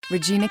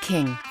Regina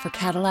King for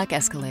Cadillac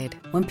Escalade.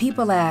 When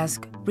people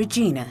ask,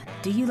 Regina,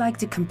 do you like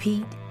to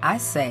compete? I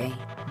say,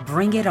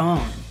 bring it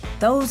on.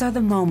 Those are the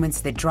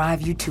moments that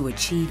drive you to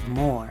achieve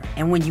more.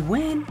 And when you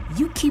win,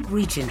 you keep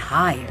reaching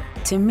higher.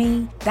 To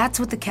me, that's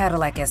what the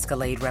Cadillac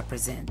Escalade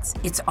represents.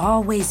 It's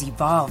always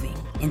evolving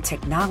in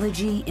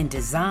technology, in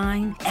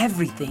design,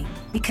 everything.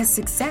 Because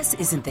success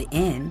isn't the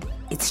end,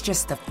 it's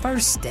just the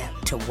first step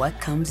to what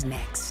comes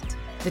next.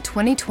 The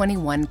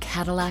 2021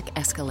 Cadillac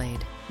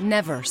Escalade.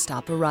 Never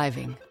stop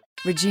arriving.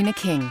 Regina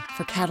King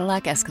for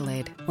Cadillac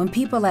Escalade. When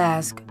people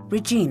ask,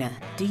 Regina,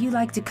 do you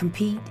like to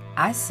compete?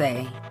 I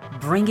say,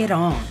 bring it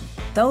on.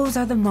 Those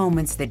are the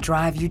moments that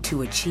drive you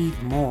to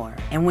achieve more.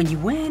 And when you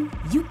win,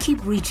 you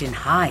keep reaching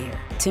higher.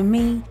 To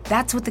me,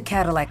 that's what the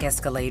Cadillac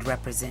Escalade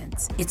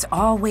represents. It's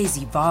always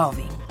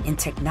evolving in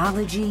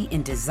technology,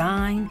 in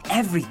design,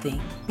 everything.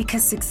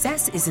 Because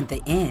success isn't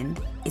the end,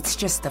 it's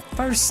just the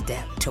first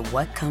step to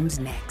what comes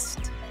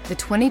next. The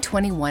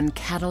 2021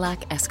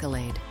 Cadillac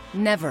Escalade.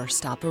 Never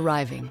stop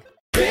arriving.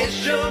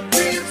 Raise your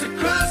dreams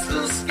across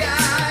the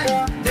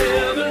sky.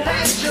 Never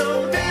let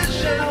your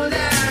vision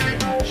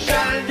die.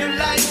 Shine your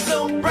light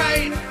so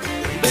bright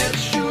that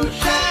you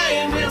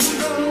shine in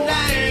the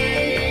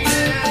night.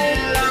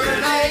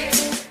 Illuminate,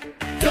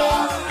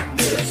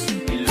 darkness,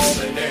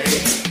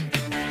 illuminate.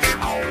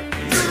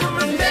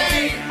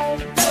 Illuminate,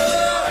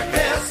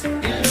 darkness,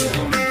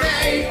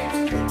 illuminate.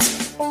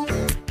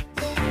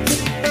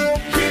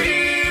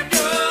 Keep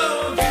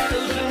your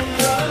vision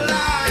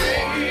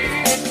alive.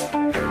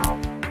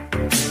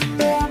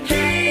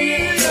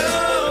 Keep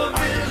your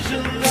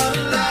vision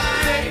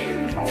alive.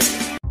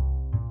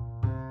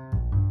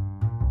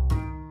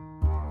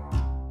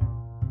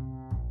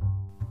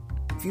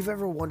 If you've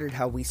ever wondered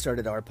how we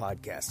started our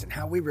podcast and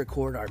how we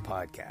record our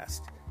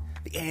podcast,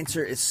 the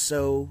answer is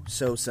so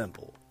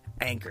simple.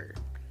 Anchor.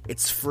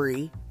 It's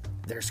free.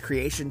 There's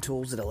creation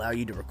tools that allow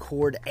you to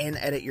record and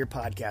edit your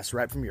podcast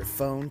right from your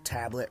phone,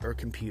 tablet, or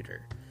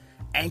computer.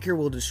 Anchor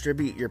will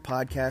distribute your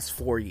podcast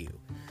for you,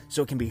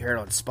 so it can be heard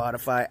on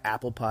Spotify,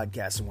 Apple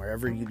Podcasts, and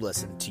wherever you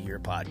listen to your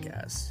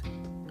podcasts.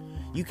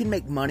 You can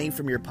make money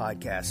from your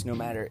podcast no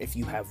matter if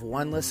you have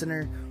 1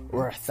 listener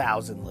or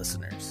 1,000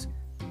 listeners.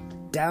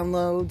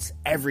 Downloads,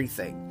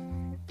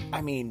 everything.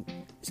 I mean,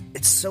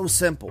 it's so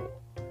simple.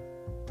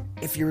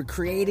 If you're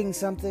creating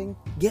something,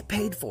 get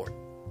paid for it.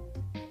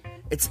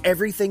 It's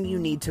everything you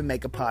need to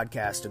make a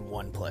podcast in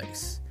one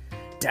place.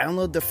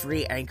 Download the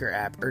free Anchor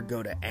app or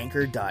go to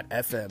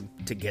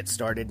anchor.fm to get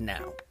started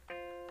now.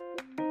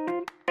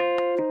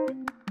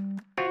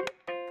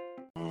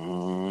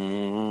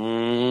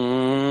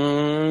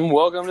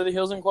 Welcome to the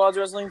Heels and Quads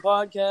Wrestling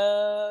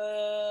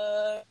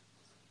Podcast.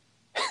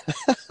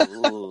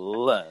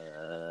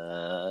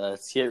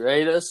 Let's get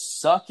ready to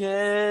suck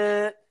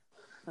it.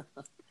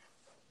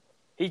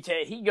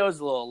 He goes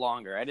a little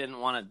longer. I didn't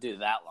want to do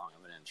that long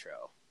of an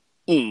intro.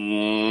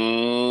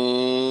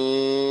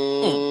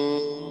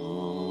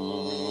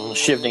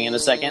 Shifting in a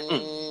second.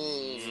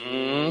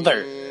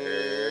 Third.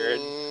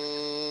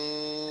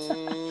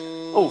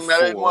 I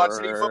didn't watch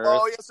any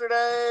football yesterday.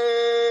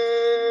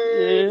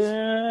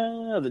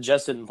 Yeah, the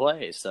Jets didn't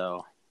play,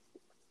 so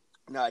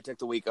No, I took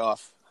the week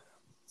off.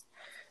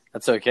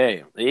 that's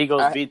okay. The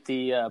Eagles beat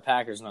the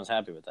Packers, and I was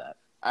happy with that.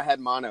 I had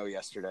mono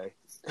yesterday.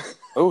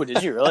 Oh,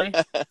 did you really?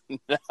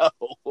 No.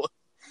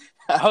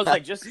 I was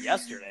like, just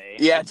yesterday.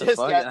 Yeah, What the just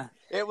fuck?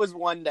 it was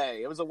one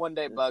day. It was a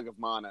one-day bug of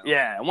mono.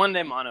 Yeah, one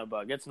day mono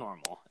bug. It's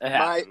normal. It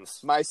happens.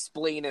 My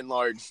spleen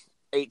enlarged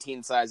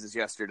 18 sizes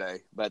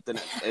yesterday, but then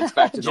it's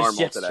back to Just normal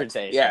yesterday,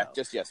 today. Yeah, though.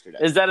 just yesterday.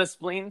 Is that a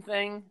spleen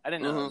thing? I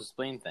didn't know it was a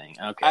spleen thing.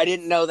 Okay. I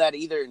didn't know that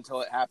either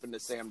until it happened to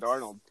Sam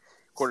Darnold,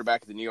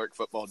 quarterback of the New York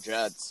Football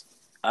Jets.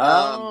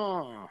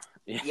 Oh.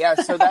 Yeah,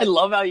 so that I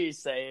love how you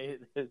say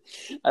it.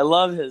 I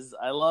love his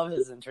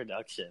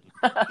introduction.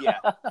 yeah,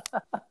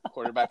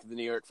 quarterback of the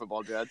New York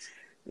Football Jets.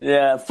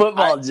 Yeah,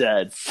 football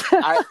Jets.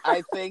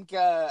 I think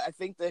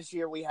this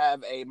year we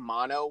have a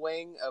mono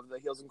wing of the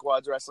Heels and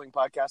Quads Wrestling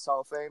Podcast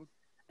Hall of Fame.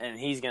 And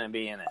he's going to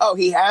be in it. Oh,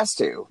 he has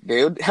to,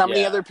 dude. How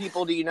many Yeah. other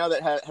people do you know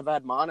that have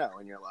had mono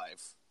in your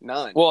life?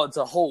 None. Well, it's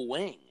a whole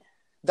wing.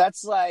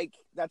 That's like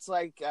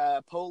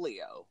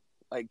polio.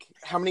 Like,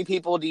 how many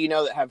people do you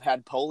know that have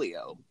had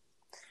polio?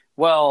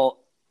 Well,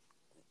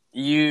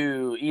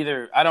 you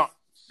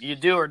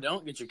do or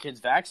don't get your kids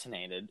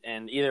vaccinated,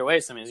 and either way,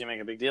 somebody's going to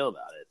make a big deal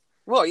about it.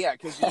 Well, yeah,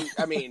 because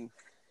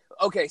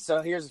okay,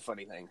 so here's the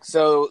funny thing.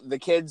 So the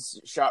kids'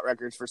 shot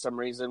records, for some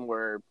reason,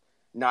 were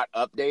not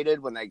updated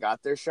when they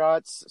got their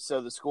shots.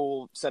 So the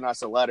school sent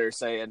us a letter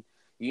saying,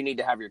 you need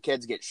to have your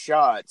kids get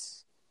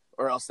shots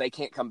or else they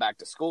can't come back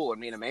to school.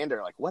 And me and Amanda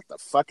are like, what the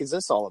fuck is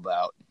this all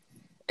about?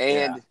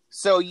 And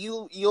so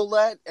you'll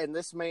let, and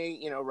this may,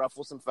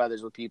 ruffle some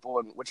feathers with people,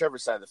 and whichever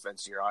side of the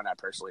fence you're on, I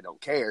personally don't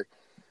care.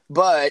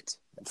 But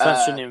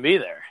That shouldn't even be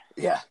there.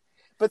 Yeah.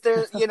 But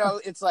there,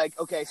 it's like,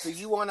 okay, so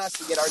you want us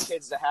to get our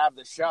kids to have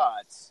the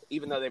shots,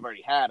 even though they've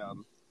already had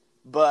them,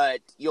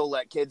 but you'll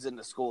let kids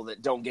into school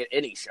that don't get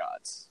any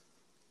shots.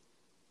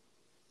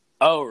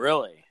 Oh,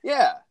 really?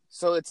 Yeah.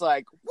 So it's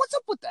like, what's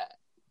up with that?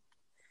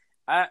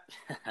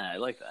 I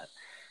like that.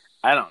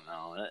 I don't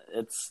know.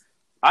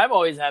 I've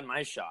always had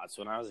my shots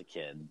when I was a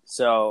kid.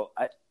 So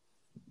I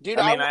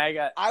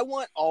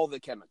want all the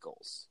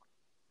chemicals.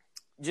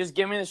 Just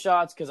give me the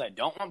shots because I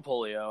don't want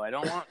polio. I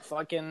don't want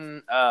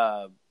fucking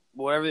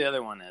whatever the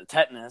other one is,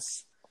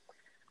 tetanus.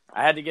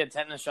 I had to get a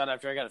tetanus shot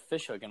after I got a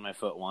fish hook in my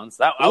foot once.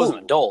 I was an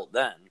adult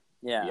then.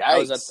 Yeah,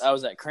 Yikes. I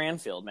was at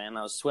Cranfield, man.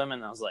 I was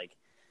swimming. I was like,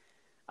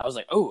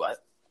 oh,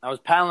 I was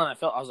paddling.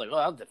 I was like, oh,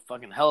 that was a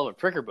fucking hell of a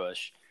pricker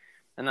bush.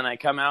 And then I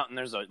come out and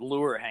there's a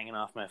lure hanging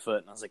off my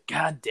foot, and I was like,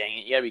 God dang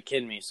it, you gotta be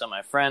kidding me. So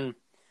my friend,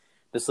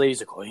 this lady's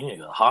like, oh, you need to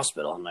go to the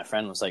hospital. And my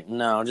friend was like,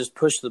 no, just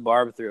push the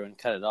barb through and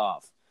cut it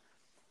off.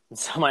 And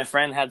so my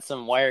friend had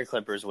some wire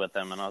clippers with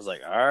him, and I was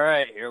like, all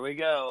right, here we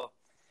go.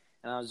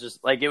 And I was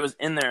just like, it was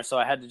in there, so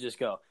I had to just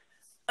go,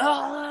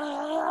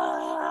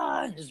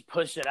 and just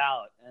push it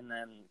out and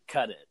then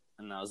cut it.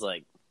 And I was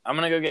like, I'm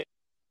going to go get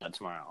that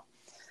tomorrow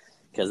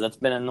because that's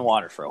been in the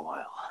water for a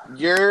while.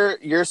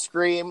 Your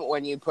scream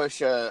when you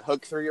push a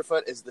hook through your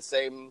foot is the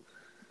same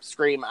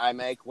scream I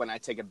make when I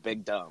take a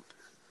big dump.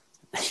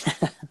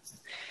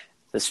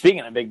 Speaking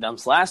of big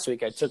dumps, last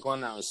week I took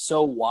one that was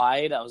so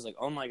wide, I was like,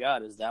 oh my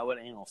God, is that what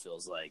anal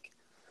feels like?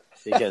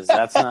 Because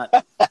that's not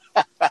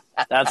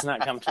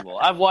comfortable.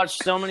 I've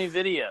watched so many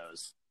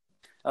videos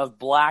of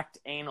blacked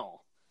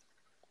anal.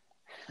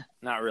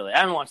 Not really. I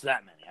haven't watched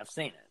that many. I've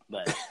seen it,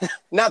 but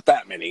not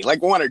that many,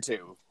 like one or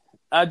two.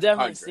 I've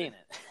definitely seen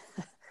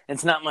it.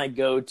 It's not my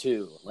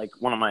go-to. Like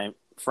one of my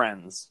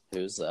friends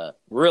who's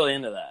really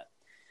into that.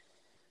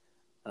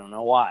 I don't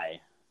know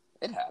why.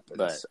 It happens.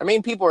 But, I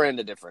mean, people are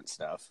into different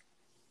stuff.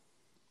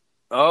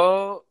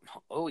 Oh,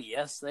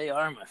 yes, they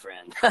are, my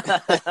friend.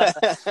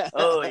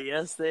 Oh,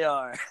 yes, they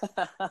are.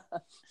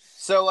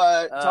 So,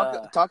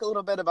 talk a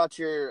little bit about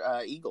your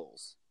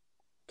Eagles,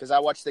 because I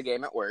watched the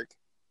game at work.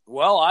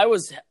 Well, I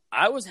was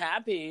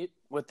happy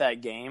with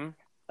that game.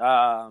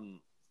 I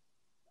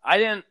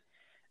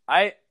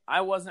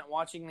wasn't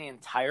watching the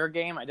entire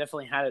game. I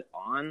definitely had it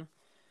on.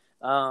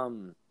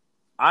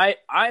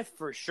 I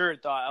for sure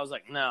thought, I was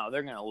like, no,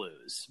 they're gonna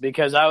lose,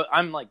 because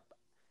I'm like,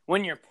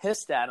 when you're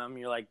pissed at them,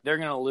 you're like, they're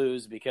gonna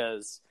lose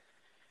because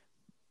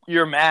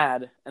you're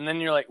mad, and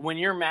then you're like, when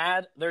you're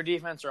mad, their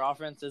defense or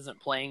offense isn't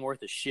playing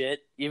worth a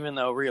shit, even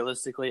though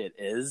realistically it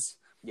is.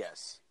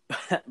 Yes.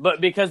 But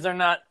because they're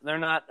not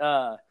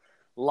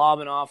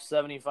lobbing off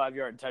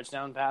 75-yard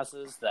touchdown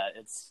passes, that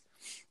it's,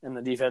 and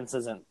the defense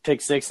isn't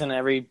pick six in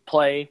every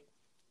play.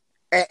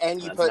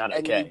 And you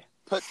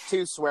put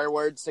two swear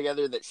words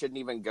together that shouldn't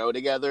even go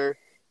together.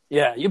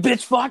 Yeah, you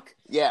bitch fuck.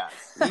 Yeah,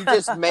 you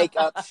just make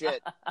up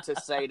shit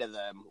to say to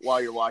them while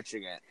you're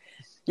watching it.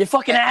 You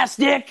fucking ass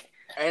dick.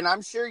 And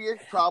I'm sure you're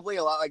probably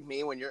a lot like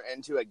me when you're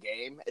into a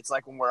game. It's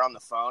like when we're on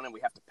the phone and we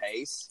have to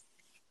pace.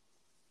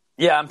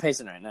 Yeah, I'm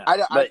pacing right now.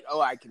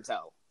 I can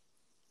tell.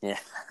 Yeah.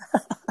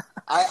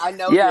 I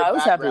know. Yeah, I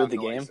was happy with the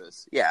game.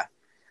 Yeah,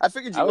 I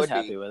figured you would be. I was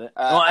happy with it.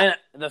 Well, and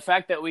the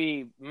fact that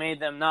we made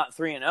them not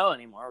 3-0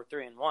 anymore,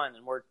 we're 3-1,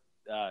 and we're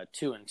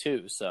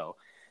 2-2. So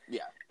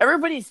yeah,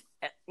 everybody's,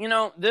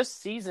 this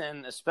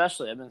season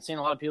especially, I've been seeing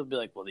a lot of people be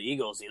like, "Well, the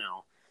Eagles,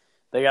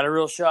 they got a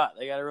real shot.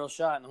 They got a real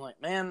shot." And I'm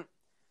like, man,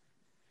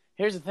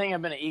 here's the thing: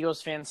 I've been an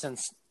Eagles fan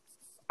since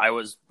I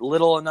was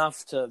little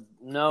enough to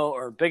know,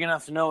 or big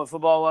enough to know what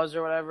football was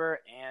or whatever,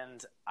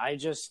 and I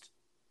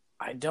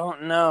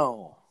don't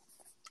know.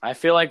 I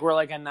feel like we're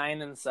like a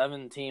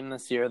 9-7 team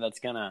this year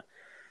that's gonna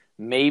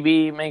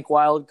maybe make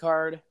wild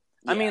card.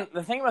 Yeah. I mean,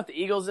 the thing about the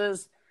Eagles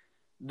is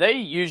they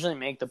usually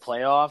make the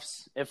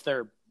playoffs if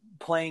they're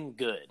playing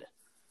good.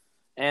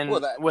 And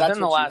that's within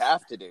the last, you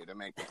have to do to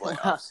make the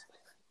playoffs.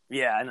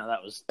 Yeah, I know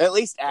that was at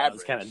least average. That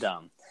was kind of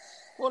dumb.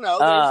 Well,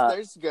 no,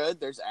 there's good,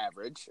 there's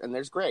average, and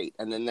there's great,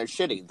 and then there's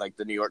shitty, like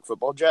the New York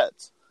Football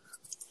Jets.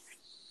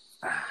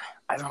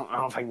 I don't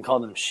know if I can call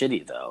them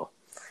shitty though.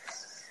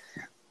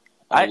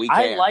 I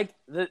like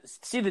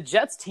the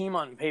Jets team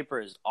on paper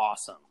is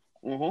awesome.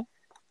 Mm-hmm.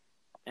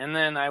 And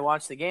then I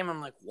watch the game,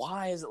 I'm like,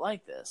 why is it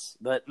like this?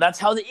 But that's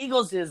how the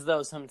Eagles is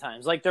though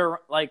sometimes. Like they're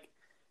like,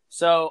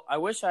 so I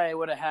wish I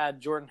would have had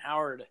Jordan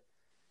Howard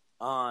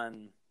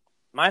on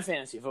my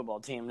fantasy football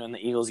team in the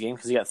Eagles game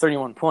because he got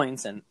 31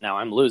 points, and now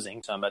I'm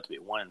losing, so I'm about to be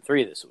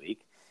 1-3 this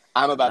week.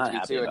 I'm about to be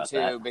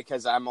 2-2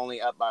 because I'm only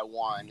up by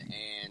 1,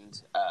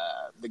 and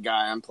the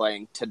guy I'm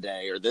playing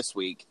today or this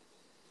week,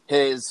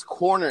 his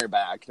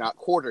cornerback, not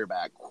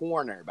quarterback,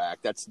 cornerback,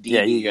 that's DB,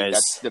 yeah, you guys,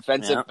 that's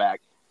defensive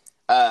back,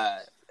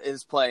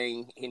 is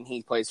playing, and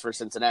he plays for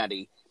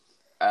Cincinnati,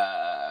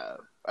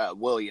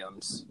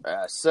 Williams.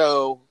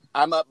 So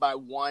I'm up by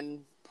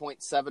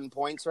 1.7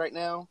 points right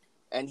now,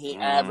 and he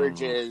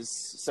averages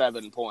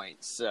 7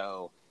 points.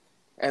 So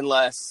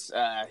unless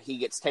he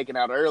gets taken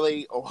out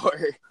early or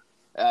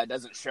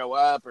doesn't show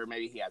up, or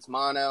maybe he has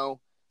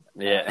mono,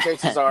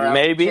 chances are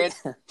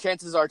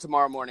chances are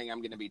tomorrow morning I'm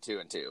going to be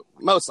 2-2.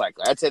 Most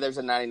likely, I'd say there's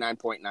a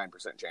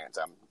 99.9% chance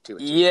I'm 2-2.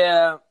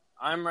 Yeah,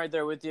 I'm right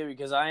there with you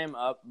because I am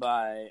up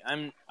by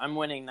I'm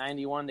winning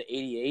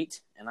 91-88,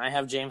 and I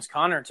have James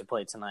Conner to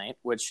play tonight,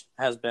 which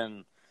has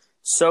been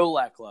so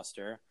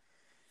lackluster.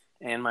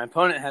 And my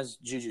opponent has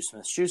Juju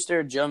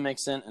Smith-Schuster, Joe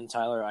Mixon, and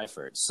Tyler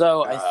Eifert.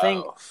 So I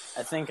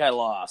think I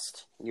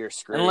lost. You're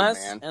screwed,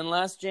 man.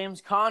 Unless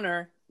James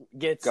Conner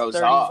goes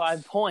 35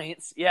 off.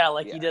 points. Yeah,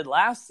 he did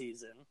last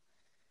season.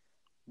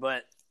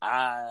 But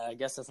I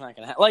guess that's not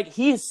going to happen. Like,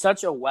 he is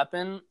such a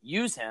weapon.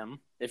 Use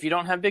him if you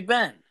don't have Big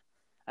Ben.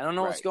 I don't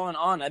know what's going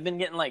on. I've been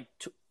getting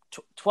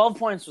 12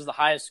 points was the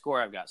highest score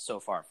I've got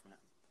so far from him,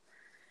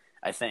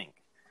 I think.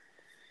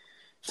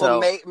 So,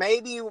 well,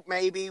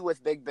 maybe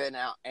with Big Ben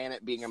out and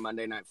it being a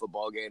Monday Night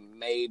Football game,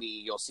 maybe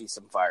you'll see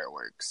some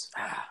fireworks.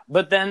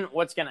 But then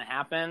what's going to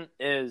happen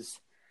is,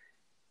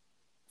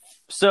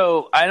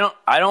 so I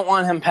don't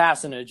want him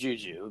passing to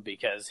Juju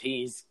because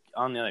he's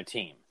on the other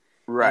team,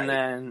 right? And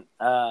then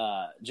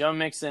Joe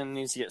Mixon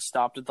needs to get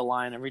stopped at the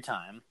line every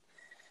time,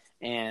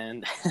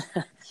 and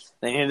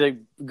they need to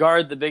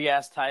guard the big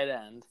ass tight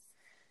end.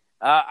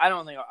 I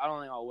don't think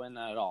I'll win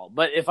that at all.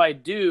 But if I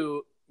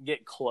do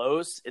get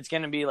close, it's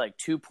going to be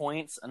 2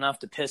 points, enough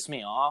to piss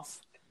me off.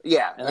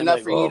 Yeah, and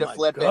enough for you to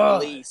flip at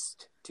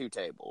least 2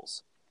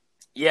 tables.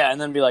 Yeah, and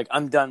then be like,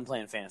 I'm done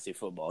playing fantasy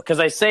football. Because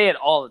I say it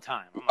all the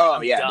time.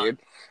 I'm done. Dude.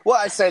 Well,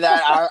 I say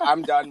that.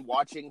 I'm done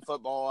watching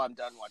football. I'm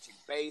done watching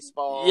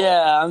baseball.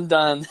 Yeah, I'm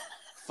done.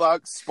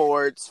 Fuck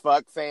sports.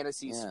 Fuck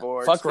fantasy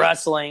sports. Fuck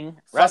wrestling.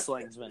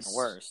 Wrestling's been the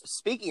worst.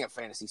 Speaking of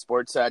fantasy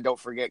sports, don't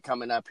forget,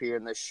 coming up here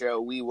in this show,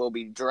 we will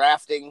be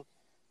drafting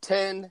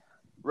 10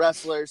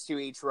 wrestlers to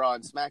each Raw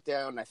and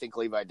SmackDown. I think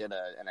Levi did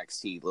a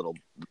NXT little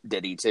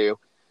ditty too.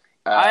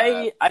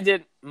 I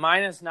did.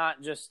 Mine's when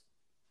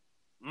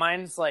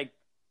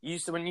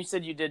you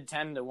said you did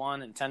 10 to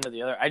one and 10 to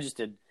the other. I just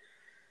did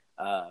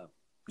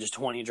just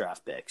 20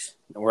 draft picks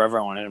wherever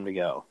I wanted them to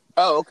go.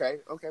 Oh, okay.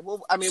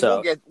 Well, I mean,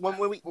 we'll get when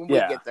we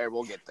get there.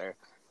 We'll get there.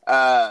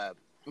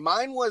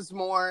 Mine was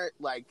more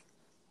well,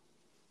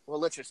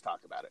 let's just talk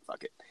about it.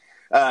 Fuck it.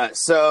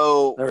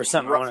 So there was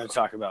something I wanted to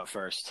talk about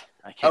first.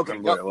 I can't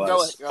remember what it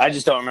was. Go ahead. I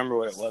just don't remember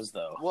what it was,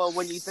 though. Well,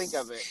 when you think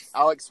of it,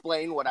 I'll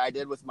explain what I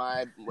did with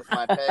my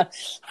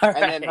picks, and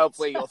then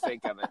hopefully you'll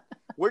think of it.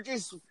 We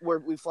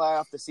fly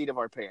off the seat of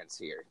our pants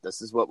here.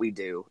 This is what we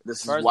do.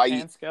 This is why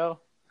pants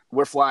go.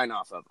 We're flying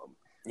off of them.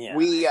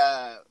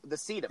 Yeah. The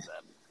seat of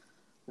them.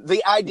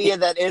 The idea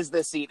that is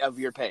the seat of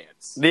your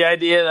pants. The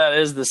idea that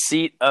is the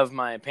seat of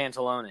my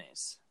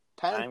pantalones.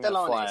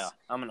 Pantalones.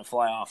 I'm gonna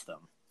fly off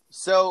them.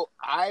 So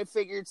I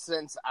figured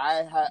since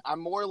I'm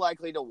more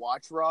likely to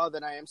watch Raw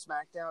than I am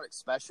SmackDown,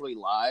 especially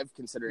live,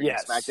 considering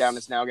SmackDown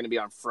is now going to be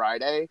on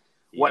Friday.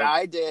 Yep. What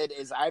I did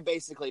is I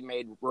basically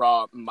made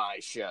Raw my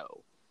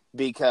show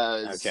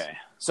because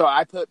so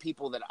I put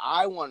people that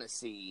I want to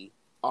see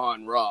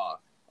on Raw,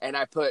 and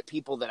I put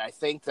people that I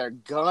think they're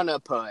gonna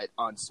put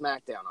on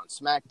SmackDown.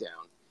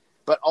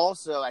 But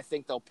also I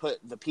think they'll put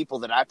the people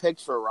that I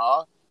picked for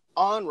Raw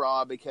on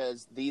Raw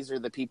because these are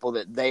the people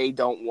that they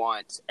don't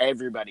want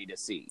everybody to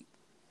see,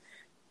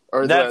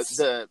 or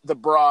the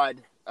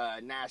broad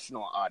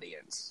national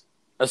audience.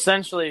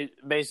 Essentially,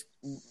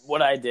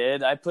 what I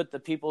did, I put the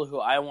people who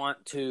I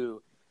want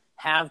to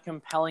have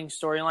compelling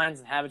storylines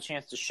and have a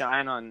chance to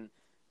shine on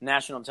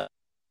national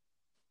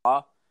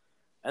television,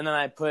 and then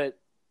I put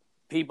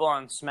people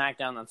on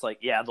SmackDown that's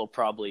they'll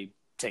probably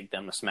take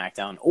them to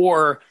SmackDown,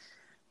 or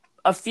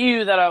a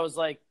few that I was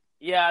like,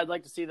 I'd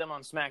like to see them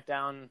on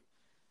SmackDown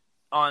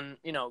on,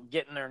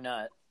 getting their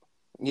nut.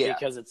 Yeah.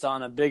 Because it's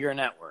on a bigger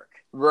network.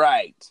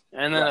 Right.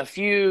 And then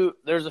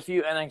there's a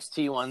few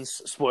NXT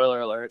ones,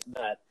 spoiler alert,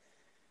 that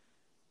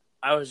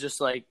I was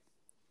just like,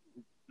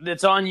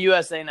 it's on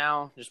USA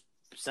now. Just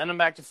send them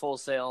back to Full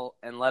Sail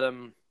and let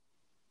them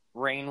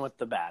reign with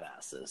the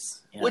badasses.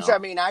 Which, I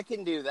mean, I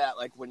can do that.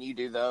 Like, when you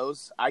do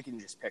those, I can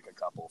just pick a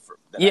couple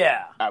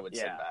that I would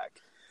send back.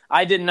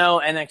 I didn't know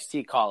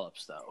NXT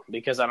call-ups, though,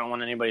 because I don't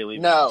want anybody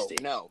leaving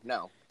NXT.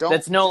 No.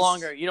 That's no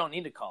longer – you don't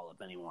need to call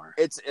up anymore.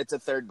 It's a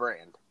third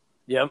brand.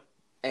 Yep.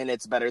 And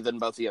it's better than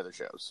both the other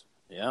shows.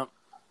 Yep.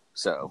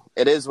 So,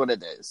 it is what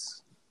it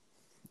is.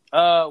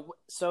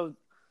 So,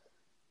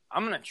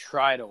 I'm going to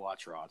try to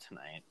watch Raw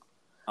tonight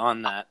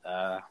on that.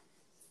 I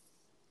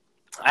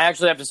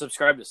actually have to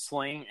subscribe to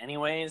Sling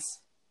anyways.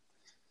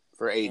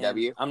 For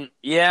AEW? I'm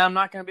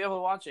not going to be able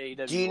to watch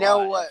AEW. Do you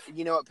know what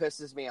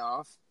pisses me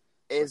off?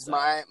 Is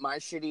my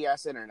shitty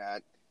ass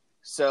internet.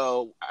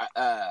 So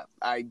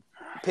I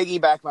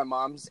piggyback my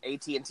mom's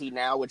AT&T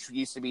Now, which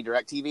used to be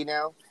DirecTV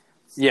Now.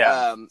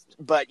 Yeah.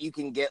 But you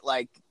can get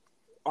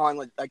on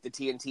the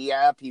TNT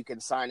app, you can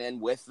sign in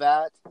with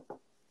that,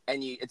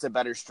 and it's a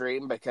better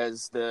stream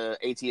because the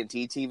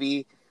AT&T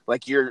TV,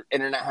 your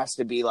internet has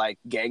to be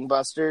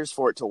gangbusters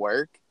for it to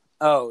work.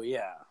 Oh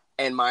yeah.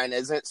 And mine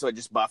isn't, so it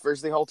just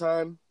buffers the whole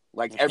time.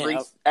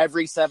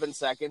 Every 7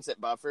 seconds it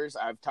buffers.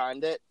 I've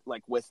timed it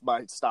with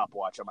my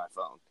stopwatch on my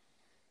phone.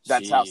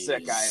 That's how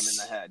sick I am in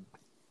the head.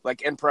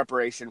 In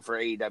preparation for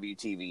AEW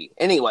TV.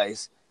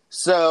 Anyways,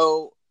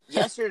 so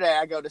yesterday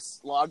I go to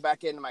log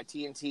back into my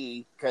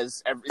TNT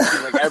because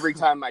every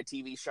time my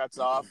TV shuts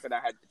off and I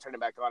had to turn it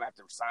back on, I have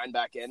to sign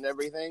back in and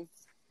everything.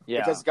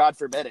 Yeah. Because God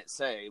forbid it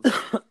saves.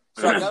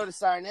 So I go to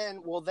sign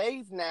in. Well,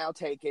 they've now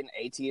taken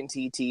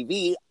AT&T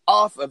TV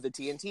off of the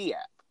TNT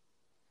app.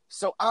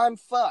 So I'm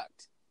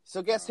fucked.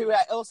 So guess who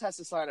else has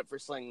to sign up for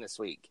Sling this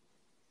week?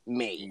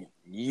 Me.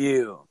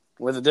 You.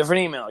 With a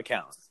different email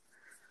account.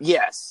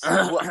 Yes.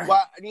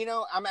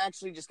 well, I'm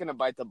actually just going to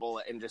bite the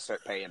bullet and just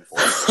start paying for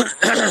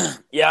it.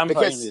 Yeah, I'm probably because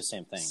going to do the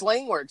same thing.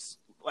 Sling works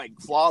like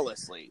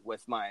flawlessly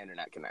with my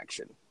internet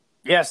connection.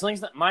 Yeah,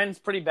 mine's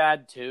pretty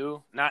bad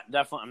too.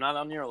 I'm not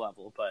on your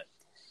level, but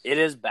it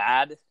is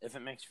bad if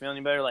it makes you feel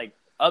any better. Like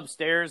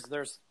upstairs,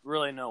 there's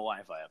really no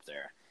Wi-Fi up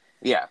there.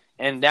 Yeah.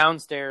 And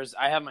downstairs,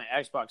 I have my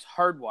Xbox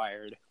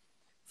hardwired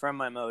from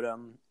my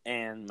modem,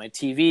 and my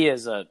TV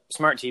is a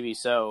smart TV,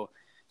 so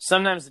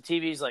sometimes the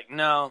TV's like,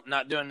 no,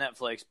 not doing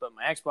Netflix, but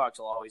my Xbox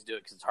will always do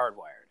it because it's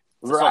hardwired.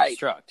 It's Right.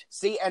 self-destruct.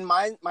 See, and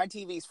my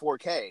TV's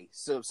 4K,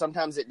 so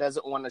sometimes it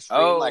doesn't want to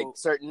stream like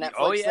certain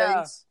Netflix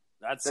things.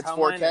 That's how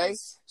 4K. Mine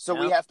is. So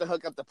we have to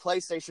hook up the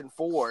PlayStation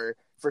 4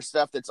 for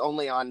stuff that's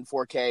only on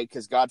 4K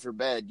because, God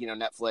forbid,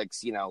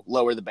 Netflix,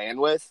 lower the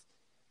bandwidth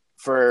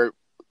for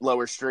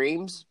lower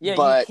streams. Yeah,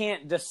 but you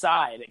can't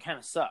decide. It kind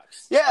of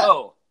sucks. Yeah.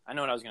 Oh, I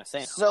know what I was going to say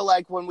now. So,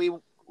 like, when we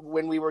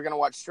were going to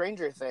watch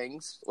Stranger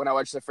Things, when I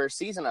watched the first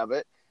season of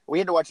it, we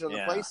had to watch it on the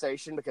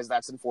PlayStation because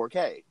that's in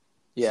 4K.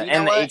 Yeah, so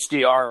and the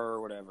HDR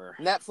or whatever.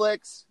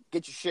 Netflix,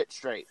 get your shit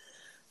straight.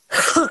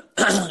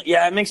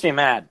 Yeah, it makes me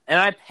mad. And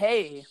I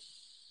pay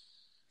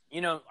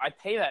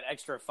that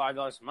extra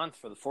 $5 a month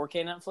for the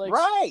 4K Netflix.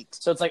 Right.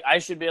 So it's like I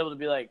should be able to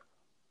be like,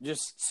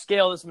 just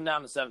scale this one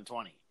down to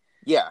 720.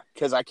 Yeah,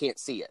 because I can't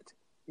see it.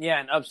 Yeah,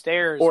 and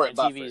upstairs, or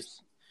my TV's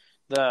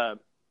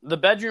the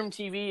bedroom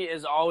TV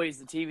is always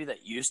the TV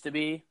that used to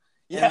be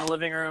in the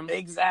living room.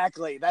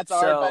 Exactly. That's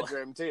our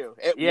bedroom too.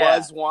 It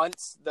was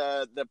once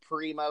the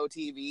primo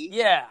TV.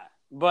 Yeah,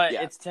 but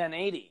it's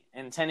 1080,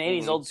 and 1080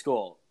 is old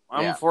school.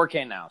 I'm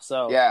 4K now,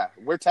 so yeah,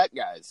 we're tech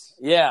guys.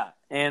 Yeah,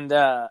 and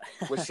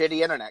with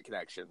shitty internet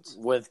connections,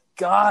 with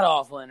god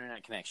awful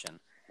internet connection.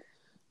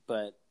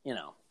 But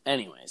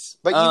anyways.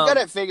 But you've got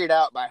it figured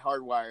out by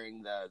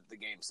hardwiring the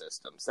game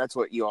systems. That's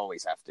what you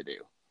always have to do.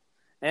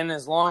 And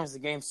as long as the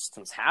game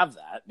systems have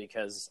that,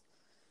 because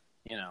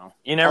you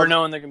never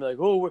know when they're gonna be like,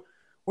 oh,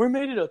 we're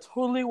made it a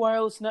totally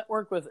wireless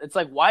network with. It's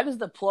like, why does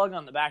the plug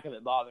on the back of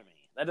it bother me?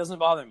 That doesn't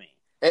bother me.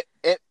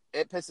 It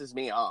pisses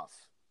me off.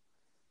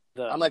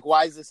 I'm like,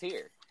 why is this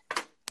here?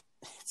 If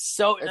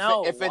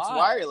it's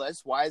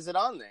wireless, why is it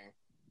on there?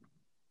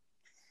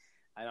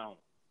 I don't.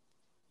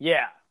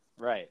 Yeah,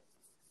 right.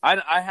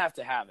 I have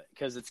to have it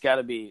because it's got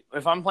to be.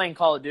 If I'm playing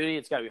Call of Duty,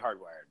 it's got to be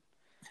hardwired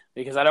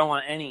because I don't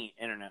want any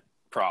internet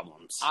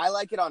problems. I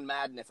like it on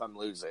Madden if I'm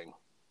losing.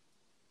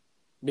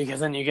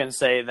 Because then you can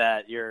say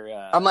that you're...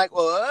 I'm like,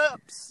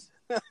 whoops.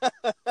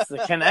 It's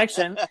the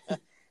connection.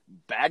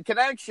 Bad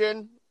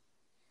connection.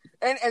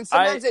 And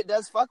sometimes it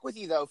does fuck with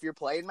you, though, if you're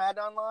playing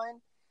Madden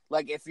online.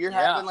 Like, if you're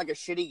having, like, a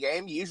shitty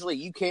game, usually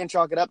you can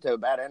chalk it up to a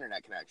bad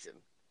internet connection.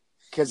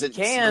 Because it's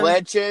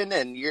glitching,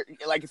 and you're...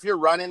 Like, if you're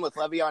running with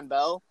Le'Veon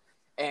Bell,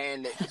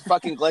 and it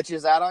fucking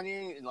glitches out on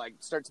you, and, like,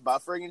 starts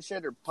buffering and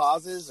shit, or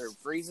pauses, or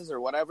freezes,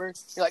 or whatever,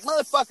 you're like,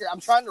 motherfucker,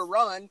 I'm trying to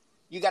run.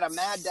 You got a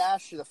mad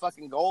dash to the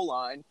fucking goal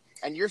line.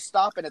 And you're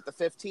stopping at the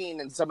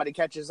 15, and somebody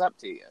catches up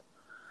to you.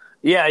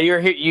 Yeah, you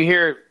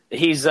hear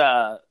he's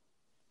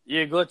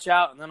you glitch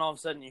out, and then all of a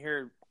sudden you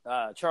hear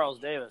Charles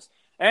Davis,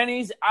 and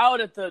he's out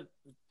at the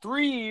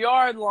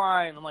 3-yard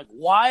line. I'm like,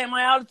 why am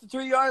I out at the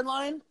 3-yard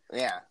line?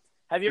 Yeah.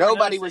 Have you ever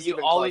Nobody noticed was that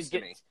even close to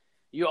me.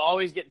 You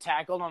always get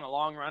tackled on a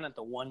long run at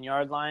the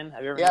 1-yard line?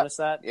 Have you ever noticed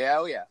that? Yeah,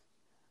 oh yeah.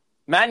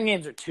 Madden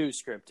games are too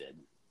scripted,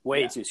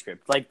 way too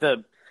scripted. Like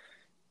the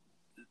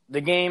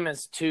game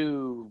is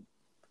too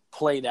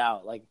played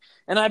out. Like,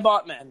 and I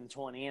bought Madden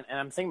 20, and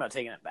I'm thinking about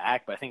taking it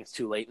back, but I think it's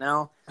too late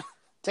now.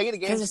 Take it to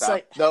GameStop.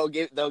 Like,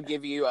 they'll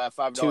give you $5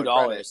 $2.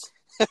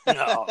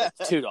 No,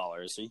 $2.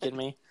 Are you kidding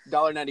me?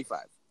 $1.95.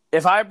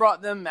 If I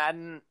brought them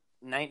Madden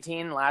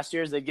 19 last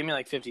year's, they'd give me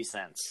like 50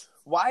 cents.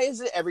 Why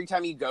is it every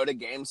time you go to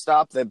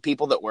GameStop, the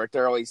people that work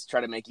there always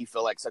try to make you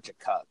feel like such a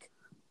cuck?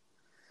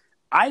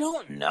 I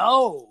don't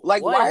know.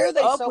 Like, why are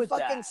they so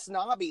fucking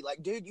snobby?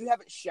 Like, dude, you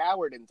haven't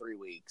showered in 3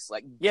 weeks.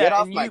 Like, get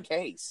off my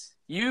case.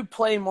 You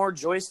play more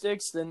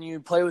joysticks than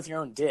you play with your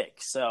own dick,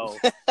 so...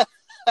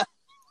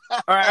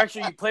 Or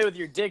actually, you play with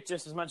your dick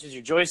just as much as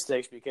your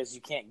joysticks because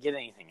you can't get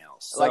anything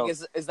else. So... Like,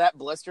 is that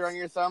blister on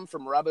your thumb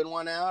from rubbing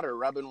one out or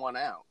rubbing one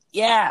out?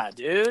 Yeah,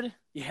 dude.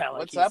 Yeah, like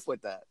what's up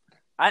with that?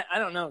 I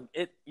don't know.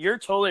 You're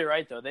totally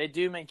right, though. They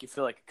do make you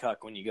feel like a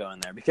cuck when you go in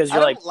there because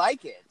you're I don't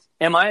like it.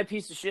 Am I a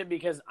piece of shit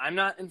because I'm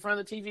not in front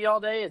of the TV all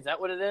day? Is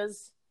that what it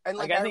is? And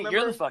I think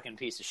you're the fucking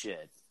piece of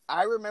shit.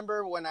 I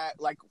remember when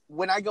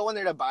I go in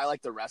there to buy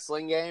like the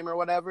wrestling game or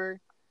whatever,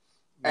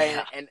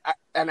 and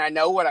I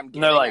know what I'm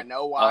getting. Like, I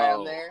know why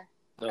I'm there.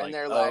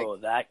 They're like, oh,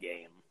 that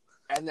game.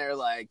 And they're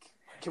like,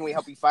 can we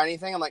help you find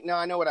anything? I'm like, no,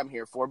 I know what I'm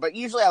here for. But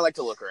usually I like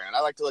to look around.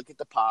 I like to look at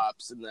the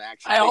pops and the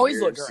action figures. I always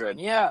look around.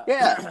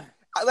 Yeah.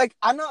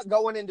 I'm not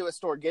going into a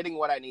store getting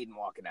what I need and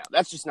walking out.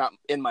 That's just not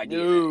in my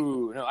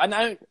DNA.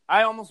 No.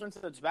 I almost went to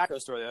the tobacco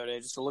store the other day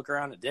just to look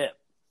around and dip.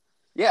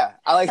 Yeah,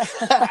 I like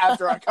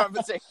after our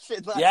conversation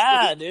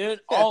last week. Dude,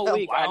 all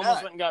week. Why I almost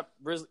not? went and got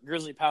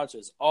grizzly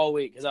pouches all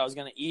week because I was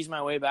going to ease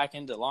my way back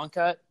into long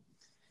cut.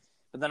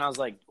 But then I was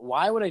like,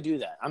 why would I do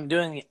that? I'm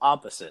doing the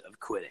opposite of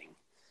quitting.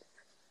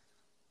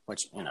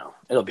 Which,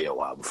 it'll be a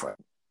while before.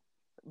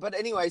 But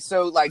anyway,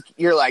 so like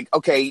you're like,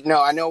 okay,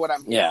 no, I know what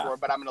I'm here Yeah. for,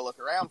 but I'm gonna look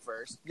around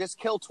first. Just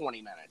kill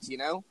 20 minutes,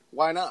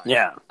 Why not?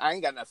 Yeah. I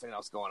ain't got nothing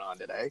else going on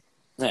today.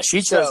 Yeah,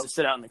 she chose So- to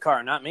sit out in the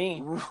car, not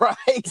me. Right,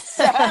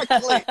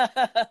 exactly.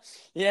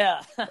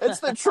 Yeah.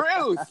 It's the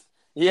truth.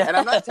 Yeah. And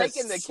I'm not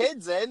taking the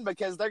kids in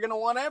because they're gonna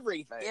want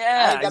everything.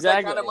 Yeah, I ain't got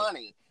that kind exactly. of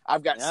money.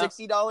 I've got Yeah.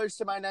 $60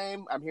 to my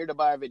name. I'm here to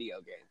buy a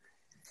video game.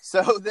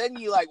 So then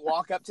you like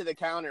walk up to the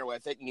counter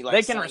with it and you like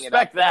They can sling it up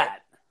respect there.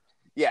 that.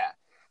 Yeah.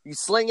 You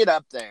sling it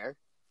up there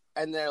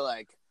and they're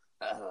like,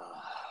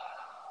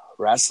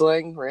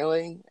 wrestling?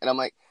 Really? And I'm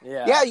like,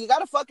 yeah, you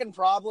got a fucking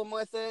problem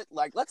with it?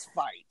 Like, let's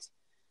fight.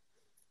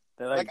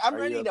 They're like, I'm are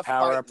ready you a to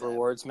Power fight Up them.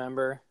 Rewards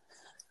member?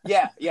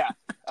 Yeah.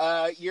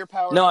 Your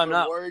Power No, Up I'm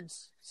not.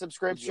 Rewards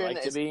subscription Would you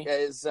like to be?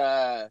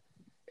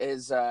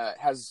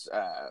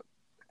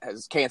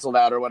 has canceled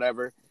out or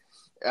whatever.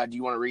 Do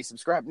you want to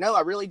resubscribe? No,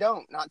 I really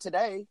don't. Not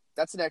today.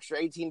 That's an extra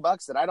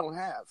 $18 that I don't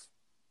have.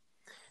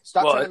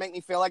 Stop trying to make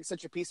me feel like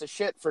such a piece of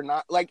shit for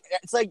not like.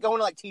 It's like going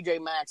to like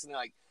TJ Maxx and they're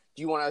like,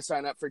 "Do you want to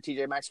sign up for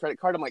TJ Maxx credit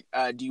card?" I'm like,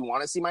 "Do you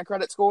want to see my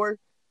credit score?"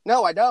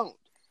 No, I don't.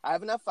 I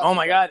have enough. Oh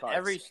my credit God! cards.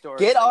 Every store.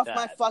 Get like off that.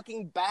 my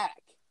fucking back.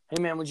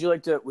 Hey man, would you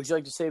like to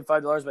save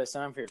 $5 by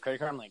signing up for your credit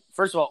card? I'm like,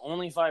 first of all,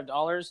 only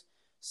 $5.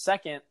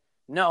 Second,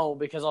 no,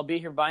 because I'll be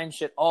here buying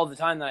shit all the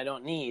time that I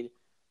don't need.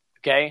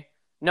 Okay?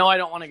 No, I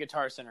don't want a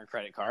Guitar Center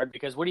credit card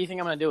because what do you think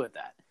I'm going to do with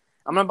that?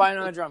 I'm going to buy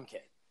another drum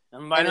kit.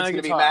 I'm going to buy And it's another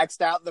going to be guitar.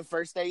 maxed out the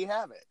first day you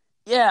have it.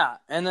 Yeah,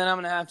 and then I'm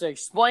going to have to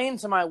explain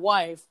to my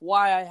wife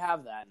why I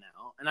have that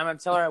now. And I'm going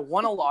to tell her I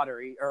won a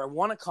lottery or I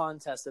won a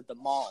contest at the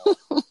mall.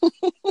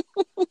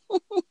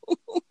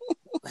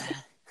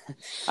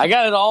 I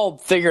got it all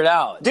figured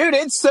out. Dude,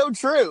 it's so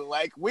true.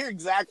 Like we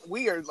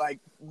are like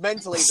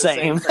mentally the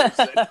same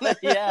person.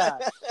 Yeah.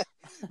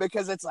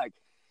 Because it's like,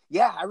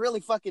 yeah, I really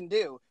fucking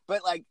do.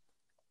 But like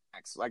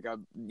I'll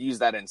use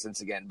that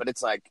instance again. But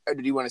it's like, oh,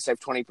 do you want to save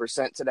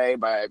 20% today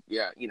by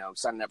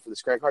signing up for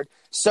this credit card?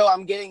 So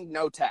I'm getting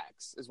no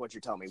tax, is what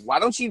you're telling me. Why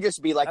don't you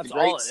just be like That's the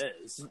great? all it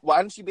is. Why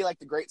don't you be like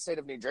the great state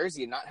of New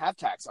Jersey and not have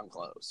tax on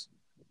clothes?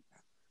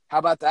 How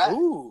about that?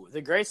 Ooh,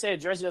 the great state of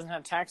Jersey doesn't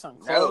have tax on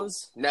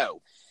clothes.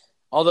 No.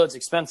 Although it's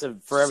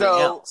expensive for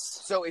everything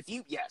else. So if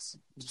you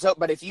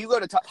but if you go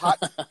to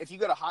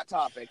Hot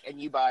Topic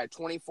and you buy a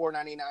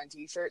 $24.99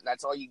 T-shirt,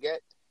 that's all you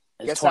get.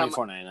 It's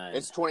 $24.99.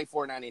 It's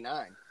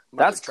 $24.99.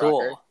 That's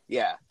cool.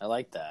 Yeah, I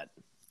like that.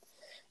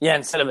 Yeah,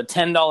 instead of a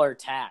 $10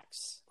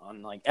 tax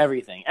on like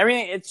everything.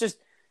 It's just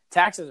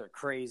taxes are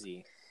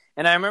crazy.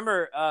 And I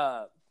remember,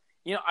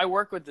 I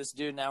work with this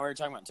dude now. We were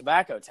talking about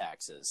tobacco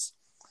taxes,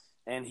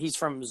 and he's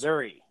from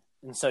Missouri,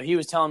 and so he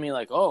was telling me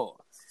like,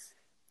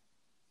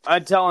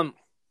 I'd tell him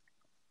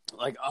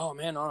like, oh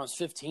man, when I was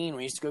 15,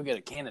 we used to go get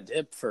a can of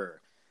dip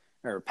or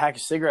a pack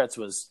of cigarettes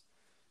was.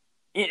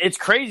 It's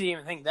crazy to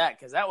even think that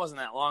because that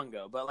wasn't that long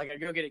ago. But like, I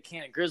go get a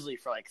can of Grizzly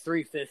for like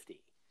 $3.50,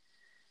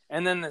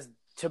 and then the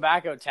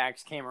tobacco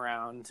tax came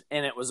around,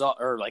 and it was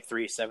or like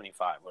 $3.75,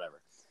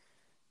 whatever.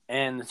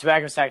 And the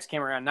tobacco tax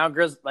came around. Now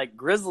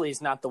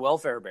Grizzly's not the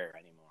welfare bear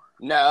anymore.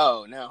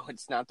 No,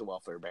 it's not the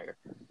welfare bear.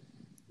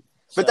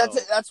 But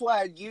that's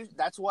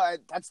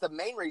the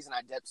main reason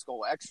I dip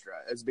Skull Extra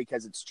is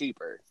because it's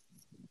cheaper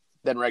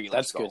than regular.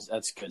 That's Skull. good.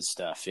 That's good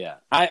stuff. Yeah,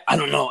 I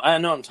don't know. I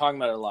know I'm talking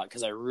about it a lot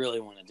because I really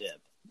want to dip.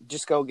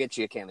 Just go get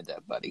you a can of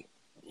dip, buddy.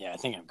 Yeah, I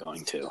think I'm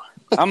going to.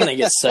 I'm going to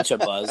get such a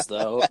buzz,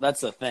 though.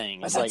 That's the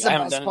thing. It's like I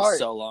haven't done it in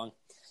so long.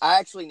 I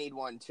actually need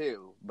one,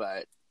 too,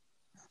 but...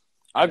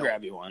 I'll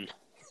grab you one.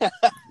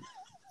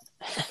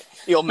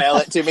 You'll mail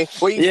it to me?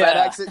 Will you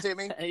FedEx it to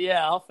me?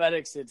 Yeah, I'll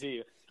FedEx it to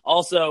you.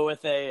 Also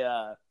with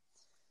a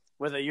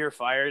 "You're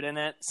fired" in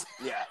it.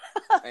 Yeah,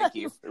 thank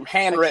you.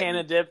 Handwritten.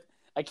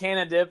 A can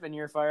of dip and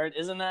 "You're fired."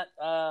 Isn't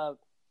that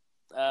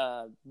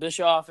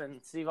Bischoff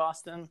and Steve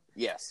Austin?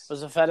 Yes.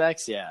 Was it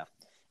FedEx? Yeah.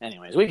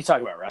 Anyways, we can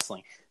talk about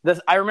wrestling.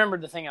 I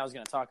remembered the thing I was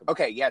going to talk about.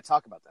 Okay, yeah,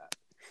 talk about that.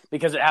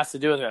 Because it has to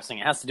do with wrestling.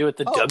 It has to do with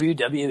the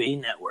WWE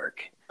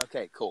Network.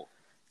 Okay, cool.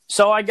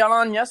 So I got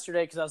on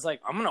yesterday because I was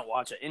like, I'm going to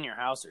watch it In Your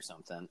House or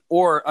something.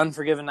 Or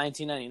Unforgiven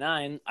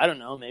 1999. I don't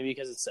know. Maybe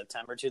because it's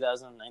September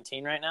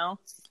 2019 right now.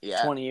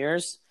 Yeah. 20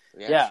 years.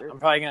 Yeah, sure. I'm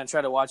probably going to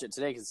try to watch it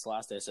today because it's the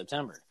last day of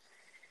September.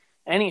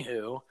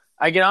 Anywho,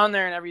 I get on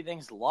there and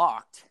everything's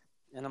locked.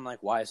 And I'm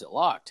like, why is it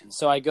locked? And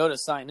so I go to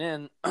sign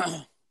in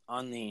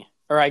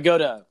I go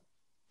to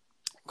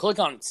click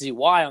on it to see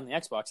why on the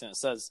Xbox, and it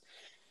says,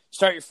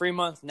 start your free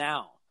month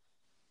now.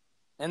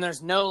 And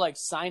there's no like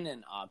sign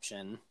in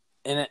option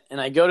in it. And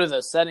I go to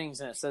the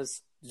settings and it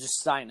says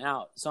just sign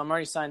out. So I'm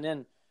already signed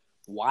in.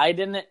 Why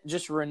didn't it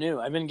just renew?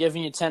 I've been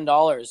giving you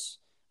 $10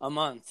 a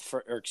month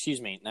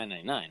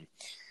 $9.99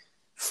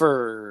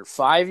 for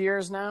 5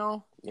 years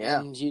now. Yeah.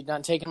 And you're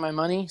not taking my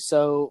money.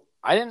 So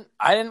I didn't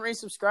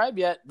resubscribe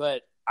yet,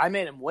 but I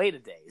made him wait a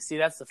day. See,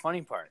 that's the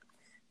funny part.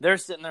 they're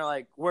sitting there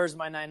like, where's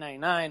my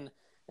 $9.99?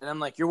 And I'm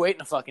like, you're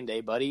waiting a fucking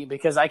day, buddy,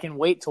 because I can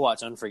wait to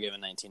watch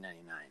Unforgiven $19.99.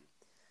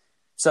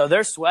 So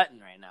they're sweating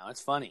right now.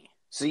 It's funny.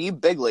 So you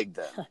big leagued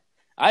them.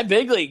 I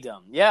big leagued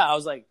them. Yeah, I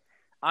was like,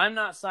 I'm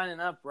not signing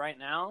up right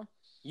now.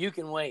 You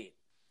can wait.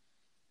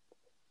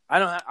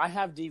 I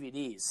have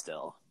DVDs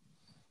still.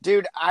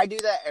 Dude, I do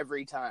that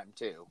every time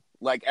too.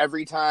 Like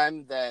every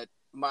time that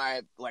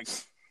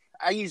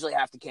I usually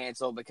have to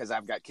cancel because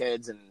I've got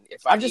kids, and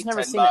if I've just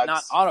never seen it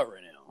not auto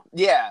renew.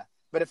 Yeah,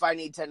 but if I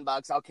need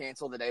 $10, I'll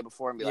cancel the day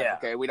before and be like, Yeah.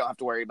 okay, we don't have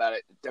to worry about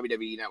it.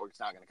 WWE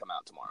Network's not going to come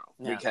out tomorrow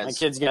Yeah, my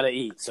kids got to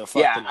eat. So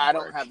fuck yeah, the I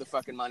network. don't have the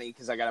fucking money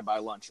because I got to buy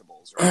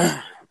Lunchables.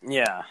 Right?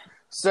 Yeah.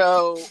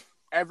 So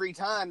every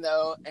time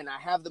though, and I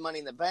have the money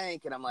in the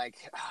bank, and I'm like,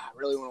 I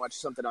really want to watch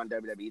something on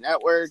WWE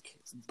Network,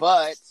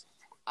 but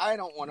I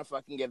don't want to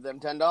fucking give them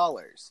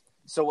 $10.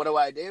 So what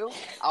do?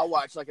 I'll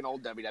watch like an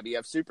old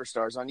WWF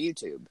Superstars on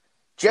YouTube,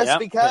 just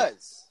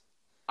because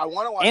I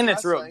want to watch. And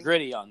it's wrestling. real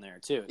gritty on there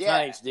too. It's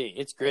not HD.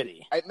 It's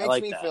gritty. It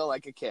makes me feel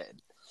like a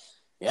kid.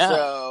 Yeah.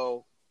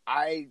 So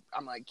I'm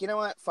like, you know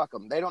what? Fuck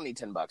them. They don't need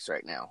 $10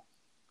 right now.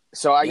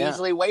 So I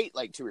usually wait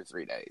like 2 or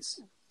 3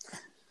 days.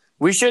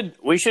 We should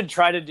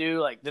try to do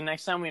like the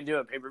next time we do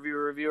a pay-per-view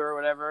review or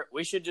whatever,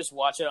 we should just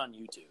watch it on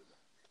YouTube.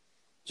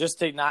 Just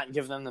to not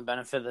give them the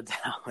benefit of the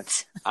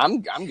doubt.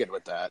 I'm good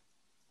with that.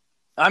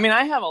 I mean,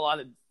 I have a lot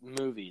of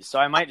movies, so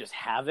I might just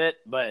have it,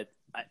 but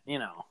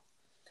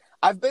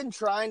I've been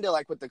trying to,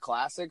 like, with the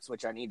classics,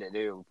 which I need to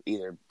do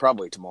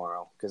probably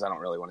tomorrow, because I don't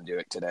really want to do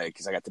it today,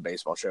 because I got the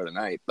baseball show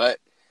tonight. But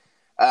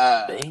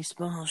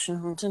baseball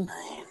show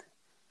tonight.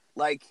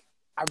 Like,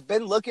 I've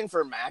been looking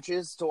for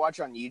matches to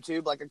watch on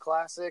YouTube, like a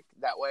classic.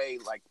 That way,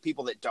 like,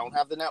 people that don't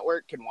have the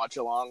network can watch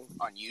along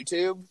on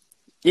YouTube.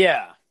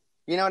 Yeah.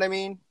 You know what I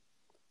mean?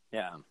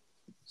 Yeah.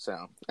 So,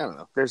 I don't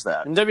know. There's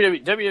that. And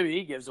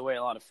WWE gives away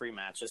a lot of free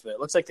matches, but it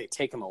looks like they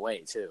take them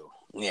away, too.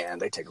 Yeah,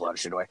 they take a lot of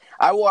shit away.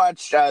 I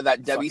watched that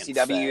Fucking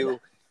WCW fed.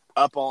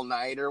 Up All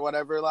Night or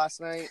whatever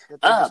last night.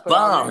 Up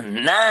All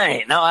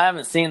Night. No, I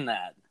haven't seen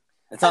that.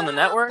 It's on the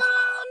network? Up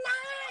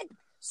all night,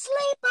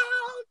 sleep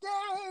all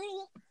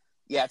day.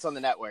 Yeah, it's on the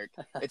network.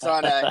 It's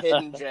on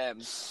Hidden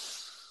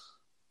Gems.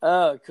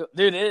 Oh, cool.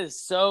 Dude, it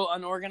is so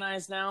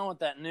unorganized now with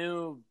that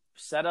new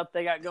setup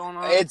they got going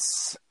on.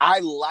 I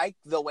like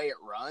the way it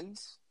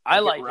runs. I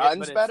like it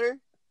runs but better.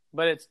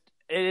 But it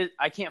is.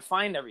 I can't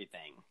find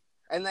everything.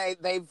 And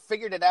they've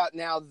figured it out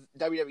now.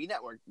 WWE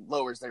Network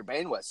lowers their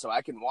bandwidth, so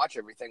I can watch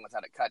everything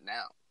without it cutting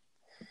out,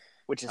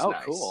 which is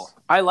nice. Cool.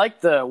 I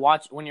like the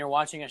watch when you're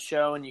watching a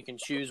show and you can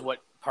choose what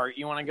part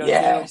you want to go to.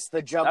 Yes,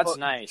 the jump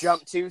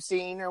to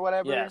scene or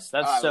whatever. Yes,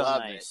 that's so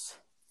love nice.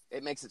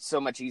 It makes it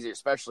so much easier,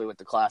 especially with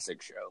the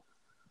classic show.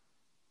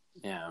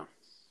 Yeah.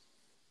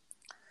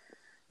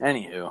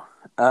 Anywho,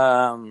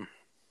 I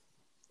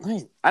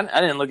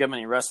didn't look up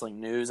any wrestling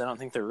news. I don't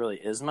think there really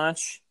is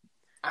much.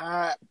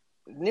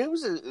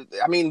 News is,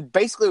 I mean,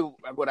 basically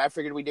what I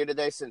figured we'd do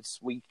today, since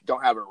we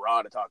don't have a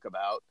Raw to talk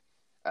about,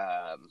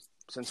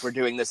 since we're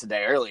doing this a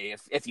day early,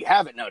 if you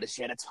haven't noticed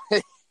yet,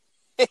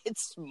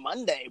 it's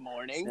Monday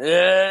morning.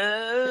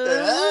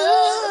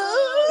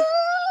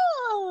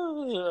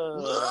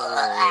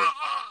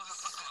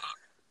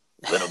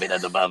 Little bit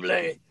of the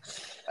bubbly.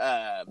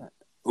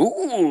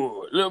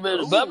 Ooh, A little bit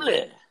of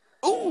bubbly.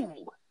 Ooh.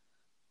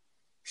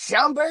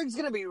 Schaumburg's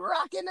going to be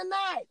rocking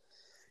tonight.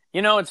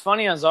 You know, it's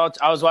funny. I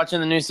was watching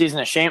the new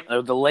season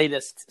of the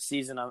latest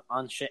season of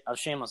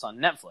Shameless on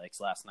Netflix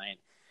last night.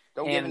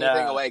 Don't give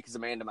anything away because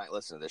Amanda might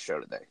listen to this show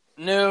today.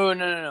 No.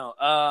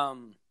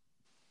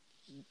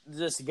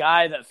 This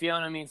guy that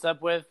Fiona meets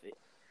up with,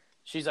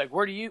 she's like,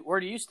 "Where do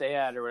you stay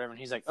at?" or whatever, and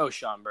he's like, "Oh,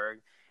 Schaumburg."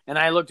 And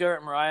I looked over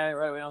at Mariah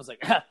right away, and I was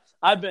like,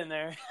 "I've been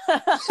there."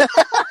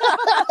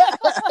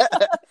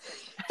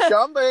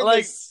 Schaumburg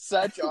is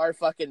such our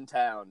fucking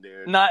town,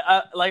 dude.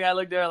 I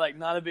looked there like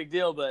not a big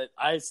deal, but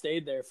I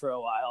stayed there for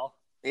a while.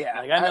 Yeah,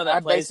 like, I know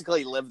that place.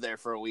 Basically lived there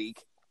for a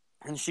week.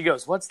 And she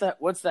goes, "What's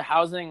the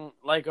housing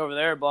like over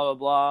there?" Blah blah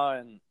blah.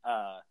 And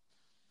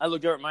I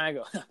looked over at Maya. I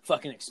go,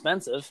 "Fucking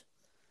expensive."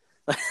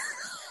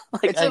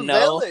 It's a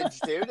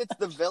village, dude. It's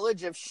the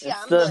village of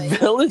Schaumburg. It's the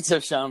village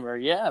of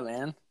Schaumburg. Yeah,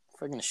 man.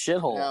 Fucking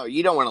shithole. No,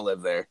 you don't want to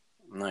live there.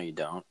 No, you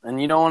don't.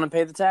 And you don't want to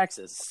pay the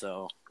taxes,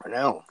 so. I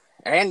know.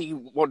 And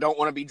you don't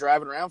want to be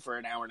driving around for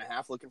an hour and a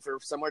half looking for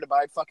somewhere to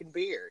buy fucking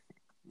beer.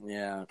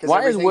 Yeah. Because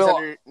everything's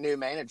under new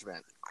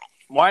management.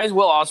 Why is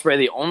Will Ospreay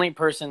the only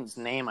person's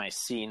name I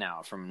see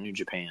now from New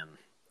Japan?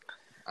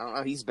 I don't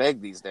know. He's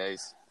big these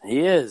days.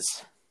 He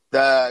is.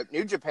 The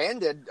New Japan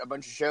did a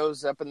bunch of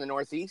shows up in the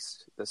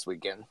Northeast this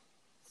weekend.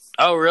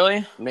 Oh,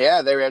 really?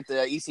 Yeah, they were at the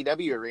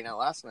ECW arena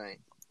last night.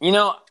 You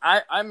know,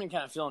 I've been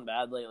kind of feeling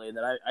bad lately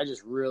that I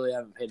just really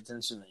haven't paid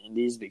attention to the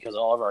indies because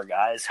all of our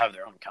guys have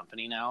their own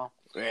company now.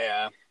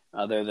 Yeah.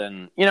 Other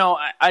than,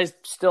 I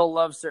still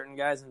love certain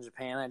guys in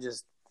Japan. I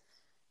just,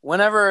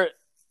 whenever,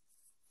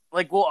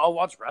 I'll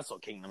watch Wrestle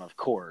Kingdom, of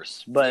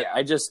course, but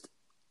I just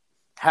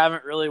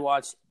haven't really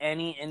watched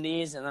any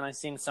indies. And then I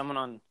seen someone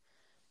on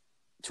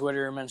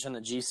Twitter mentioned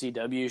the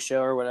GCW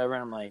show or whatever,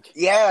 and I'm like,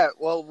 Yeah,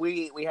 well,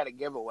 we had a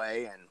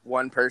giveaway, and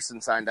one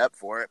person signed up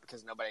for it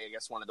because nobody, I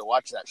guess, wanted to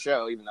watch that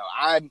show. Even though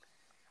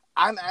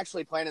I'm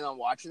actually planning on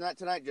watching that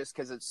tonight just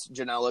because it's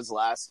Janela's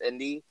last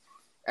indie,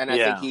 and I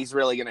think he's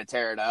really going to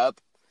tear it up.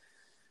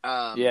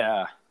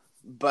 yeah,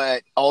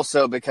 But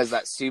also because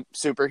that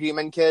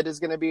Superhuman kid is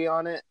going to be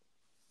on it.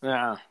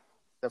 yeah.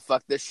 The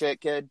fuck this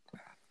shit kid.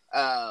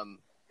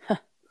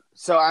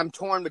 So I'm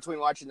torn between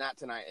watching that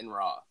tonight and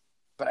Raw.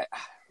 But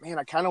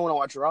I kind of want to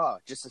watch Raw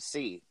just to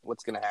see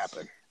what's going to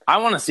happen. I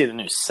want to see the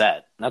new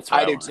set. That's what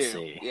I do want to too.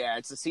 see. Yeah,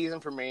 it's the season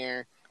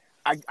premiere.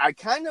 I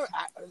kind of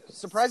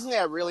surprisingly,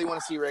 I really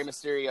want to see Rey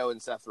Mysterio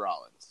and Seth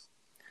Rollins.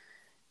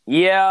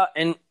 Yeah,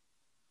 and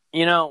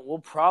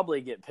we'll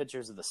probably get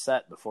pictures of the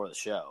set before the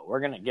show. We're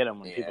gonna get them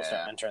when people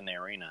start entering the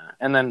arena,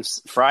 and then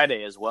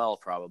Friday as well,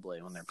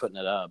 probably when they're putting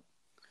it up.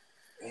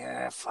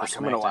 Yeah, fuck.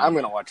 I'm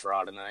gonna watch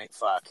Raw tonight.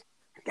 Fuck.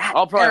 God,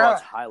 I'll probably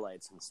watch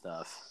highlights and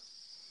stuff.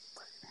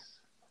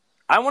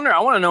 I want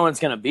to know what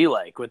it's gonna be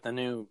like with the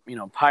new,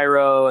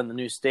 pyro and the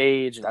new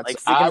stage, and is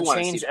it gonna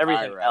change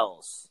everything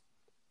else?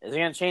 Is it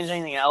gonna change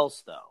anything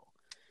else though?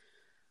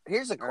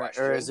 Here's a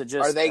question: or is it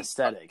just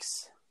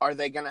aesthetics? Are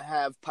they gonna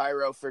have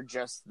pyro for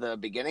just the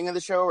beginning of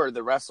the show, or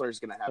the wrestlers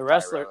gonna have the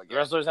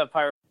wrestlers have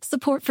pyro?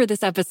 Support for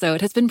this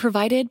episode has been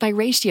provided by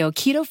Ratio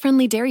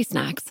keto-friendly dairy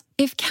snacks.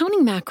 If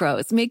counting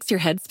macros makes your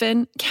head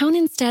spin, count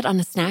instead on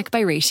a snack by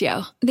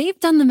Ratio. They've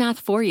done the math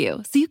for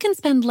you, so you can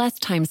spend less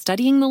time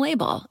studying the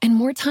label and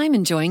more time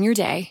enjoying your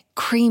day.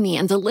 Creamy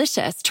and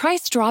delicious, try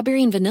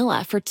strawberry and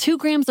vanilla for 2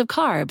 grams of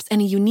carbs and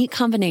a unique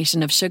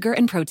combination of sugar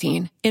and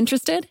protein.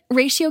 Interested?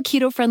 Ratio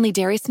keto-friendly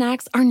dairy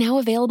snacks are now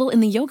available in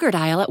the yogurt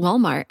aisle at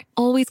Walmart.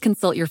 Always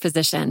consult your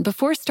physician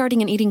before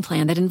starting an eating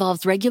plan that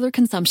involves regular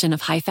consumption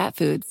of high-fat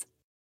foods.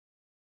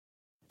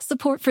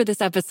 Support for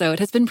this episode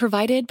has been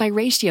provided by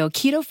Ratio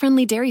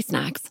keto-friendly dairy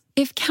snacks.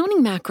 If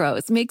counting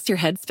macros makes your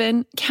head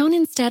spin, count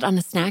instead on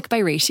a snack by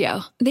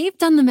Ratio. They've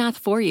done the math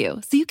for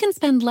you, so you can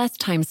spend less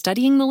time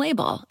studying the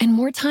label and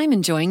more time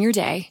enjoying your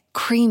day.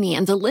 Creamy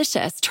and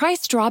delicious, try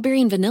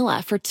strawberry and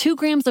vanilla for 2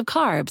 grams of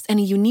carbs and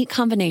a unique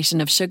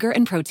combination of sugar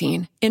and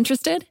protein.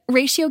 Interested?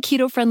 Ratio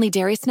keto-friendly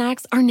dairy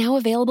snacks are now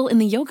available in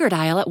the yogurt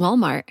aisle at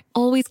Walmart.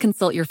 Always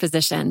consult your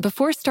physician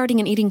before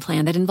starting an eating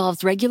plan that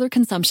involves regular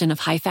consumption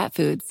of high-fat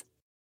foods.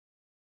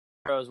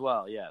 As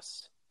well,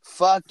 yes.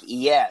 Fuck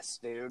yes,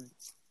 dude.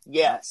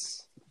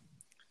 Yes.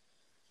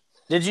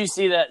 Did you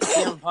see that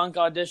CM Punk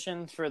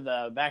audition for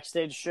the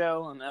backstage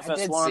show on FS1? I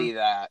did see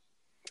that.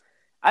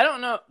 I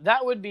don't know.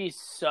 That would be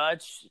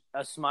such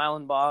a Smile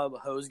and Bob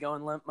hose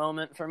going limp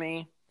moment for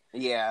me.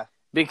 Yeah.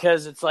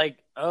 Because it's like,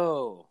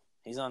 oh,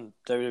 he's on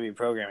WWE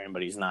programming,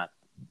 but he's not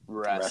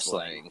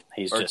wrestling.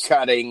 He's or just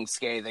cutting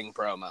scathing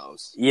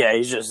promos. Yeah,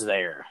 he's just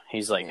there.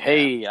 He's like,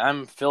 hey,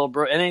 I'm Phil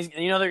Brooks. And he's,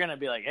 they're going to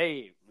be like,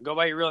 hey, go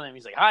by your real name.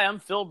 He's like, hi, I'm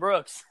Phil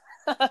Brooks.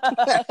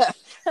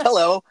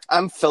 Hello,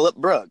 I'm Phillip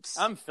Brooks.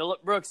 I'm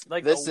Phillip Brooks.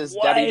 Like, this the is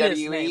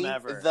WWE name WWE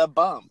ever. The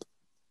Bump.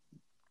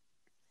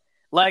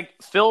 Like,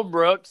 Phil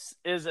Brooks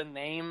is a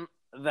name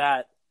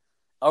that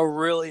a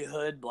really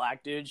hood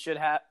black dude should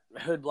have.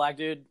 Hood black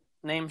dude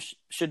name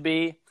should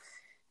be.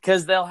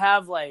 Because they'll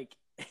have, like,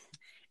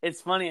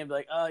 it's funny. I'd be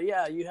like,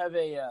 yeah, you have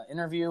a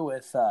interview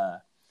with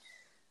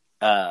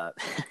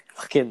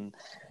fucking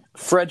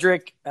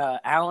Frederick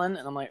Allen.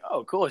 And I'm like,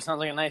 oh, cool. He sounds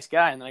like a nice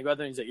guy. And then I go out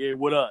there and he's like, yeah,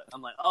 what up?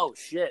 I'm like, oh,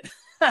 shit.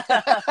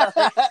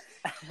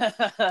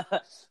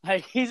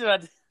 Like, he's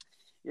about to...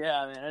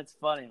 Yeah, man, it's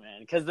funny,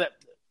 man. Because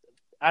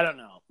I don't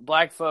know.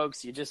 Black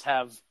folks, you just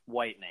have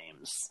white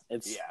names.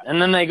 And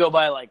then they go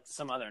by, like,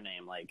 some other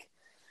name. Like,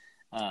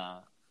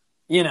 on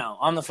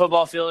the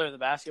football field or the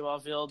basketball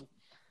field.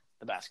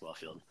 The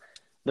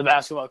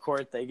basketball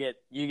court,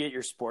 you get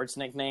your sports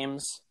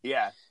nicknames.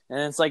 Yeah.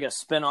 And it's like a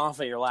spin-off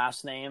of your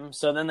last name.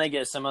 So then they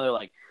get some other,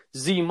 like,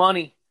 Z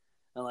Money.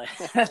 And like,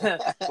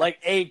 like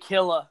A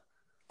Killa.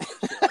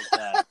 Shit like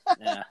that.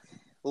 Yeah.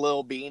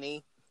 Lil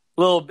Beanie.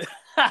 Lil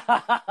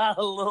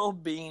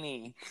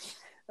Beanie.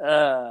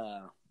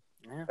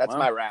 That's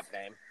my rap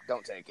name.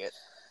 Don't take it.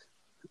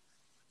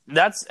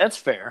 That's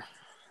fair.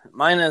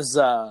 Mine is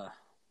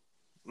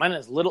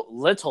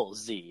little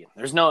Z.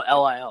 There's no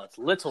Lil. It's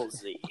little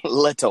Z.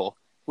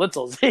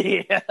 Little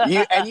Z.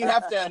 You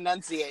have to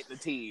enunciate the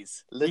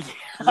T's.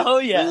 Oh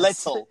yeah.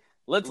 Little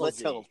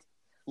Z.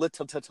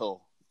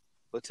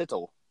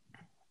 Little.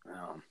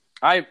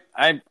 I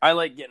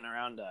like getting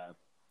around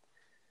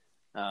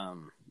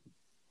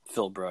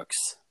Phil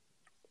Brooks.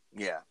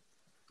 Yeah.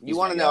 You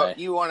want to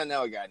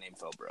know a guy named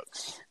Phil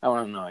Brooks. I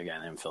want to know a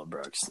guy named Phil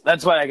Brooks.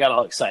 That's why I got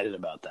all excited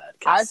about that.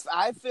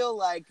 I feel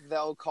like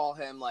they'll call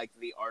him like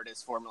the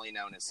artist formerly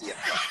known as CM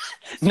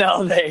Punk.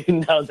 No,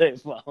 they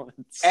won't.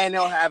 And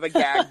he'll have a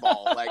gag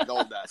ball like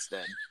Goldust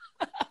did.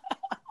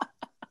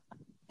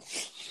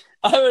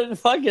 I would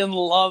fucking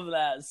love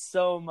that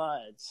so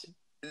much.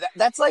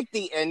 That's like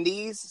the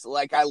indies.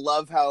 Like, I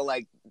love how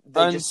like they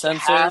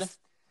uncensored.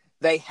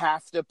 They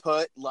have to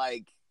put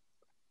like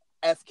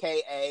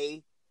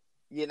FKA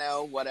you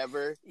know,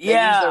 whatever. They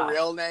Yeah. use their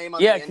real name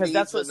on Yeah, the because indies,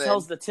 that's what and then-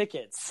 sells the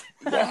tickets.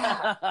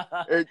 Yeah.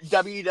 Or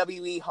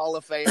WWE Hall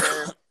of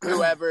Famer,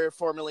 whoever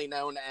formerly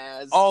known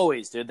as.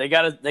 Always, dude. They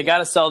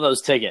gotta sell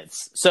those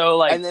tickets. So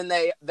like, And then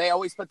they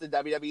always put the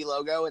WWE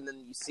logo, and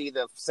then you see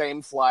the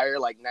same flyer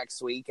like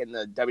next week, and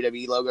the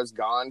WWE logo's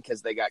gone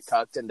because they got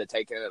cucked into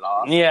taking it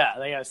off. yeah,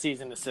 they got a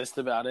cease and desist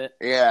about it.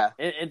 Yeah.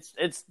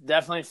 It's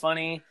definitely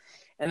funny.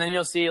 And then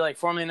you'll see like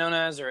formerly known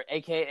as or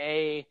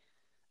AKA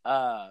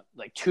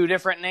like two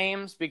different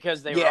names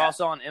because they were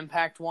also on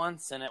Impact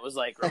once, and it was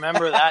like,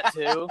 remember that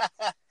too?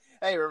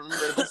 Hey,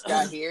 remember this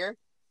guy here?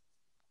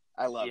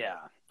 I love it.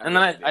 And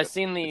then I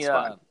seen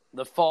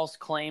the false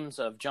claims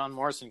of John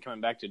Morrison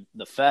coming back to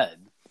the Fed.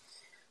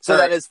 So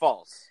that is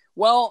false.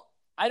 Well,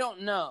 I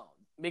don't know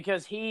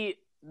because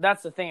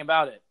that's the thing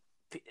about it.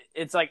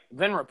 It's like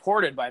been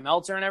reported by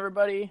Meltzer and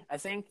everybody, I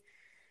think,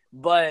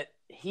 but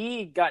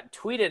he got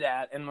tweeted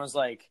at and was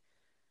like,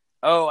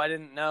 "Oh, I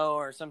didn't know,"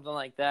 or something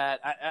like that.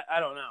 I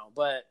don't know,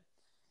 but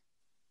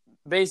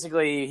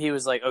basically he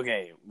was like,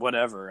 "Okay,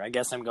 whatever. I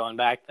guess I'm going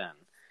back then."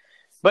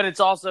 But it's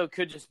also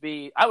could just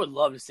be. I would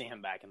love to see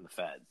him back in the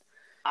Fed.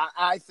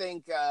 I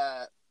think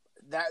that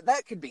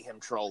could be him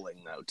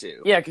trolling though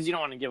too. Yeah, because you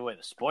don't want to give away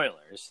the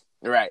spoilers,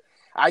 right?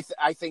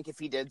 I think if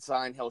he did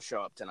sign, he'll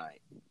show up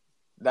tonight.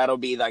 That'll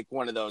be like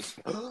one of those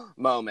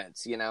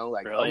moments, you know,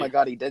 like Really? oh my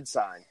god, he did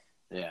sign.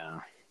 Yeah,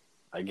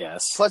 I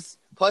guess. Plus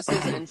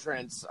his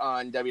entrance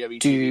on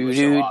WWE TV was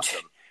so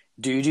awesome.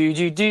 Do.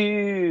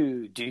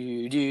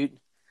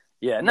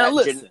 Yeah, no,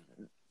 listen.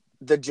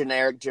 The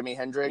generic Jimi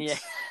Hendrix.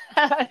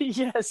 Yeah.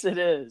 Yes, it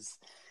is.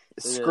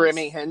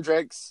 Scrimmy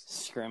Hendrix.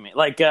 Scrimmy.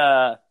 Like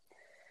the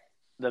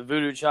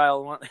Voodoo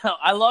Child one.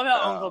 I love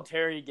how Uncle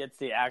Terry gets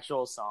the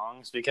actual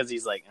songs because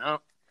he's like, oh,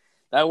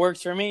 that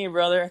works for me,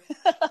 brother.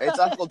 It's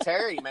Uncle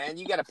Terry, man.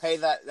 You got to pay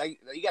that.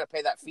 You got to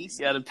pay that fee. You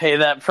got to pay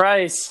that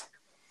price.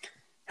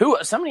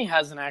 Somebody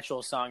has an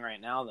actual song right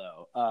now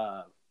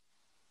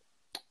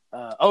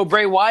though.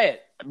 Bray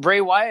Wyatt.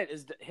 Bray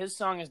Wyatt his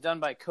song is done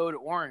by Code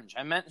Orange.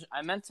 I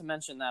meant to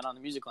mention that on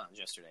the Music Lounge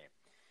yesterday.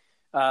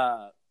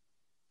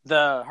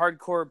 The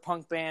hardcore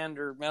punk band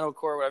or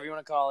metalcore, whatever you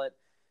want to call it,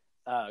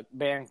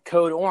 band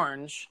Code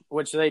Orange,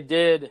 which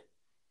they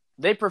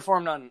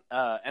performed on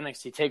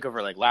NXT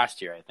TakeOver like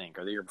last year, I think,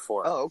 or the year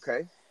before. Oh,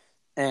 okay.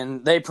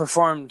 And they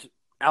performed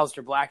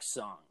Aleister Black's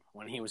song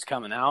when he was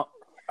coming out.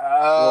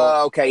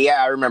 Okay,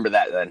 yeah, I remember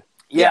that then.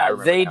 Yeah,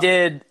 they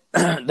did.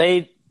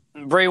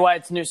 Bray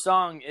Wyatt's new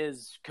song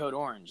is Code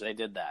Orange. They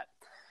did that.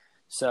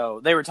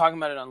 So they were talking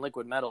about it on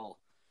Liquid Metal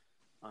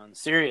on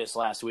Sirius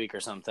last week or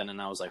something,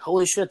 and I was like,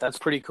 holy shit, that's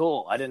pretty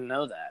cool. I didn't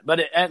know that. But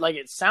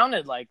it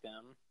sounded like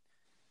them,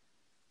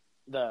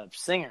 the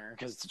singer,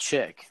 because it's a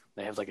chick.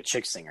 They have like a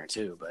chick singer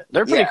too, but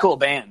they're a pretty cool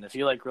band. If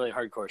you like really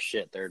hardcore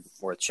shit, they're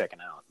worth checking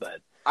out.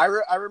 But I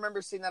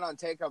remember seeing that on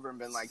TakeOver and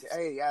been like,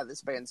 hey, yeah,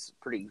 this band's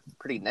pretty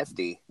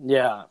nifty.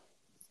 Yeah.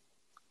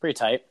 Pretty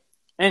tight.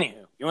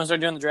 Anywho, you want to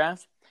start doing the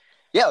draft?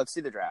 Yeah, let's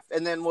see the draft,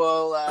 and then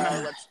we'll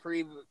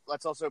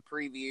let's also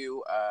preview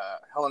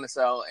Hell in a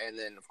Cell, and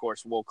then of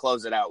course we'll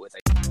close it out with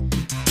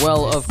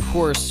Well, of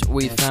course,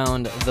 we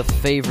found the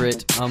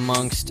favorite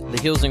amongst the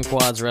Heels and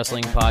Quads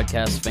Wrestling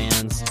Podcast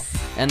fans,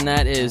 and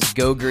that is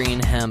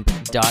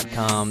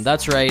GoGreenHemp.com.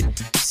 That's right,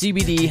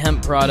 CBD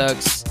hemp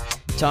products.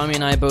 Tommy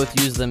and I both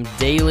use them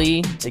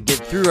daily to get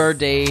through our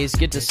days,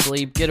 get to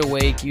sleep, get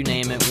awake, you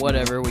name it,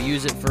 whatever. We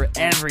use it for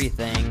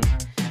everything.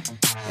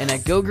 And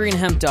at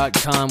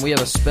GoGreenHemp.com, we have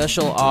a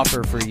special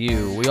offer for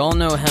you. We all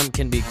know hemp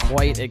can be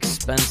quite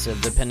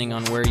expensive depending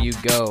on where you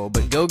go,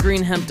 but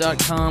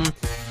GoGreenHemp.com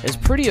is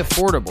pretty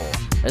affordable,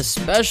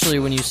 especially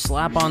when you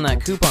slap on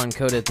that coupon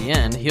code at the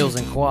end, Heels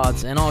and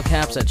Quads, in all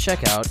caps at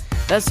checkout.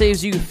 That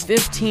saves you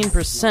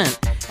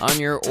 15% on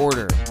your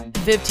order.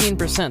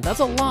 15%, that's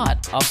a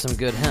lot off some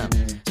good hemp.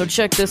 So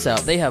check this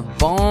out. They have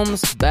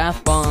balms,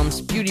 bath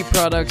bombs, beauty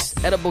products,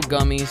 edible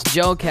gummies,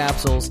 gel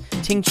capsules,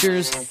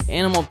 tinctures,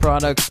 animal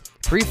products,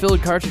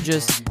 pre-filled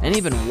cartridges, and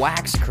even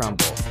wax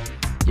crumble.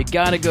 You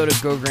gotta go to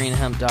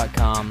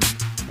GoGreenHemp.com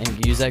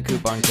and use that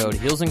coupon code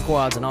Heels and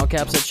Quads in all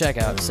caps at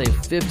checkout to save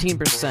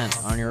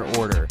 15% on your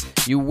order.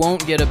 You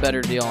won't get a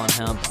better deal on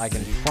hemp, I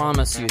can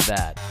promise you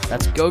that.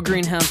 That's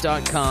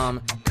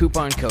GoGreenHemp.com,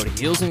 coupon code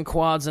Heels and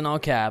Quads in all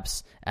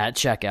caps at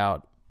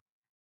checkout.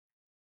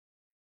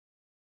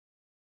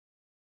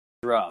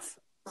 Rough.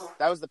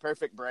 That was the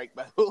perfect break,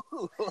 but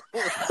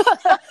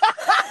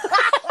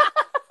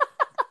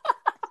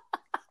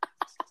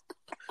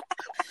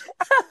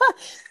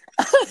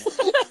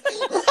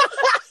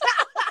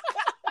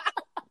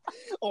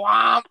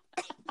Womp.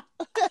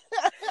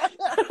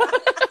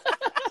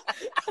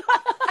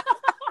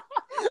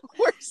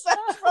 We're such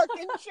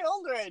fucking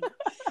children.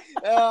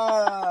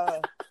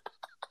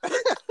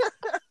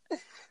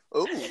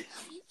 Ooh.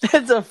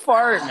 It's a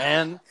fart,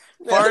 man.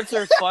 Farts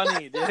are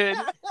funny, dude.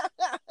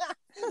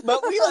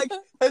 But we like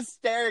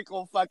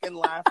hysterical fucking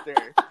laughter.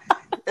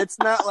 It's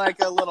not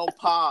like a little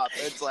pop.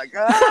 It's like,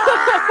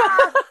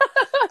 ah!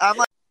 I'm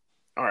like,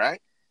 all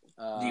right.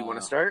 Do you want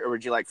to start, or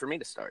would you like for me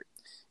to start?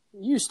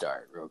 You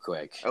start real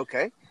quick.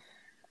 Okay.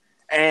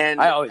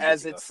 And I always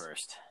as like to it's go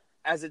first.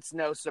 as it's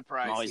no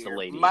surprise I'm always here, the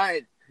lady.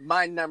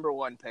 my number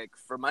one pick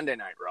for Monday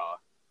Night Raw,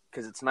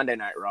 because it's Monday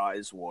Night Raw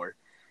is War,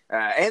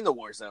 and the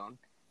War Zone.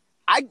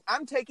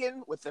 I'm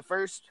taking with the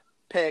first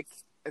pick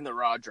in the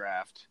Raw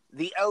draft,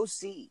 the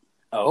OC,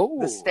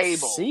 the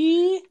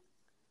stable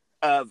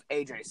of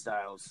AJ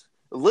Styles,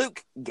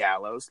 Luke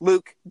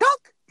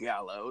Duck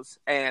Gallows,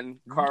 and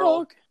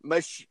Carl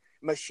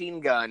Machine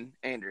Gun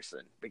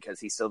Anderson, because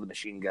he's still the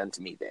Machine Gun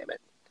to me, damn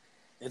it.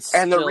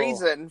 The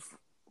reason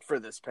for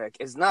this pick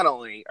is not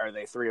only are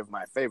they three of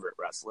my favorite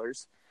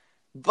wrestlers,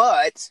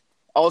 but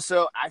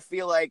also I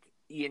feel like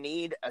you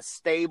need a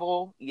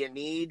stable, you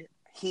need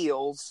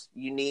heels,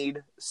 you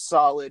need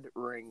solid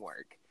ring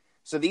work.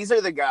 So these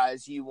are the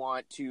guys you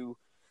want to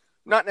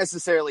not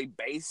necessarily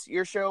base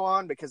your show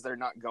on, because they're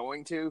not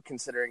going to,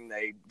 considering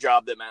they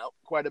job them out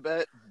quite a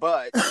bit.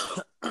 But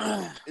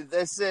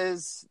this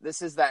is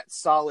that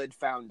solid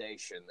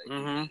foundation that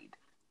you need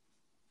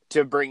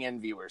to bring in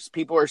viewers.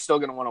 People are still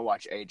going to want to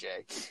watch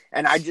AJ,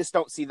 and I just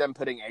don't see them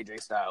putting AJ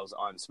Styles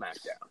on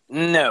SmackDown.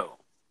 No,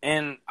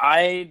 and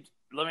I'll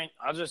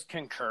just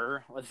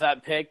concur with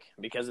that pick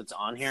because it's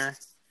on here.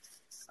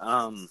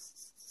 I'm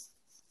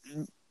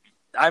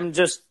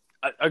just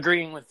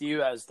agreeing with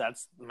you, as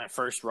that's my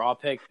first Raw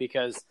pick,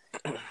 because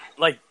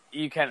like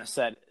you kind of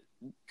said,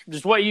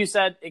 just what you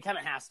said, it kind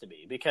of has to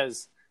be,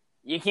 because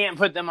you can't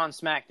put them on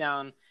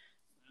SmackDown.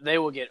 They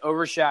will get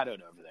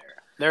overshadowed over there.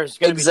 There's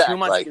going to be too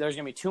much. There's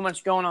going to be too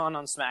much going on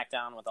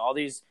SmackDown with all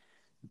these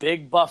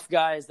big buff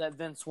guys that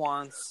Vince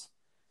wants,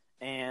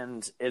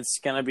 and it's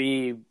going to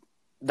be,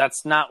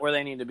 that's not where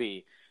they need to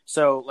be.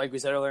 So, like we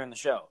said earlier in the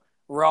show,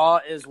 Raw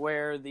is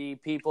where the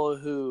people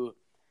who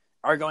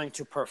are going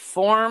to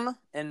perform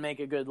and make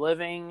a good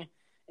living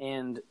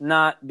and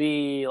not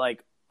be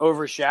like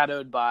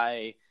overshadowed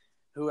by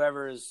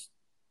whoever is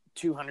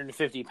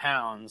 250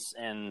 pounds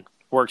and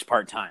works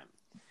part-time.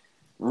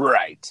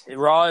 Right.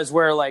 Raw is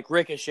where like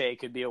Ricochet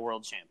could be a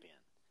world champion.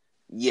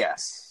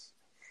 Yes.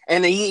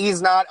 And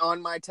he's not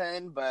on my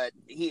 10, but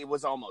he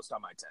was almost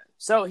on my 10.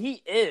 So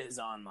he is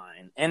on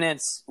mine. And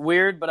it's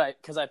weird, but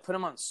because I put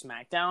him on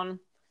SmackDown,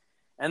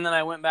 and then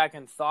I went back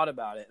and thought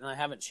about it, and I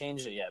haven't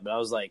changed it yet, but I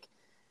was like,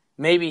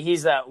 maybe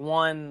he's that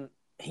one.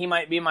 He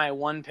might be my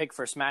one pick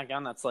for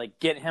SmackDown. That's like,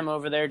 get him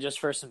over there just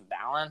for some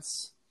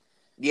balance.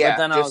 Yeah, but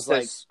then I was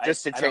like,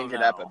 just to change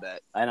it up a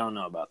bit. I don't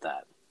know about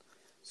that.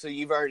 So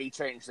you've already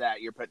changed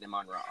that. You're putting him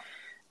on Raw.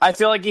 I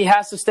feel like he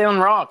has to stay on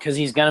Raw because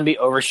he's going to be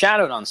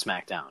overshadowed on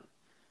SmackDown,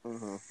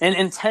 and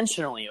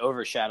intentionally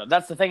overshadowed.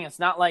 That's the thing. It's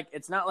not like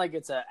it's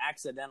an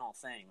accidental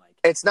thing. Like,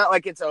 it's not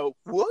like it's a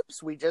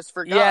whoops, we just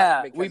forgot.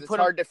 Yeah, because it's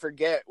hard to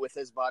forget with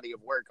his body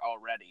of work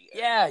already.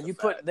 Yeah,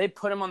 they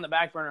put him on the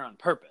back burner on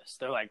purpose.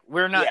 They're like,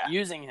 we're not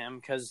using him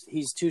because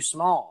he's too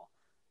small.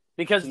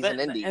 Because he's an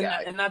indie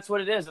guy, and that's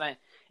what it is. And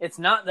it's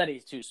not that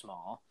he's too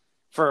small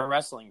for a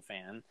wrestling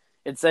fan.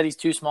 It's that he's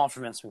too small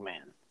for Vince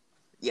McMahon.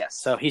 Yes.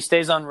 So he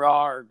stays on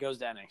Raw or goes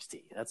to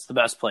NXT. That's the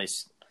best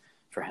place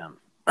for him.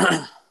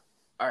 All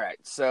right.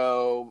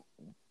 So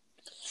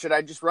should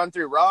I just run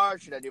through Raw, or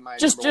should I do my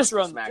just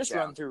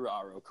run through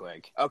Raw real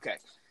quick? Okay.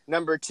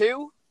 Number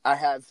 2, I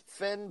have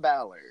Finn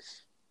Balor.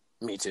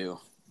 Me too.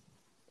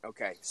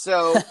 Okay.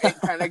 So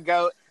it kind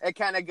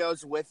of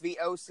goes with the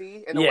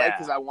OC in a way,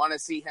 because I want to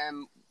see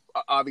him.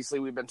 Obviously,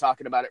 we've been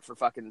talking about it for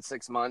fucking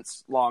 6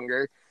 months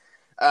longer.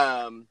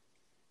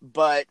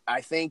 But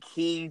I think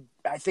he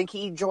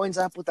joins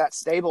up with that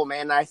stable,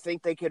 man. I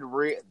think they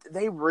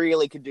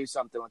really could do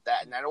something with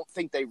that, and I don't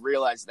think they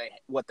realize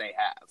what they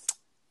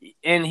have.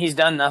 And he's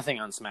done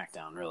nothing on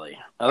SmackDown, really,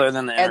 other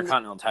than the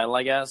Intercontinental title,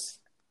 I guess.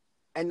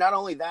 And not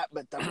only that,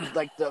 but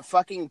the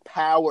fucking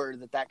power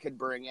that could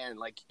bring in.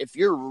 Like, if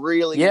you're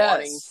really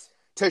wanting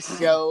to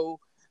show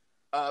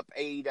up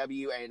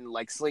AEW and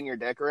like sling your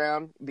dick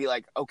around, be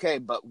like, okay,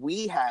 but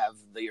we have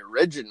the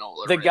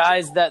original. The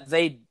guys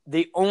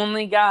the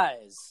only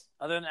guys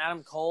other than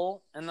Adam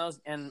Cole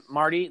and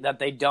Marty that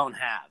they don't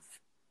have.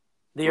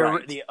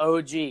 The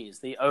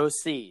OGs, the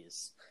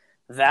OCs.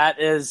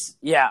 That is,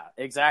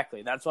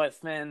 exactly. That's why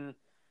Finn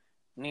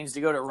needs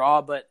to go to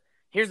Raw. But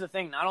here's the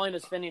thing. Not only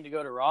does Finn need to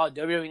go to Raw,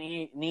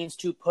 WWE needs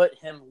to put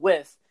him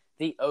with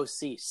the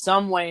OC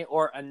some way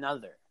or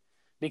another.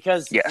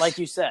 Because, like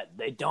you said,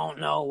 they don't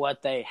know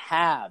what they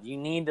have. You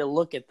need to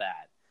look at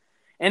that.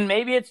 And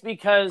maybe it's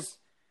because,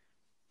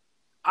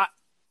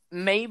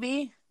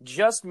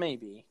 just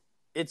maybe,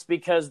 it's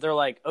because they're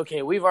like,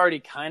 okay, we've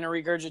already kind of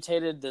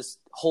regurgitated this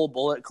whole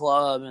Bullet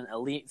Club and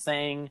Elite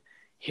thing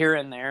here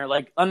and there.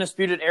 Like,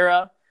 Undisputed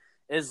Era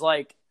is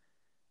like,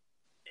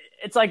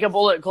 it's like a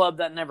Bullet Club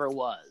that never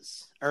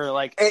was. Or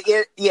like,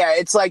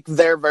 it's like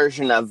their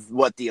version of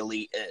what the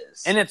Elite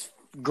is. And it's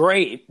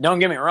great. Don't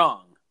get me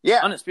wrong.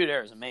 Yeah. Undisputed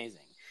Era is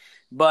amazing.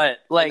 But,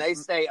 like... And they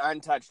stay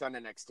untouched on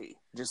NXT.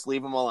 Just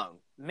leave them alone.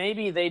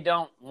 Maybe they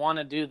don't want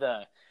to do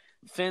the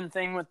Finn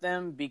thing with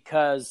them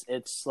because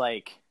it's,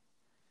 like...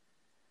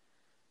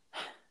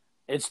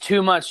 It's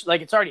too much... Like,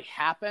 it's already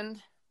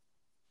happened,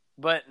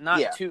 but not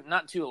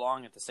too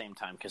long at the same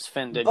time, because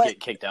Finn did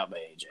get kicked out by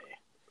AJ.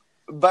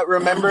 But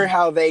remember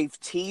how they've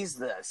teased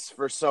this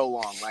for so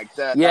long, like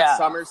that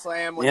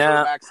SummerSlam when they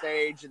were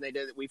backstage, and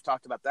we've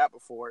talked about that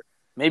before.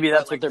 Maybe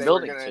that's what they're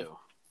building to.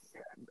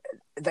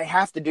 They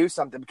have to do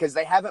something because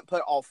they haven't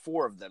put all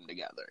 4 of them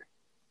together.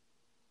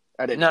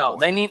 No,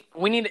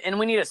 we need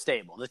a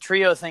stable. The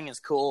trio thing is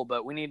cool,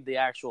 but we need the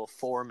actual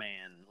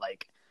 4-man.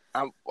 Like,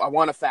 I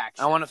want a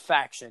faction. I want a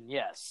faction.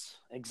 Yes,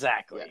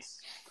 exactly.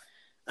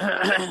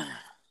 Yes.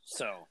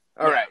 So,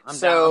 all right.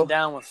 I'm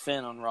down with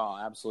Finn on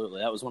Raw.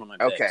 Absolutely, that was one of my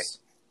picks. Okay.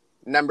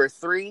 Number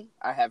 3,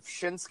 I have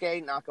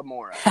Shinsuke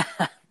Nakamura.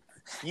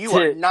 You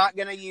are not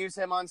going to use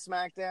him on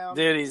SmackDown?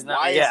 Dude, he's not.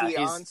 Why is he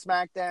on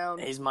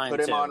SmackDown? He's mine, Put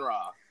him too. on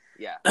Raw.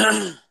 Yeah.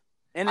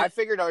 And I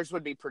figured ours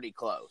would be pretty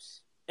close.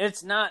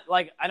 It's not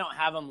like I don't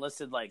have them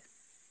listed like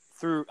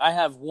through. I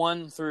have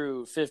 1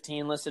 through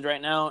 15 listed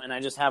right now, and I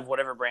just have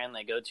whatever brand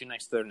they go to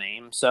next to their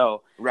name.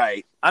 So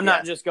right, I'm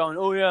not just going,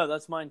 oh yeah,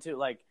 that's mine too.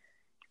 Like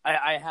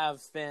I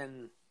have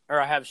Finn or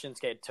I have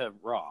Shinsuke to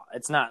Raw.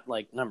 It's not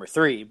like number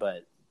 3,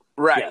 but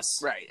yes.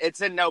 Right. It's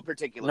in no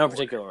particular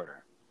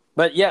order.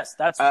 But yes,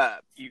 that's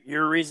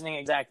you're reasoning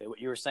exactly what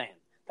you were saying.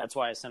 That's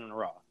why I sent him to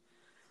Raw.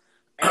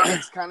 And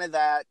it's kind of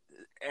that.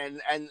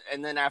 And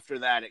then after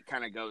that, it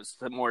kind of goes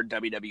to more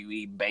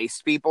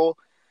WWE-based people,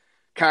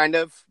 kind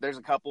of. There's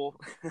a couple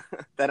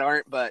that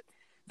aren't, but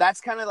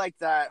that's kind of like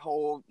that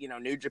whole,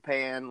 New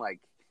Japan, like,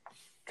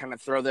 kind of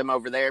throw them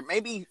over there.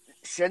 Maybe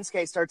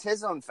Shinsuke starts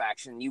his own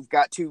faction. You've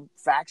got 2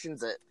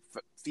 factions that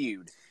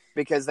feud,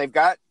 because they've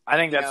got... I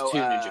think that's too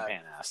New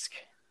Japan-esque.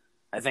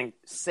 I think...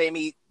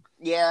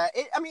 Yeah,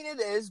 it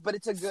is, but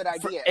it's a good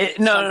idea.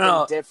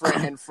 No.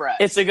 Different and fresh.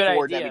 It's a good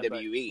for idea.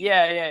 WWE.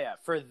 Yeah.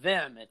 For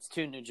them, it's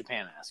too New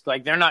Japan-esque.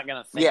 Like, they're not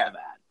going to think of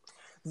that.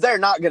 They're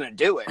not going to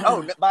do it.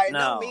 Oh, by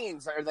no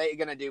means are they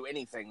going to do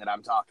anything that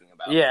I'm talking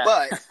about. Yeah.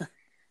 But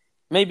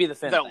maybe the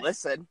Finn they'll thing.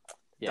 listen.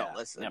 Yeah. They'll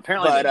listen. Yeah,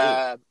 apparently they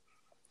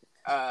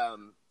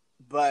do.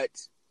 But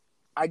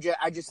I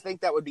just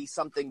think that would be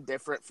something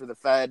different for the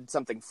Fed,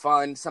 something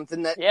fun,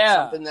 something that's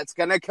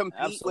going to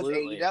compete with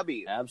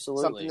AEW.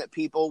 Absolutely. Something that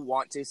people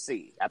want to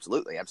see.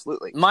 Absolutely.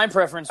 My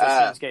preference for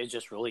Shinsuke is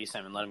just release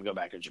him and let him go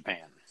back to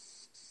Japan.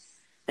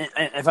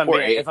 If I'm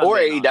being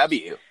AEW.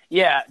 Honest.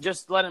 Yeah,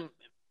 just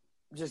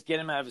get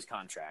him out of his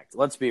contract.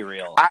 Let's be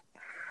real.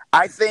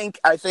 I think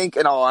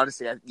in all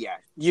honesty,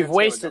 you've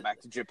wasted go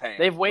back to Japan.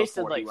 They've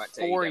wasted like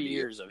 4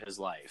 years of his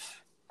life.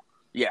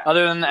 Yeah.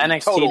 Other than the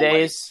NXT days,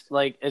 waste.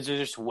 like it's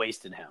just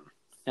wasted him.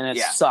 And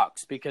it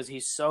sucks because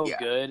he's so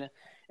good.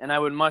 And I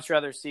would much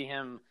rather see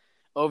him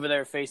over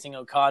there facing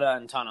Okada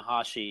and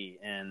Tanahashi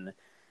and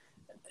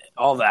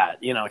all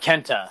that.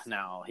 Kenta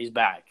now, he's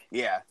back.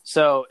 Yeah.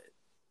 So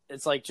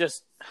it's like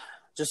just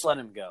let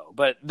him go.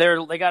 But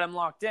they got him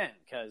locked in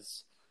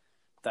because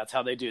that's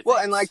how they do things. Well,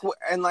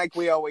 and like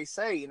we always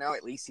say,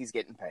 at least he's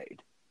getting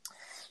paid.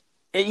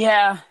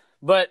 Yeah.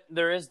 But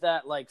there is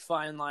that like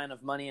fine line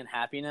of money and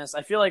happiness.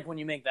 I feel like when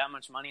you make that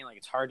much money, like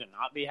it's hard to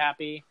not be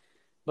happy,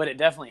 but it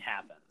definitely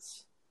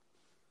happens.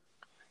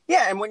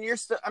 Yeah, and when you're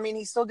still,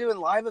 he's still doing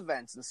live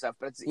events and stuff,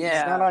 but he's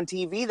not on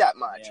TV that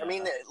much.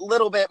 Yeah. A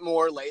little bit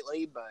more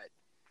lately, but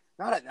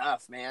not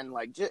enough, man.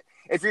 Like,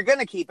 if you're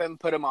gonna keep him,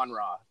 put him on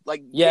Raw.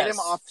 Like, get him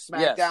off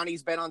SmackDown. Yes.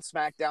 He's been on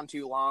SmackDown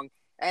too long,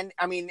 and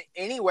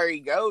anywhere he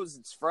goes,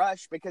 it's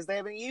fresh because they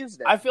haven't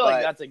used it. I feel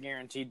like that's a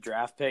guaranteed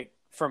draft pick.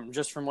 From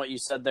what you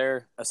said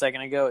there a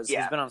second ago, he's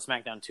been on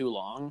SmackDown too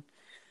long.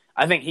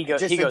 I think he goes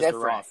to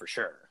Raw for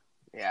sure.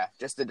 Yeah,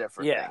 just a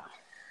different thing.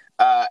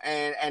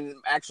 And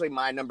actually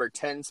my number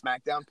 10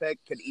 SmackDown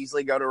pick could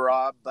easily go to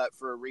Raw, but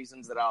for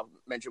reasons that I'll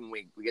mention when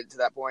we get to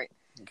that point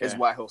is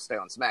why he'll stay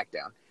on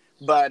SmackDown.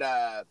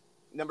 But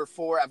number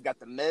 4, I've got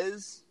The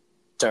Miz.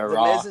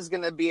 Raw. Miz is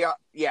going to be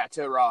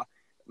to Raw.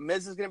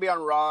 Miz is going to be on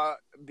Raw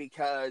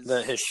because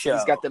his show.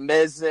 He's got the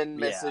Miz and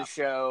Mrs.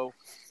 show.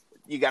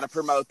 You got to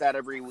promote that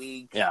every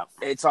week. Yeah,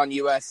 it's on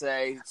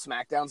USA.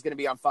 SmackDown's going to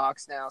be on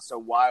Fox now, so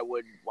why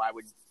would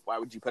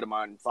you put him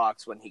on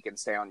Fox when he can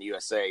stay on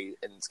USA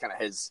and it's kind of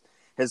his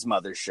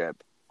mothership?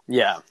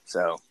 Yeah.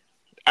 So,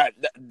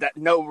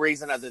 no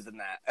reason other than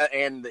that,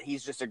 and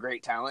he's just a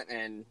great talent,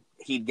 and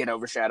he'd get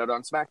overshadowed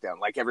on SmackDown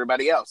like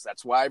everybody else.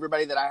 That's why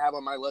everybody that I have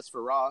on my list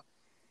for Raw,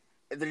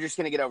 they're just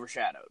going to get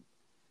overshadowed.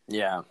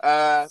 Yeah.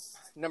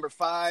 Number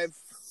 5,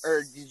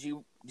 or did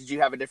you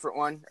have a different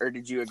one, or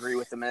did you agree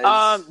with the Miz?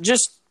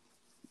 Just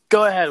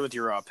go ahead with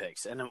your Raw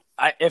picks, and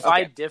if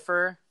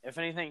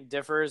anything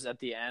differs at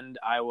the end,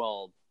 I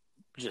will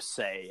just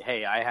say,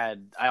 hey, I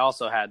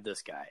also had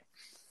this guy.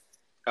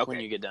 Okay. When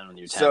you get done with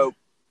your 10. So,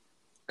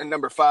 and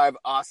number 5,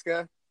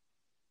 Asuka.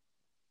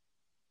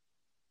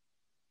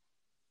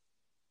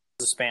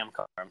 It's a spam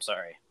call. I'm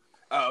sorry.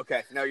 Oh,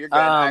 okay. No, you're good.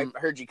 I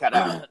heard you cut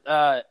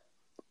out.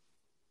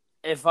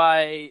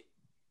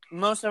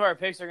 Most of our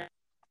picks are going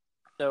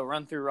to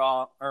run through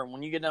Raw, or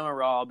when you get done with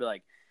Raw, I'll be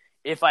like,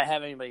 if I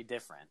have anybody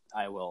different,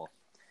 I will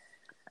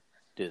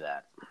do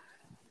that.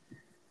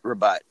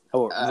 Rebut.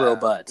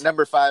 Rebut.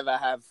 Number 5, I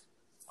have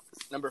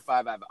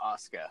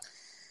Asuka.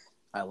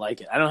 I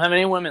like it. I don't have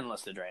any women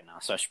listed right now,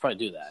 so I should probably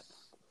do that.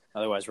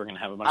 Otherwise, we're gonna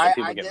have a bunch of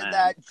people I get did mad.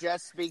 that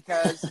just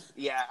because.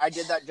 Yeah, I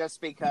did that just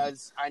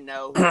because I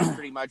know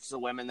pretty much the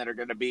women that are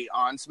going to be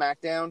on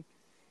SmackDown,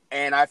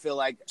 and I feel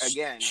like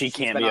again She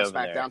can't she's been be on over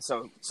there.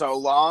 SmackDown so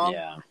long.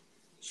 Yeah.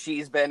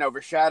 She's been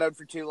overshadowed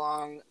for too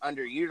long,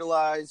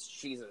 underutilized.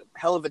 She's a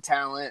hell of a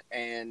talent,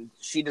 and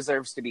she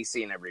deserves to be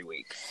seen every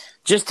week.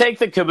 Just take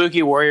the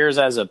Kabuki Warriors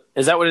as a.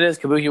 Is that what it is?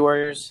 Kabuki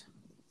Warriors.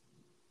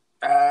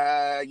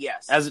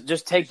 Yes.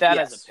 Just take that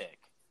Yes. as a pick.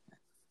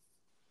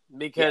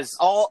 Because Yes.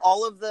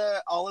 all of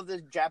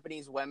the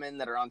Japanese women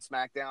that are on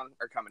SmackDown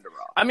are coming to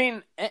Raw. I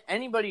mean,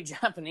 anybody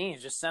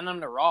Japanese, just send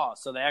them to Raw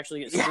so they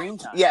actually get screen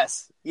time.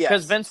 Yes.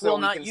 Because Vince So will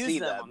we not can use see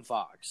them on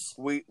Fox.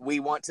 We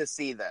want to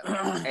see them,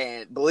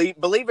 and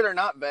believe it or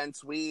not,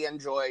 Vince, we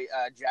enjoy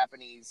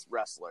Japanese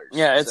wrestlers.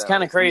 Yeah, it's So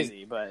kind of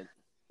crazy, but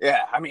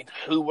yeah, I mean,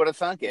 who would have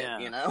thunk it? Yeah.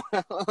 You know.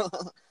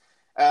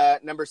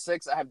 Number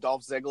 6, I have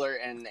Dolph Ziggler,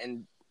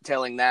 and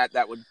telling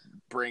that would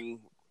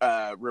bring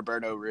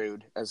Roberto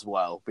Rude as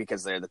well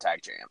because they're the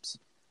tag champs,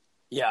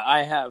 yeah,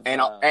 I have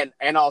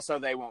and also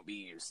they won't be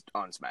used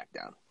on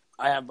SmackDown.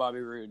 I have Bobby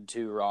Roode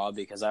to Raw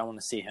because I want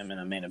to see him in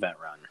a main event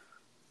run.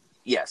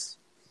 Yes.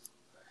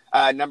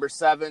 Number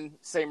 7,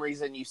 same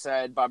reason you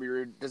said Bobby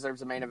Roode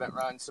deserves a main event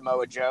run.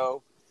 Samoa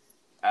Joe,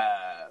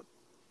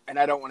 and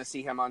I don't want to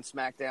see him on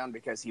SmackDown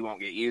because he won't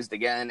get used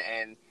again.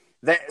 And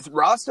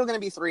Raw's still going to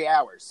be 3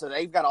 hours, so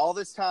they've got all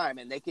this time,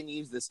 and they can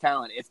use this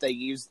talent if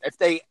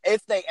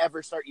they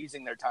ever start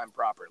using their time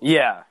properly.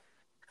 Yeah,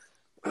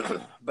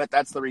 But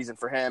that's the reason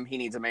for him. He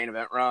needs a main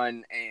event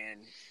run,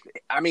 and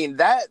I mean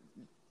that.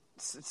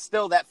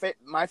 Still,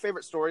 my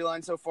favorite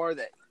storyline so far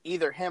that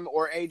either him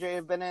or AJ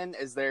have been in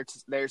is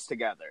theirs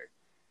together.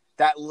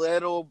 That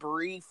little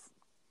brief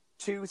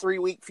 2-3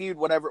 week feud,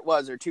 whatever it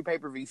was, or 2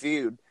 pay-per-view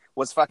feud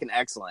was fucking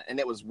excellent, and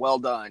it was well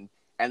done,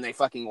 and they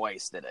fucking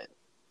wasted it.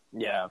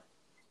 yeah.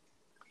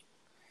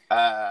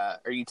 Are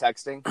you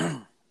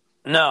texting?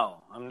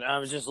 No, I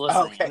was just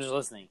listening. Okay. I'm just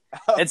listening.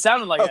 It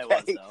sounded like it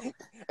was, though.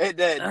 It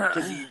did.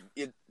 Because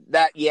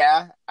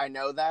I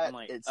know that. I'm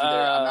like, it's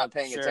either I'm not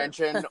paying sure.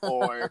 attention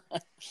or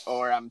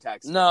I'm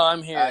texting. No,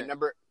 I'm here.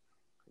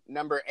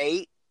 Number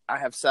 8, I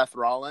have Seth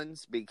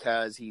Rollins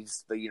because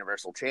he's the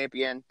Universal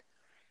Champion.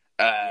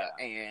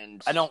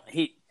 And I don't.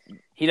 He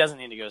doesn't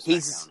need to go to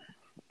SmackDown.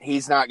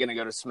 He's not going to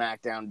go to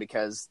SmackDown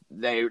because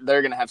they're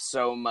going to have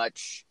so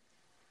much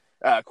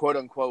quote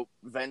unquote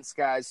Vince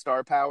guy's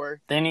star power.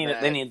 They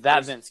need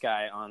that Vince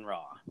guy on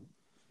Raw.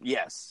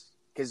 Yes,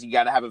 because you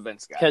got to have a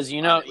Vince guy. Because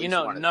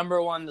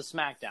number 1 the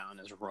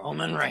SmackDown is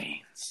Roman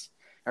Reigns,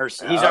 or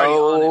he's already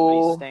on it,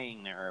 but he's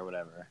staying there or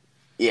whatever.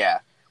 Yeah,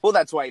 well,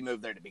 that's why he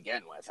moved there to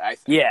begin with. I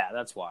think. Yeah,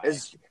 that's why.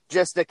 It's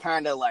just to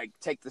kind of like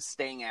take the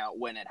sting out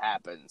when it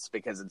happens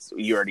because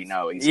you already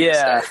know he's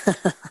gonna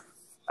stay.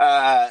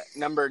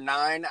 Number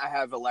 9, I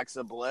have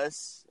Alexa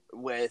Bliss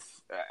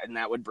and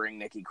that would bring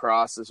Nikki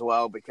Cross as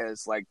well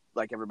because like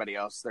everybody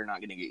else, they're not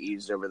going to get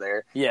used over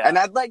there. Yeah, and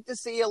I'd like to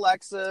see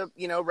Alexa,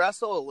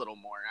 wrestle a little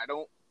more.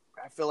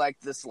 I feel like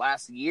this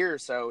last year or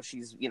so, she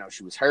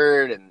was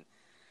hurt and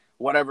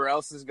whatever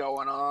else is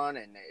going on,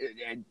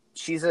 and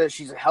she's a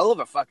hell of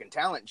a fucking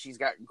talent. She's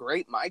got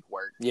great mic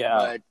work. Yeah,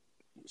 but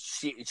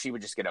she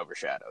would just get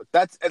overshadowed.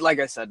 That's like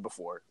I said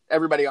before.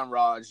 Everybody on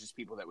Raw is just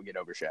people that would get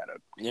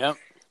overshadowed. Yep.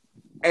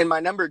 And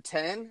my number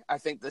 10, I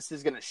think this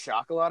is going to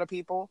shock a lot of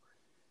people,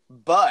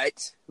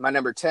 but my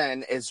number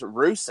 10 is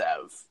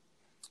Rusev.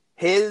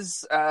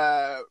 His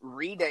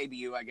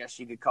re-debut, I guess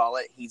you could call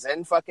it. He's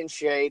in fucking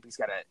shape. He's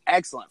got an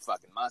excellent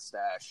fucking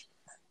mustache.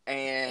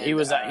 And he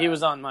was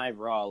on my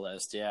Raw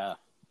list, yeah.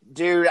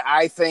 Dude,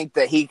 I think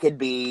that he could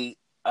be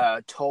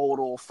a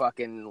total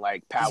fucking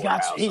like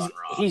powerhouse on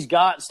Raw. He's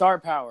got star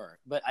power,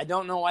 but I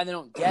don't know why they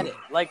don't get it.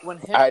 Like when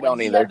he had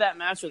that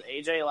match with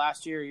AJ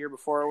last year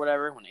before or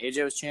whatever, when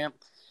AJ was champ,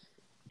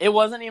 it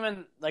wasn't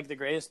even like the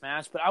greatest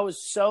match, but I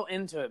was so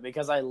into it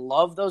because I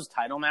love those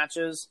title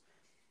matches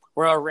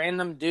where a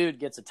random dude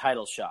gets a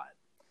title shot.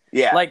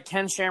 Yeah. Like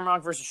Ken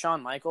Shamrock versus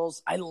Shawn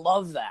Michaels. I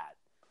love that.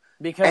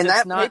 Because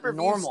it's not pay-per-view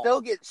normal.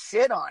 Still get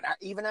shit on,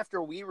 even after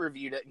we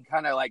reviewed it and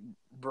kind of like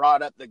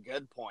brought up the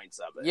good points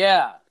of it.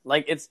 Yeah,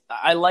 like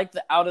I like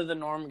the out of the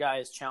norm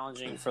guys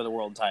challenging for the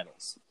world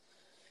titles.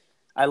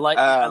 I like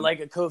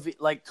a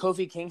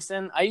Kofi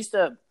Kingston. I used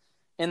to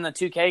in the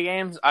 2K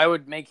games. I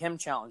would make him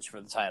challenge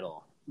for the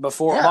title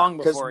long before.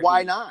 Because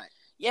why not?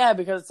 Yeah,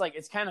 because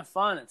it's kind of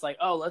fun. It's like,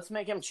 oh, let's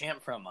make him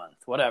champ for a month,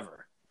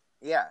 whatever.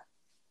 Yeah.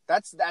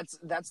 That's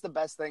the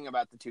best thing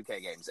about the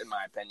 2K games, in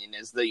my opinion,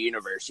 is the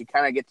universe. You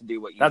kind of get to do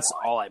what you want. That's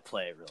all I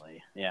play,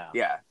 really. Yeah.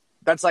 Yeah.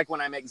 That's like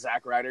when I make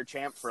Zack Ryder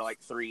champ for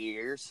like 3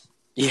 years.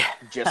 Yeah.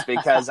 Just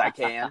because I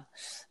can.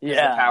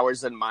 Yeah. The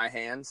power's in my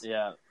hands.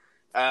 Yeah.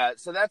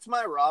 So that's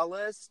my Raw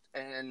list.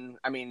 And,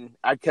 I mean,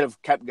 I could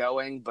have kept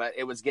going, but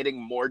it was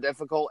getting more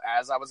difficult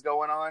as I was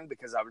going on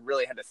because I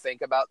really had to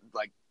think about,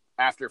 like,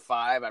 after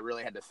 5, I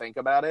really had to think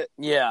about it.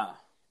 Yeah.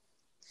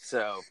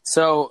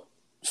 So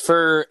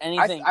for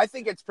anything, I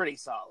think it's pretty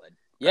solid.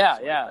 Yeah,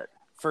 yeah.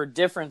 For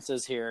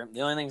differences here,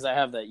 the only things I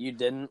have that you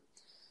didn't,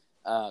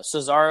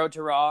 Cesaro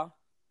to Raw,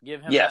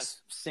 Give him Yes.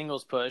 that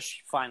singles push,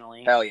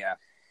 finally. Hell yeah.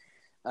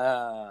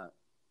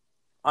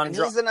 And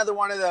he's another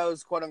one of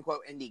those quote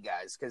unquote indie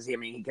guys because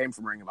he came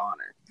from Ring of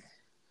Honor.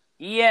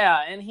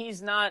 Yeah, and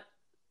he's not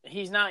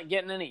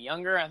getting any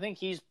younger. I think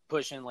he's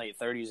pushing late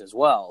 30s as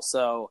well.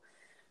 So,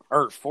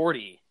 or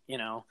 40,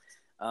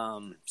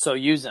 so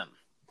use him.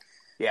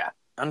 Yeah.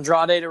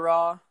 Andrade to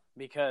Raw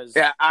because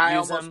I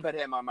almost put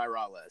him on my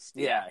Raw list.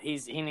 Yeah,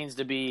 he needs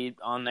to be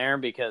on there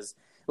because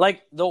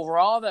like the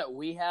Raw that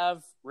we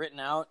have written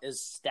out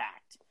is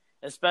stacked,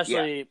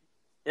 especially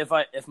if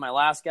my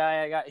last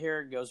guy I got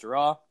here goes to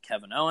Raw,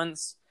 Kevin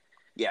Owens.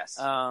 Yes.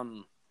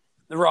 The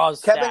Raw's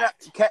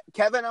stacked.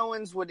 Kevin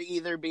Owens would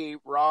either be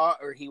Raw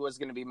or he was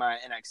going to be my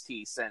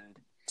NXT send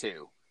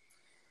to.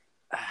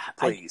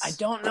 Please. I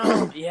don't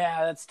know.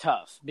 Yeah, that's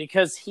tough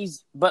because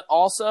but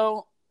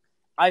also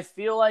I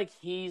feel like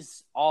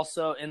he's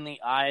also in the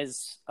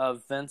eyes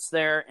of Vince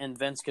there, and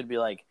Vince could be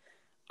like,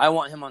 I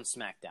want him on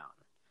SmackDown.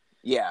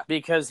 Yeah.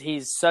 Because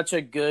he's such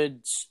a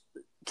good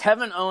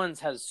Kevin Owens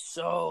has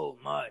so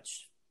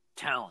much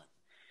talent.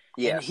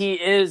 Yes. And he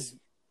is,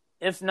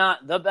 if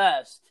not the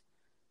best,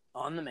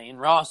 on the main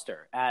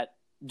roster at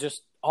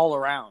just all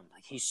around.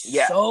 Like he's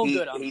so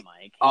good on the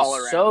mic.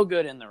 He's so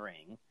good in the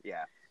ring.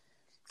 Yeah.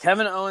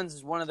 Kevin Owens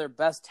is one of their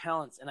best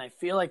talents, and I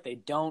feel like they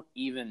don't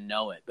even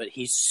know it, but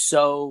he's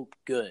so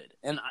good.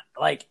 And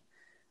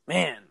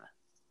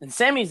and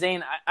Sami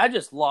Zayn, I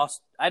just lost.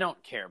 I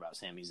don't care about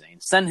Sami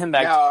Zayn. Send him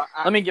back.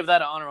 Let me give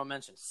that an honorable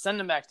mention. Send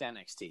him back to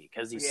NXT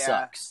because he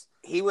sucks.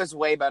 He was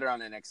way better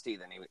on NXT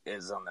than he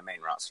is on the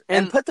main roster.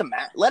 And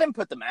let him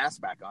put the mask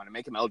back on and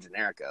make him El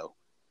Generico.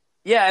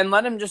 Yeah, and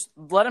let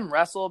him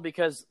wrestle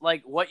because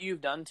like what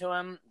you've done to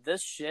him,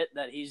 this shit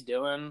that he's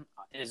doing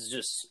is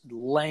just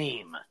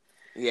lame.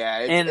 Yeah,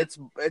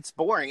 it's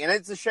boring, and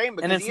it's a shame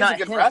because he's a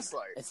good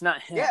wrestler. It's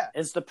not him. Yeah.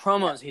 It's the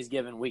promos he's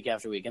given week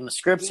after week and the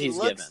scripts he's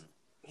given.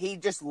 He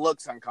just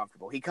looks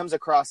uncomfortable. He comes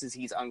across as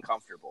he's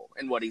uncomfortable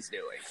in what he's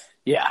doing.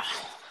 Yeah.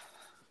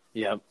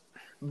 Yep.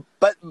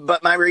 But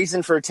my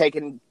reason for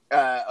taking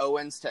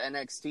Owens to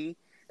NXT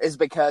is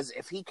because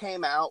if he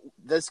came out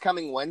this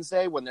coming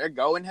Wednesday when they're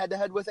going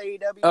head-to-head with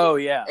AEW, oh,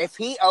 yeah. If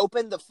he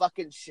opened the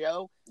fucking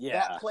show,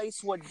 that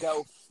place would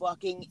go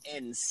fucking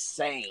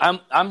insane.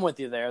 I'm with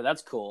you there.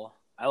 That's cool.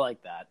 I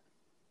like that.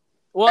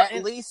 Well,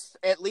 at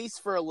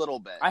least for a little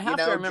bit. I have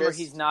to remember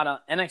he's not on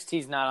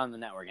NXT's not on the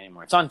network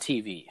anymore. It's on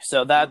TV.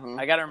 So that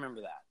I got to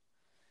remember that.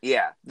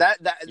 Yeah. That's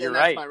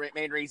right. my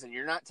main reason.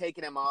 You're not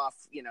taking him off,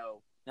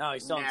 No,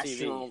 he's still on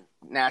TV.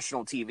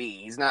 National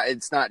TV.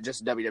 It's not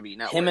just WWE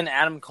Network. Him and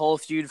Adam Cole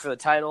feud for the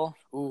title.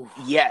 Ooh.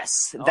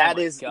 Yes, that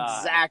is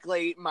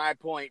exactly my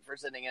point for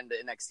sending him to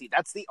NXT.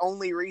 That's the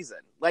only reason.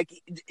 Like,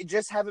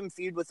 just have him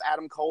feud with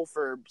Adam Cole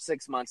for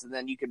 6 months, and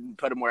then you can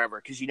put him wherever.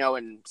 Because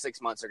in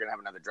 6 months they're gonna have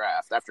another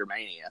draft after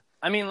Mania.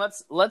 I mean,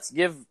 let's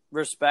give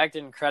respect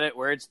and credit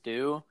where it's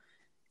due.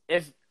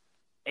 If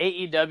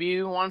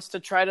AEW wants to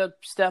try to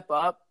step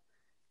up,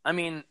 I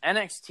mean,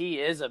 NXT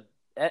is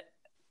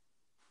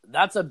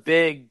that's a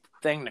big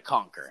thing to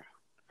conquer.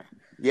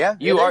 Yeah,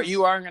 you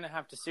are going to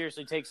have to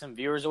seriously take some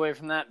viewers away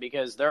from that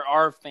because there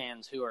are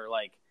fans who are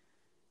like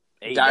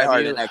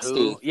diehard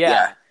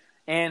NXT.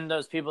 And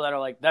those people that are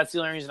like, that's the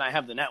only reason I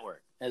have the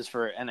network is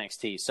for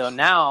NXT. So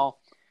now,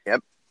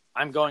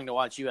 I'm going to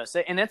watch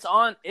USA, and it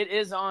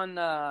is on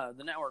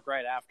the network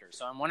right after.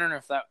 So I'm wondering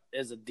if that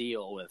is a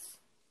deal with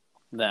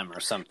them or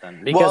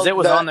something because it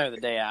was on there the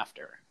day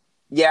after.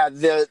 Yeah,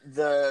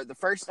 the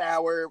first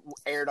hour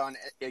aired on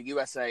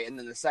USA, and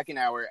then the second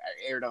hour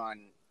aired on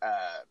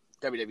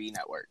WWE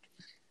Network.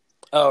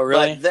 Oh,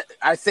 really? But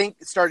I think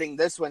starting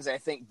this Wednesday, I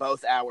think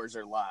both hours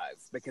are live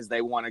because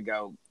they want to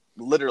go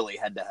literally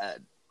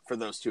head-to-head for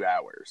those 2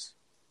 hours.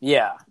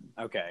 Yeah,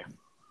 okay.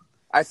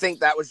 I think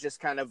that was just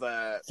kind of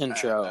a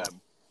intro.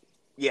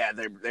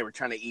 They were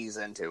trying to ease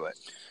into it.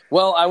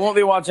 Well, I won't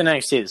be watching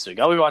NXT this week.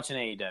 I'll be watching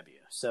AEW.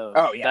 So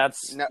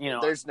that's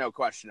there's no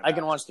question about I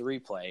can watch the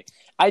replay.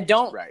 I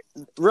don't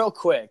real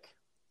quick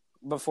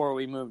before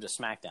we move to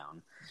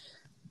SmackDown.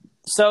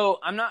 So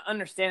I'm not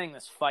understanding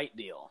this fight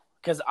deal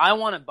because I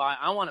want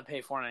to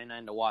pay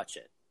 $4.99 to watch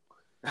it.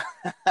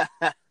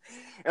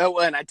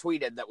 And I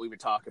tweeted that we would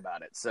talk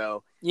about it.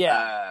 So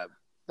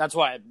that's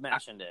why I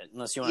mentioned it.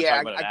 Unless you want to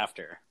talk about it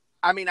after.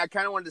 I mean, I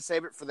kind of wanted to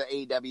save it for the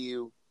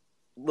AEW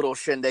little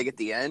shindig at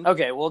the end.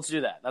 Okay, well, let's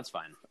do that. That's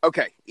fine.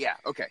 Okay, yeah,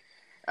 okay.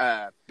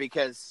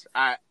 Because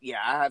I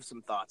have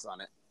some thoughts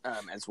on it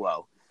as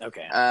well.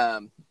 Okay.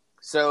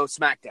 So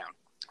SmackDown.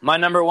 My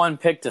number one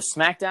pick to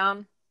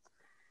SmackDown,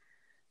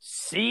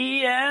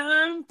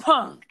 CM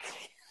Punk.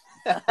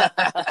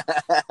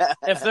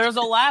 If there's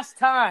a last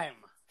time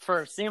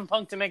for CM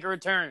Punk to make a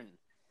return,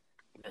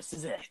 this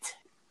is it.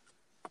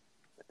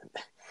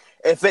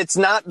 If it's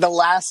not the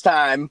last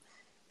time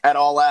at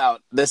All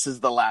Out, this is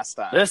the last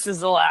time. This is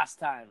the last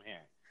time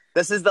here.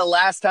 This is the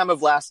last time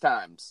of last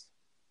times.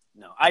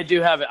 No, I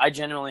do have it. I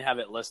genuinely have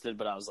it listed,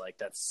 but I was like,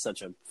 that's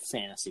such a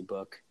fantasy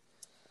book.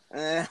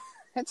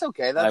 It's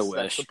okay. I wish.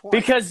 That's the point.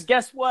 Because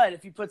guess what?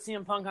 If you put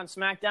CM Punk on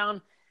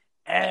SmackDown,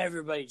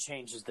 everybody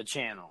changes the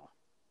channel.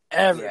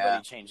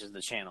 everybody changes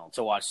the channel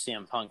to watch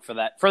CM Punk for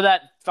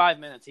that 5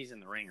 minutes he's in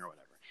the ring or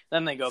whatever.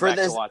 Then they go back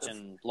to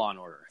watching Law and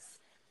Order.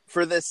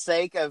 For the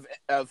sake of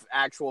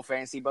actual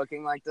fantasy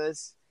booking like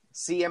this,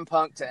 CM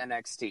Punk to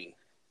NXT.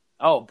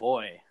 Oh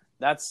boy,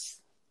 that's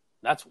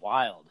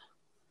wild.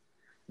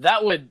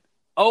 That would.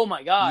 Oh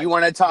my god. You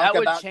want to talk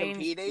that about change,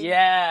 competing?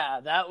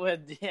 Yeah, that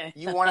would. Yeah.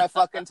 You want to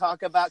fucking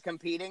talk about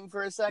competing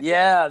for a second?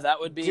 Yeah, that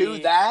would be. Do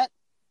that?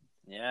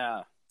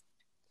 Yeah.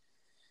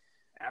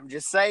 I'm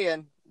just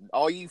saying,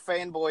 all you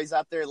fanboys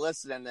out there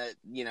listening that,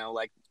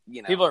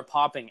 People are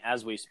popping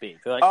as we speak.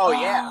 They're like, oh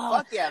yeah,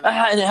 fuck yeah,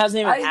 man. And it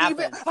hasn't even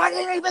happened. I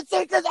didn't even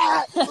think of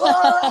that!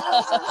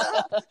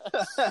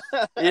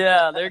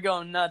 Yeah, they're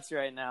going nuts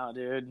right now,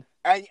 dude.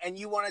 And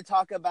you want to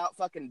talk about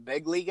fucking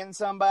big leaguing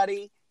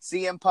somebody?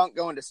 CM Punk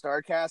going to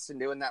StarCast and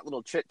doing that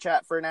little chit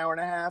chat for an hour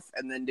and a half,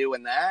 and then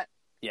doing that.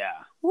 Yeah.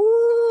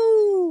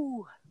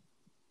 Woo!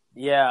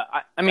 Yeah,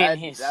 I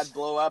mean, that'd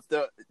blow up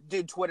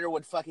dude. Twitter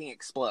would fucking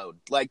explode.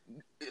 Like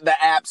the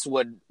apps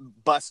would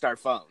bust our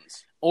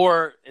phones.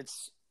 Or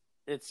it's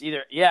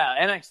either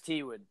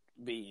NXT would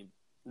be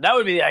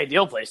the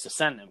ideal place to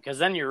send him because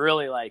then you're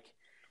really like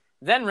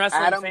then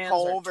wrestling Adam fans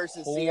Cole are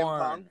versus torn. CM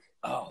Punk.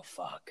 Oh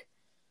fuck,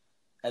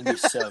 that'd be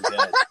so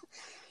good.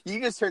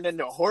 You just turned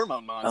into a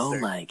hormone monster. Oh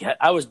my god,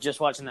 I was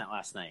just watching that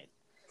last night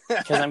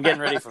because I'm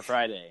getting ready for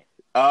Friday.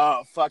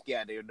 Oh fuck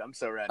yeah, dude! I'm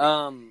so ready.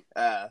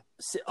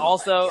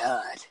 Also,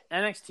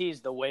 NXT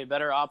is the way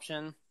better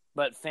option,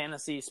 but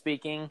fantasy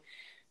speaking,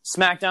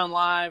 SmackDown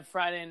Live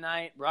Friday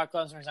night, Brock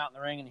Lesnar's out in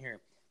the ring and you hear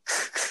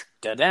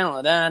and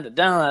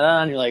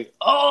you're like,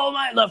 oh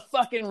my, the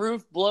fucking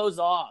roof blows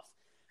off.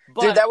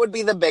 But dude, that would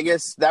be the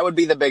biggest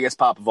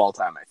pop of all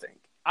time, I think.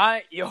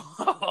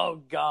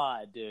 Oh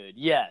god, dude,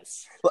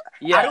 yes.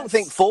 I don't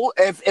think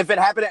if it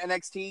happened at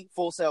NXT,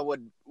 Full Sail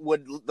would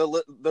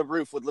the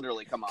roof would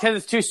literally come off because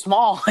it's too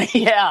small.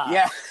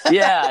 yeah.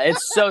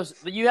 It's so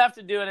you have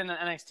to do it in an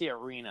NXT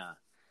arena.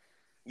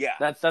 Yeah,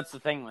 that's the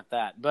thing with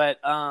that. But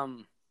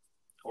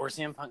or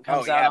CM Punk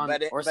comes out on,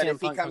 CM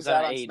Punk comes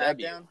out on AEW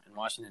SmackDown in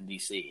Washington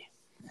D.C.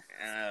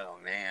 Oh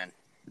man,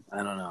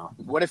 I don't know.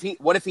 What if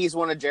he's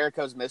one of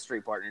Jericho's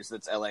mystery partners?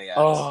 That's LAX.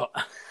 Oh,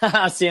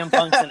 CM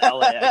Punk's in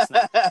LAX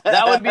now.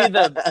 That would be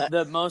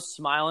the most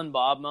smile and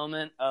Bob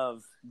moment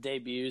of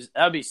debuts.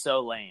 That would be so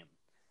lame.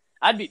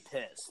 I'd be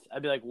pissed.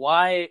 I'd be like,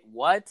 why?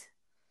 What?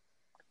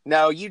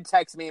 No, you'd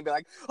text me and be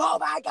like, oh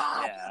my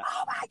god, yeah.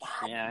 Oh my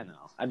god. Yeah, I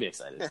know. I'd be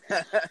excited.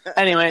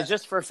 Anyway,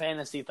 just for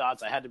fantasy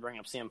thoughts, I had to bring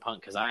up CM Punk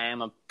because I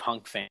am a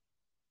Punk fan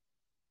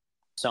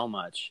so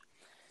much.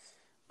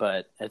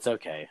 But it's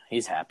okay.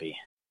 He's happy.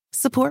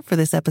 Support for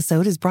this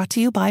episode is brought to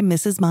you by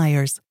Mrs.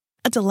 Meyer's.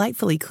 A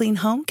delightfully clean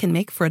home can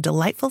make for a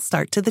delightful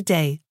start to the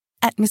day.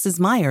 At Mrs.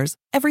 Meyer's,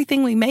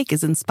 everything we make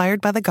is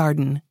inspired by the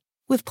garden.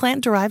 With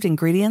plant-derived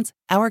ingredients,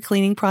 our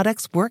cleaning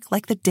products work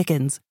like the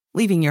dickens,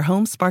 leaving your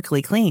home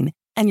sparkly clean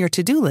and your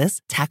to-do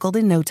list tackled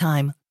in no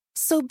time.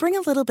 So bring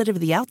a little bit of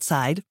the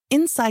outside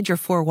inside your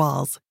four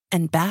walls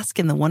and bask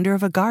in the wonder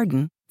of a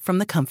garden from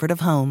the comfort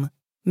of home.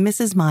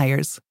 Mrs.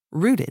 Meyer's,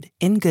 rooted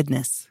in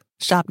goodness.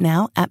 Shop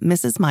now at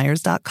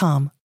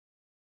mrsmeyers.com.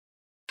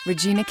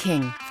 Regina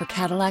King for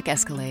Cadillac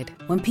Escalade.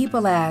 When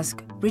people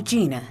ask,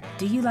 Regina,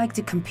 do you like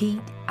to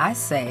compete? I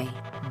say,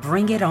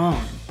 bring it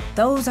on.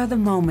 Those are the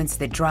moments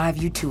that drive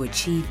you to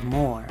achieve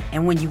more.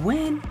 And when you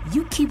win,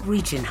 you keep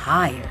reaching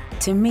higher.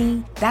 To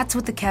me, that's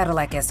what the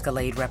Cadillac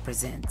Escalade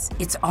represents.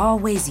 It's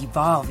always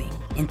evolving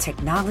in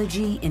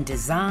technology, in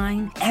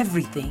design,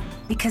 everything.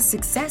 Because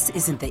success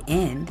isn't the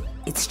end,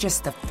 it's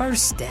just the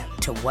first step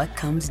to what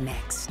comes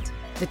next.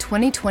 The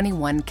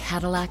 2021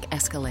 Cadillac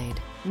Escalade.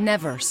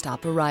 Never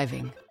stop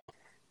arriving.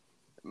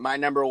 My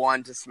number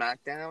one to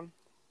SmackDown,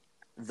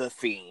 The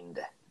Fiend.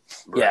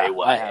 Yeah, Bray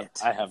Wyatt.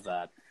 I have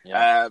that.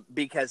 Yeah.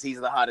 Because he's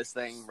the hottest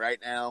thing right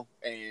now,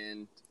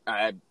 and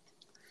I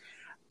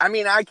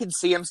mean, I could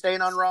see him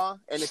staying on Raw,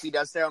 and if he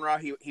does stay on Raw,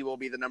 he will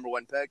be the number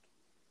one pick.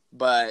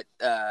 But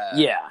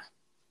yeah,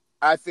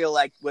 I feel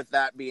like with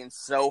that being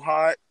so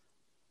hot,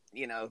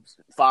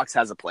 Fox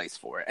has a place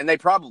for it, and they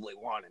probably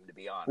want him, to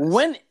be honest.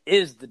 When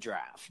is the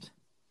draft?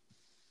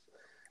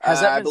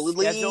 Has that been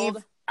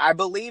scheduled? I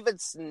believe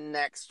it's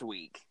next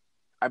week.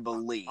 I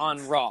believe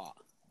on Raw.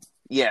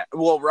 Yeah,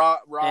 well, Raw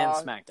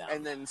and SmackDown,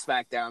 and then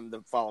SmackDown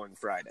the following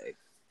Friday.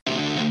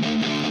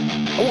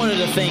 I wanted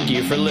to thank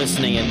you for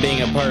listening and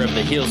being a part of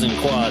the Heels and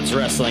Quads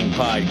Wrestling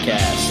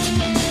Podcast.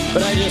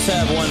 But I just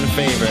have one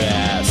favor to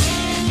ask,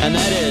 and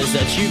that is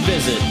that you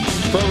visit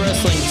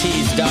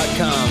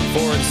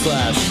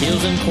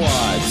ProWrestlingTees.com/Heels and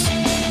Quads.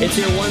 It's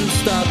your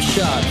one-stop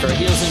shop for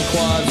Heels and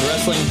Quads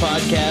Wrestling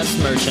Podcast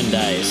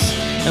merchandise.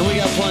 And we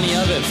got plenty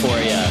of it for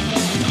you.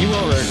 You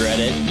won't regret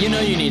it. You know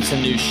you need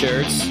some new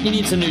shirts. You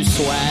need some new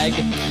swag.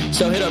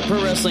 So hit up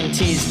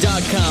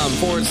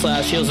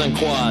ProWrestlingTees.com/Heels and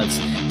Quads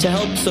to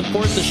help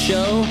support the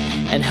show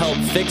and help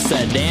fix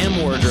that damn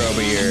wardrobe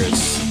of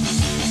yours.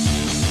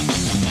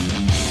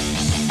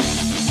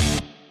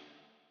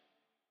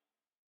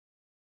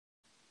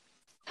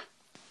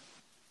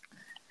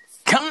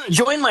 Come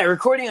join my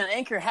recording on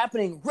Anchor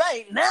happening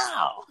right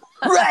now.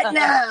 Right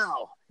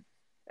now!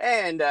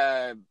 And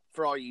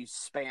for all you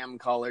spam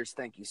callers,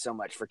 thank you so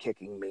much for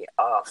kicking me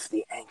off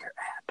the Anchor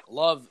app.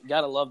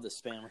 Gotta love the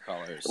spam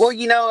callers. Well,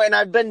 and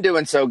I've been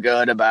doing so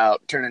good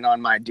about turning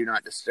on my Do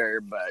Not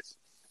Disturb, but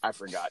I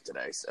forgot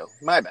today, so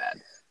my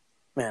bad.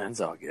 Man,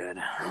 it's all good.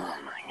 Oh,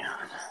 my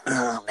God.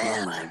 Oh,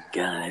 man. Oh, my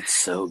God.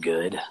 It's so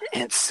good.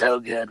 It's so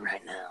good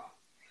right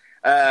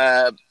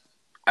now.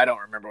 I don't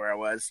remember where I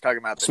was talking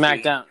about the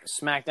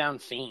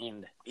SmackDown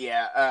Fiend.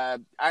 Yeah,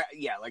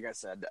 like I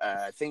said,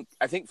 I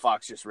think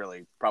Fox just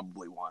really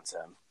probably wants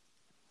him.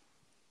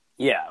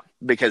 Yeah,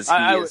 because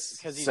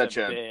he's such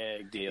a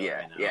big deal.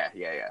 Yeah, right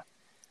now.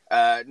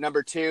 yeah.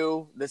 Number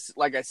 2, this,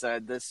 like I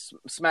said, this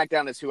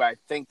SmackDown is who I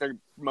think they're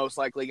most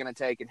likely going to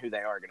take and who they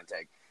are going to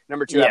take.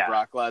 Number 2, I have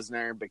Brock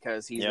Lesnar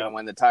because he's going to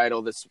win the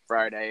title this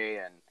Friday,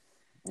 and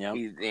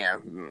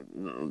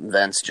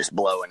Vince just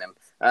blowing him.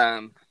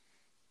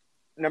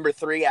 Number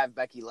 3, I have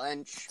Becky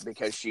Lynch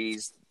because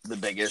she's the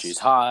biggest. She's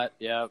hot.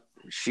 Yep.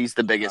 She's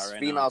the biggest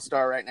female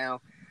star right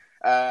now.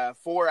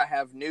 4, I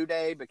have New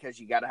Day because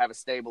you got to have a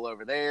stable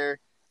over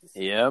there.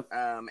 Yep.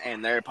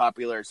 And they're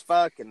popular as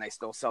fuck, and they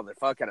still sell the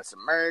fuck out of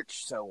some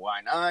merch, so why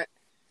not?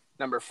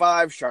 Number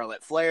 5,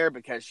 Charlotte Flair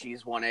because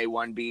she's 1A,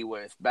 1B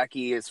with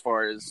Becky as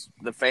far as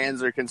the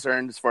fans are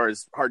concerned, as far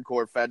as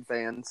hardcore Fed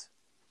fans.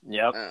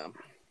 Yep.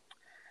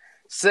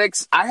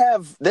 6,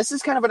 this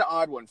is kind of an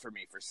odd one for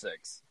me for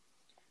 6.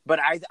 But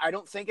I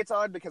don't think it's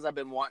odd because I've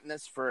been wanting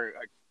this for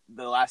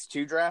the last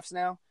 2 drafts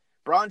now.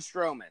 Braun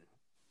Strowman.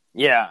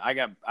 Yeah, I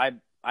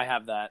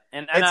have that,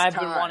 and I've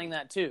been wanting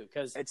that too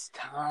because it's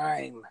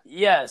time.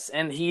 Yes,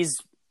 and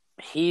he's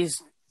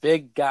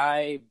big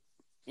guy,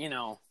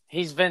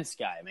 he's Vince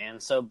guy, man.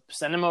 So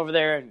send him over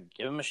there and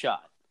give him a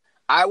shot.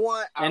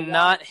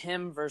 Not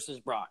him versus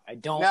Brock. I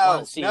don't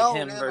want to see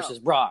him versus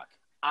Brock.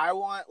 I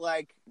want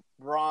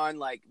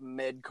Braun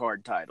mid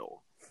card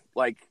title,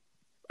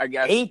 I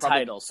guess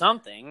title,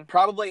 something.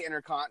 Probably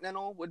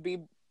Intercontinental would be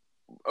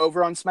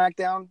over on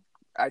SmackDown.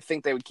 I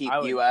think they would keep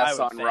US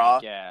on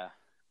Raw. Yeah.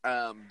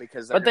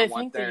 Because they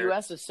think the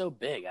US is so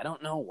big. I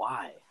don't know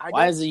why.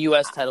 Why is the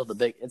US title the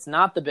big? It's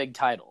not the big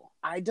title.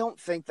 I don't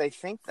think they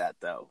think that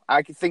though.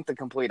 I could think the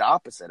complete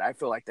opposite. I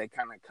feel like they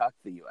kind of cuck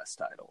the US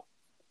title.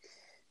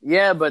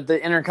 Yeah, but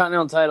the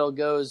Intercontinental title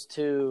goes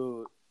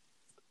to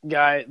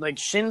guy like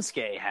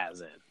Shinsuke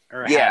has it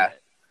had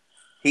it.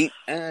 He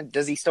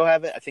does he still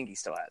have it? I think he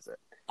still has it.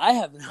 I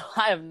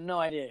have no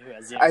idea who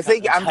has it.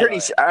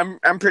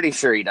 I'm pretty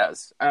sure he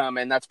does.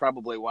 And that's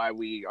probably why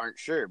we aren't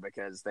sure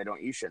because they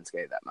don't use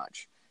Shinsuke that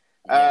much.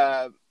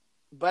 Yeah.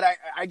 But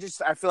I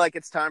feel like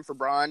it's time for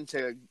Braun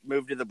to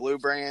move to the blue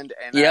brand,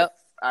 and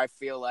I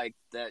feel like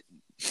that.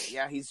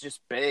 Yeah, he's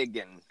just big,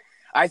 and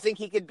I think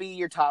he could be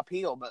your top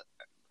heel,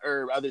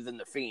 or other than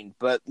the Fiend.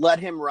 But let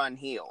him run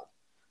heel.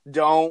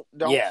 Don't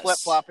flip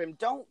flop him.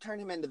 Don't turn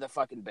him into the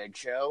fucking Big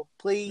Show,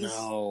 please.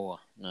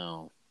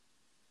 No.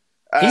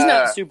 He's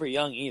not super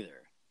young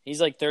either.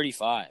 He's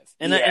 35.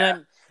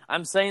 And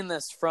I'm saying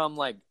this from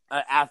an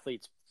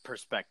athlete's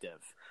perspective.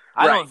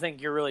 I don't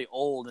think you're really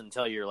old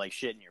until you're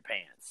shitting your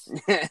pants.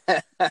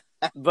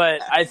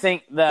 But I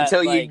think that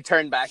until you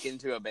turn back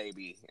into a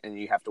baby and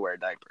you have to wear a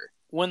diaper.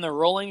 When the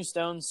Rolling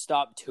Stones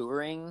stop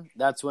touring,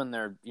 that's when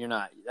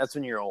that's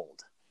when you're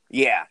old.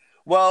 Yeah.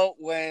 Well,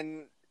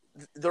 when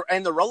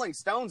the Rolling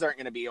Stones aren't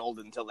going to be old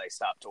until they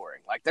stop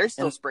touring. They're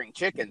still spring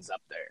chickens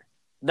up there.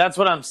 That's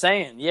what I'm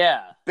saying,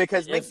 yeah.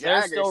 Because Mick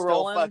Jagger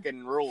still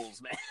fucking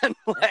rules, man.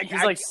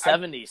 He's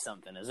 70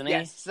 something, isn't he?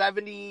 Yeah,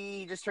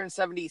 70, just turned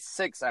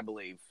 76, I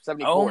believe.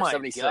 74,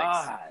 76.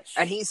 Gosh.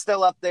 And he's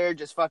still up there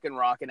just fucking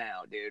rocking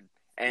out, dude.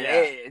 And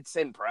it's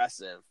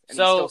impressive. And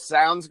he still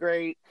sounds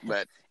great,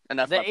 but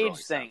enough about the age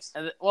thing.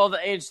 Well, the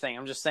age thing,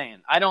 I'm just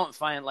saying. I don't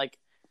find,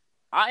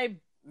 I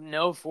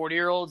know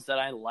 40-year-olds that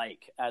I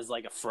like as,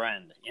 a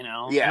friend,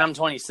 Yeah. And I'm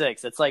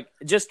 26. It's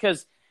just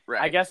because...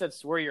 Right. I guess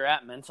it's where you're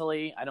at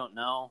mentally. I don't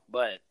know,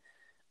 but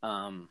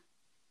from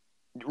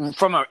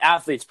an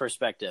athlete's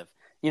perspective,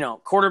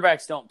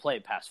 quarterbacks don't play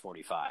past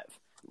 45.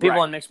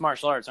 People in mixed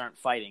martial arts aren't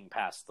fighting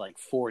past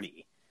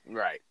 40,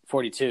 right?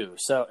 42.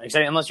 So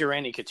unless you're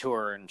Randy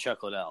Couture and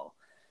Chuck Liddell,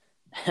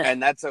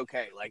 and that's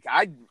okay.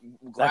 I'd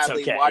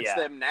gladly watch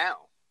them now.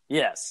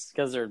 Yes,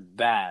 because they're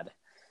bad,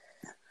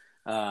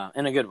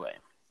 in a good way.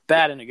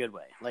 Bad in a good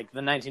way,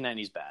 the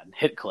 1990s bad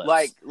hit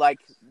clips, like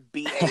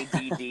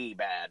BADD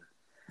bad.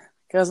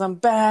 Because I'm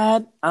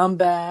bad.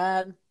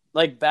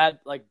 Like Bad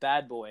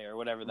Boy or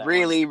whatever that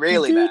really, was.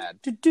 Really bad.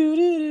 The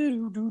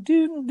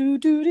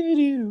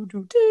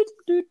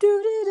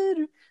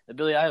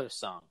Billie Eilish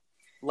song.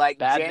 Like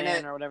Bad Janet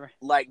Man or whatever.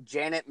 Like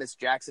Janet Miss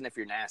Jackson if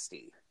you're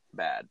nasty.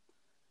 Bad.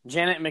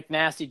 Janet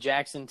McNasty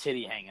Jackson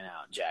titty hanging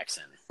out.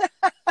 Jackson.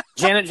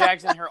 Janet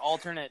Jackson, her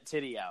alternate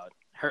titty out.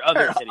 Her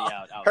other titty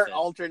out outfit. Her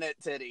alternate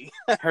titty.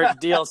 Her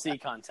DLC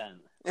content.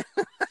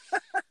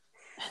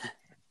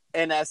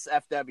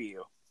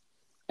 NSFW.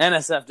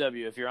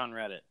 NSFW if you're on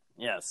Reddit.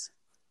 Yes.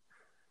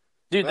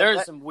 Dude,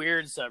 there's some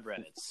weird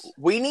subreddits.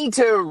 We need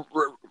to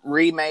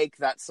remake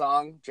that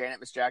song, Janet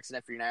Miss Jackson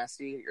if you're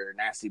nasty, or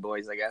Nasty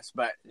Boys, I guess,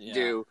 but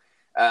do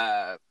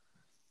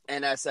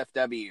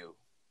NSFW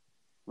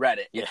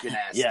Reddit if you're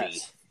nasty.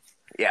 Yes.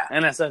 Yeah.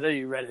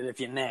 NSFW Reddit if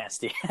you're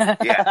nasty.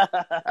 Yeah.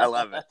 I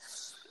love it.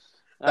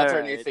 That's All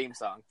our new right. theme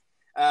song.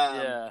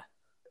 Yeah.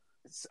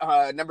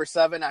 Number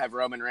 7, I have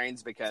Roman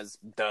Reigns because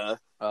duh.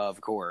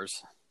 Of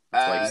course.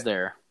 That's why he's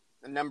there.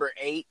 Number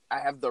 8, I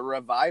have the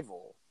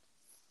Revival.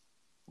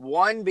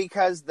 1,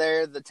 because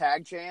they're the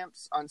tag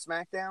champs on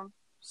SmackDown,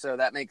 so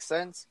that makes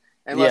sense.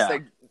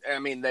 Unless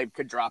they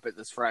could drop it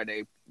this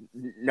Friday.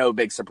 No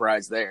big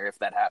surprise there if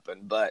that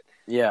happened. But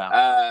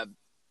yeah,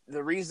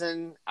 the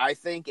reason I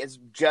think is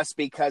just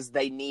because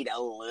they need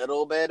a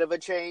little bit of a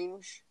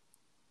change,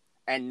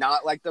 and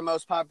not like the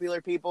most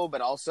popular people,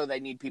 but also they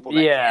need people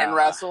that can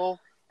wrestle,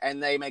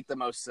 and they make the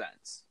most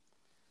sense.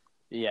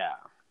 Yeah.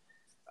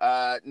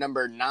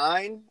 Number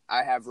 9,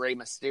 I have Rey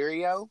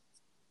Mysterio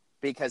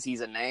because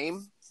he's a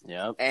name.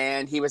 Yep.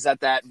 And he was at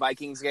that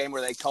Vikings game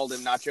where they called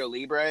him Nacho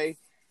Libre,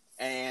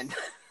 and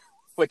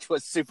which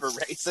was super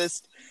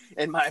racist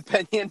in my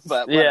opinion.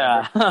 But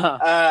whatever.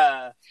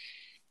 Yeah.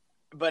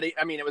 But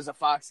it was a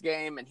Fox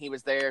game, and he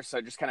was there, so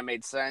it just kind of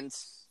made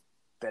sense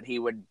that he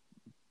would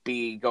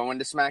be going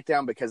to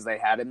SmackDown because they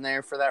had him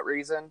there for that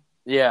reason.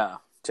 Yeah.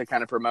 To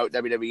kind of promote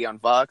WWE on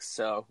Fox.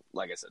 So,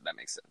 like I said, that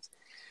makes sense.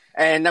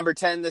 And number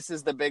 10, this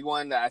is the big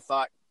one that I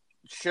thought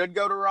should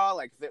go to Raw.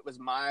 Like, if it was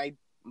my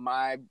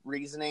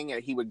reasoning,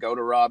 he would go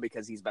to Raw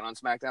because he's been on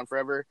SmackDown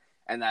forever,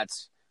 and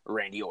that's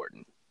Randy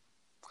Orton.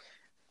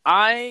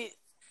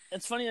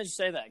 It's funny that you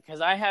say that,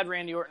 because I had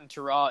Randy Orton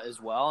to Raw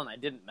as well, and I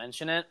didn't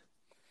mention it.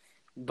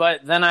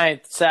 But then I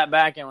sat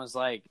back and was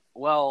like,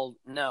 well,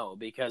 no,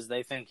 because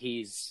they think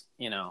he's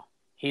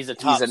a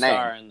top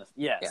star.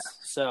 Yes. Yeah.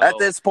 So at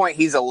this point,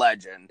 he's a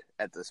legend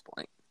at this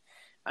point.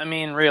 I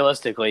mean,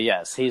 realistically,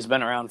 yes, he's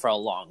been around for a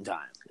long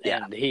time.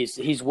 Yeah. And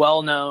he's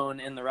well known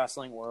in the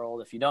wrestling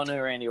world. If you don't know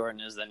who Randy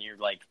Orton is, then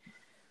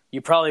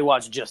you probably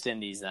watch Just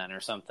Indies then or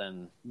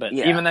something. But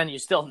even then, you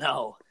still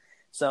know.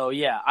 So,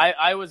 yeah,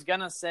 I was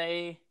going to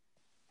say...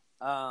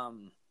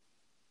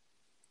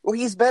 well,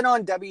 he's been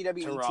on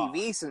WWE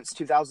TV since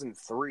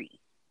 2003.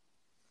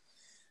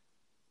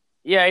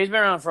 Yeah, he's been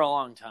around for a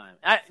long time.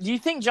 Do you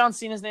think John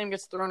Cena's name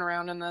gets thrown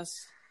around in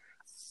this?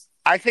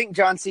 I think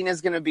John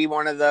Cena's going to be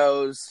one of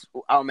those,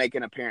 I'll make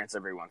an appearance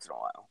every once in a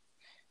while.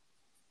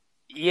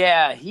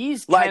 Yeah,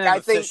 he's kind of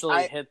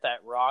officially hit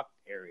that Rock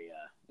area.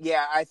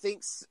 Yeah, I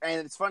think,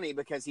 and it's funny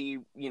because he,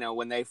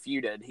 when they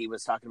feuded, he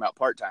was talking about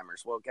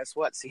part-timers. Well, guess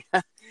what,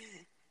 Cena?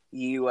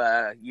 You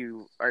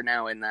are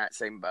now in that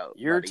same boat.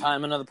 You're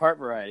timing of the part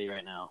variety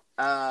right now.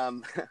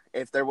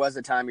 If there was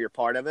a time, you're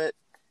part of it.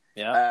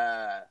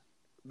 Yeah.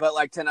 But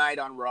like tonight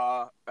on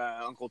Raw,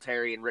 Uncle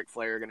Terry and Ric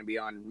Flair are going to be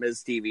on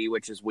Miz TV,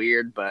 which is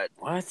weird, but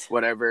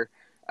whatever.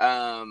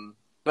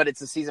 But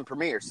it's a season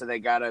premiere, so they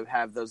got to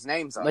have those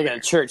names on. They got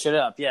to church it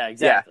up. Yeah,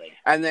 exactly.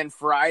 Yeah. And then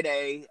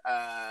Friday,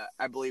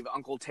 I believe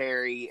Uncle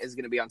Terry is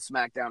going to be on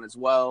SmackDown as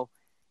well,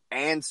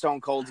 and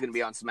Stone Cold's going to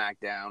be on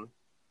SmackDown.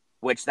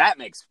 Which that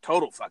makes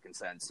total fucking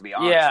sense, to be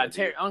honest.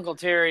 Yeah, Uncle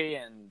Terry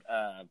and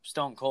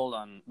Stone Cold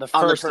on the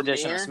first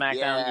edition of SmackDown.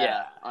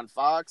 Yeah. On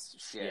Fox?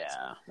 Shit.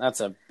 Yeah, that's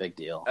a big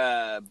deal.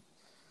 I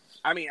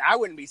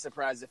wouldn't be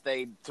surprised if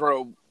they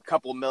throw a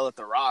couple mil at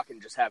The Rock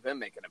and just have him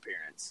make an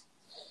appearance.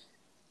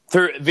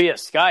 Via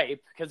Skype,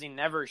 because he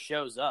never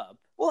shows up.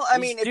 Well,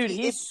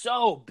 he's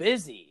so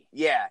busy.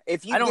 Yeah.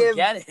 I don't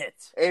get it.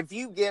 If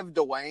you give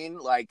Dwayne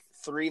like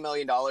 $3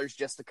 million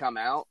just to come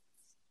out,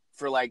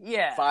 for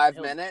 5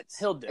 minutes,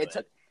 he'll do it.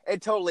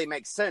 It totally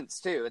makes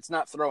sense too. It's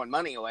not throwing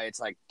money away. It's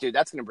like, dude,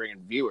 that's going to bring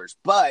in viewers.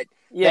 But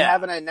they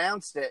haven't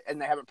announced it and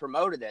they haven't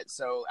promoted it.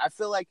 So I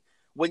feel like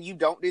when you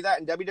don't do that,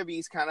 and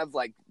WWE's kind of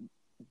like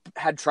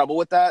had trouble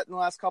with that in the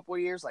last couple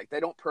of years, like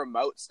they don't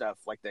promote stuff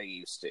like they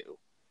used to.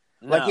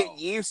 No. Like it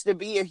used to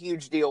be a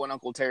huge deal when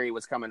Uncle Terry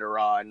was coming to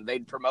Raw and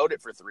they'd promote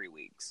it for 3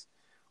 weeks.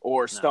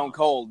 Or Stone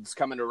Cold's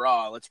coming to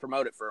Raw. Let's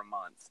promote it for a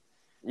month.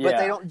 But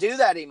they don't do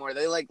that anymore.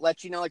 They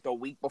let you know the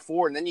week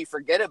before, and then you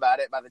forget about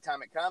it by the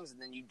time it comes,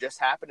 and then you just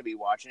happen to be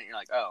watching it, and you're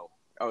like,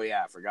 oh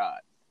yeah, I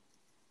forgot.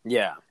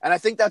 Yeah. And I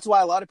think that's why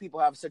a lot of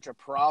people have such a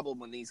problem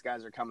when these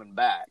guys are coming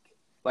back.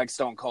 Like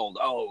Stone Cold.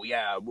 Oh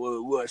yeah,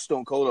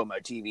 Stone Cold on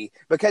my TV.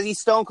 Because he's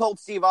Stone Cold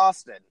Steve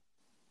Austin.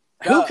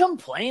 Who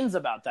complains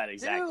about that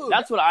exactly? Dude,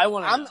 that's what I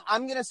want to know.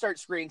 I'm going to start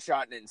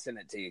screenshotting it and send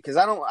it to you, because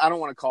I don't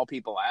want to call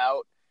people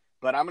out.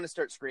 But I'm going to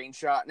start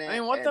screenshotting it. I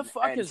mean, what the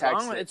fuck is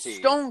wrong with it? It's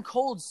Stone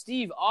Cold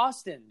Steve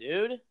Austin,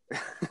 dude.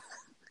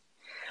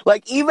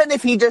 Even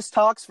if he just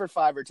talks for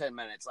 5 or 10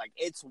 minutes,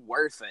 it's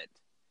worth it.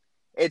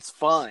 It's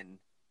fun.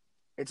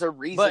 It's a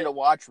reason to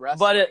watch wrestling.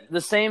 But the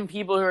same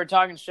people who are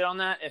talking shit on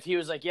that, if he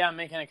was like, yeah, I'm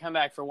making a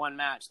comeback for one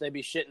match, they'd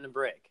be shitting a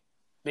brick.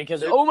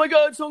 Because, oh my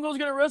God, Stone Cold's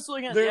going to wrestle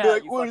again. They're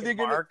like, what are they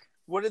going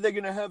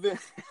to have him?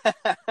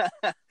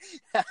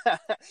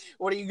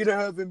 What are you going to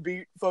have him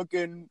beat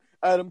fucking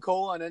Adam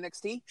Cole on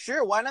NXT?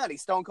 Sure, why not?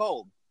 He's Stone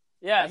Cold.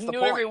 Yeah, he can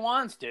do whatever he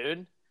wants,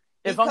 dude.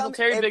 If Uncle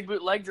Terry Big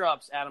Boot leg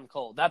drops Adam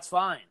Cole, that's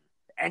fine.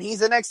 And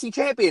he's NXT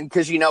champion,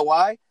 because you know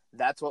why?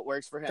 That's what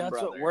works for him, brother.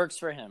 That's what works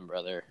for him,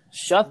 brother.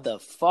 Shut the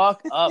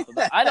fuck up.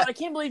 I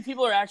can't believe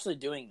people are actually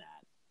doing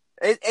that.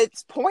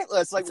 It's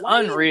pointless. Like, It's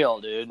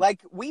unreal, dude. Like,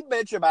 we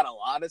bitch about a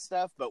lot of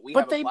stuff, but we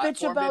have a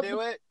platform to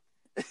do it.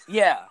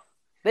 Yeah.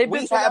 They We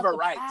bitch have about a the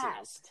right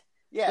past. to.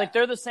 Yeah. Like,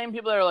 they're the same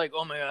people that are like,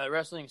 oh my God,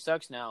 wrestling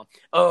sucks now.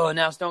 Oh,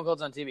 now Stone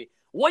Cold's on TV.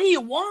 What do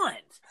you want?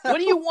 What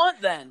do you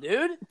want then,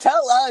 dude?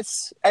 Tell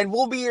us, and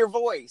we'll be your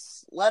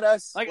voice. Let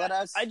us.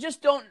 I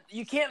just don't.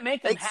 You can't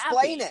make them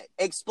explain happy. it.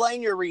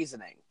 Explain your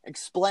reasoning.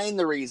 Explain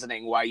the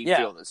reasoning why you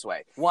feel this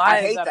way. Why I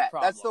is hate that a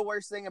problem? That's the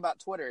worst thing about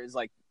Twitter is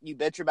like you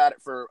bitch about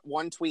it for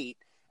one tweet,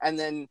 and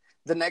then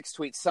the next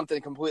tweet's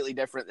something completely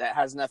different that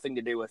has nothing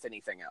to do with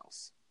anything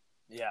else.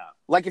 Yeah.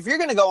 Like, if you're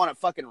going to go on a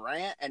fucking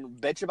rant and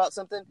bitch about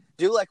something,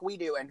 do like we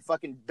do and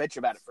fucking bitch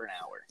about it for an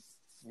hour.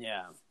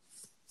 Yeah.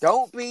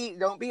 Don't be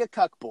a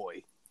cuck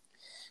boy.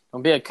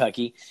 Don't be a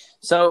cucky.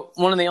 So,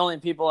 one of the only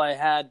people I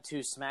had to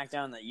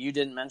SmackDown that you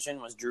didn't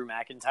mention was Drew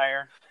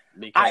McIntyre.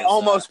 Because, I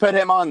almost put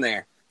him on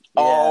there.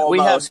 Yeah,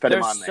 Almost put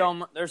him on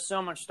there. There's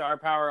so much star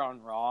power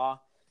on Raw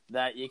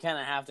that you kind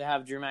of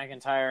have Drew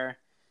McIntyre.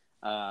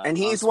 And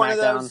he's one of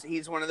those.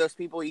 He's one of those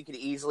people you could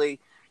easily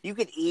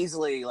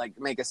like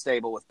make a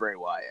stable with Bray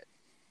Wyatt.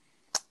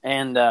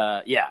 And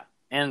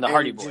and the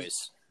Hardy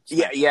Boys.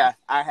 Yeah.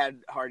 I had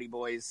Hardy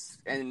Boys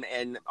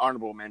and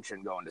honorable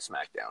mention going to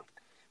SmackDown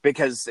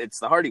because it's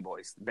the Hardy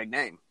Boys, the big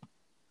name.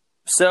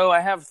 So I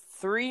have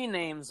 3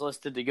 names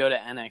listed to go to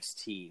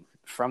NXT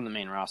from the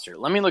main roster.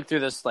 Let me look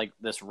through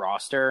this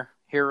roster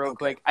here real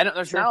quick.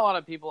 There's not a lot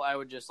of people I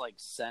would just like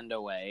send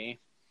away,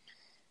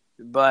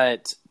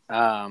 but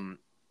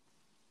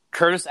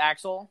Curtis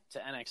Axel to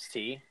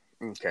NXT.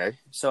 Okay.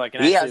 So I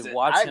can actually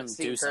watch him do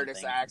something. I haven't seen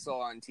Curtis Axel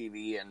on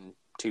TV in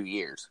 2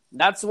 years.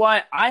 That's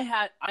why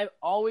I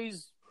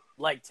always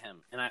liked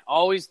him, and I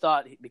always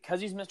thought because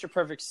he's Mr.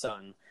 Perfect's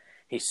son,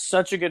 he's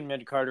such a good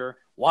mid-carder.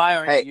 Why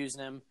aren't you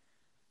using him?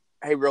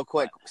 Hey, real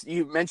quick,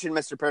 you mentioned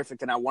Mr.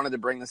 Perfect, and I wanted to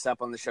bring this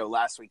up on the show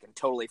last week and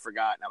totally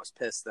forgot, and I was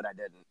pissed that I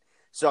didn't.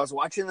 So I was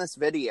watching this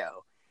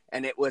video,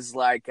 and it was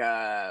like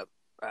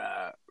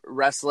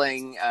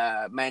wrestling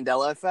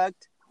Mandela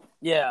Effect.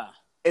 Yeah.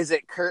 Is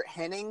it Kurt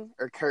Hennig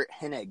or Kurt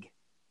Hennig?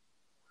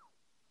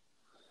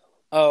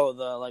 Oh,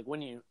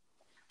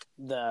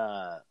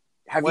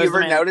 Have you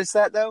ever noticed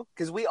that, though?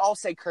 Because we all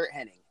say Kurt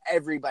Hennig.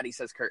 Everybody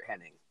says Kurt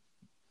Hennig.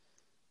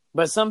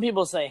 But some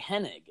people say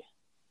Hennig.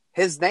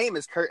 His name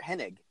is Kurt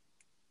Hennig.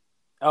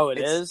 Oh,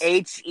 it's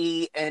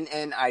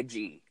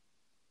Hennig.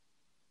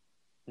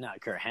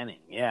 Not Kurt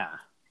Hennig, yeah.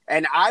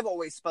 And I've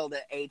always spelled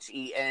it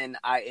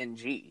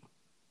Hening.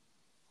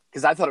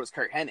 Because I thought it was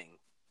Kurt Hennig.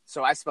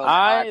 So I spelled it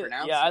how I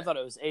pronounced it. Yeah, I thought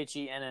it was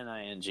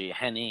Henning.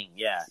 Henning,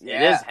 yeah.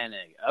 It is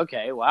Hennig.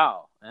 Okay,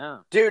 wow. Yeah.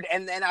 Dude,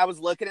 and then I was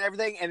looking at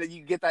everything, and then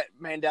you get that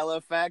Mandela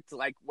effect,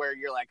 like, where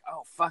you're like,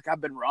 oh, fuck,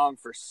 I've been wrong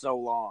for so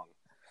long.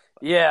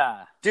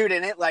 Yeah. Dude,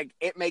 and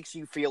it makes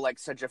you feel like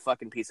such a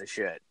fucking piece of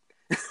shit.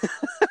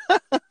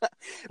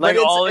 Like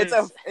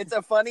it's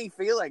a funny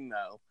feeling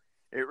though.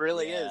 It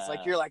really is.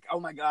 Like you're like, oh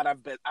my God,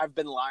 I've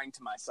been lying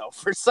to myself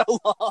for so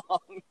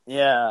long.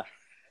 Yeah.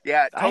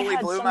 Yeah, it totally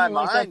blew my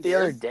mind like the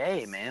other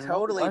day, man.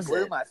 Totally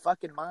blew my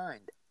fucking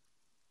mind.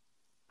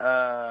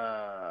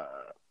 I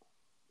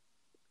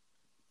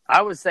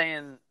was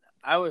saying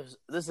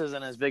this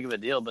isn't as big of a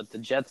deal, but the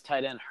Jets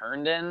tight end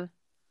Herndon.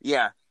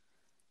 Yeah.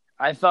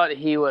 I thought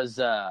he was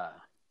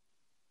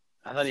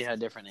I thought he had a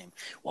different name.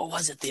 What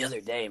was it the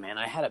other day, man?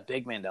 I had a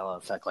big Mandela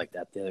effect like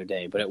that the other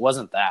day, but it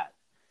wasn't that.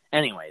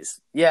 Anyways,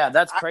 yeah,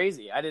 that's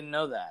crazy. I didn't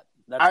know that.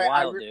 That's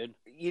wild, dude.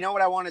 You know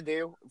what I want to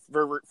do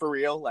for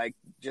real? Like,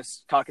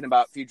 just talking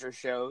about future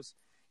shows.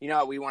 You know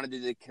how we want to do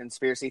the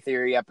conspiracy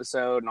theory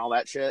episode and all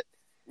that shit?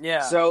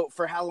 Yeah. So,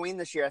 for Halloween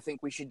this year, I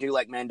think we should do,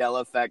 like,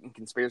 Mandela effect and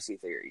conspiracy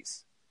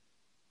theories.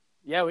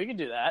 Yeah, we could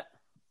do that.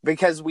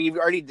 Because we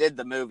already did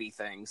the movie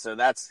thing, so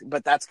that's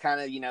kind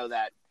of,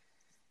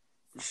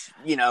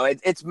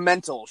 it's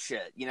mental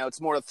shit.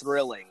 It's more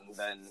thrilling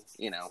than,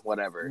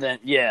 whatever.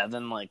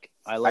 Then like,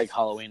 I like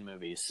Halloween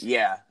movies.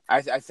 Yeah,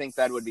 I think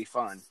that would be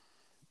fun.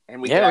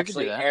 And we could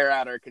actually air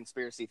out our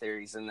conspiracy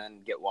theories and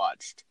then get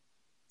watched.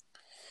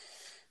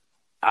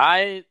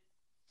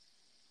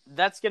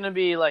 That's going to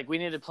be like, we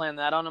need to plan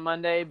that on a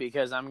Monday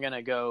because I'm going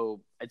to go,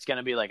 it's going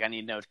to be like, I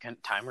need no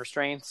time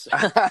restraints.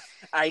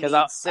 I need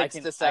 6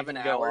 to 7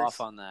 hours. Go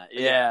off on that.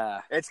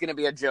 Yeah. It's going to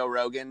be a Joe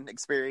Rogan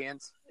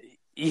experience.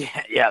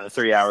 Yeah, the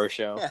 3-hour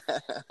show.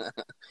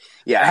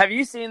 Yeah. Have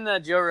you seen the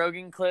Joe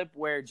Rogan clip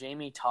where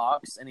Jamie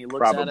talks and he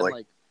looks at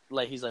him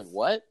like he's like,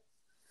 what?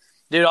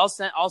 Dude, I'll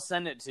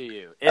send it to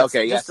you. It's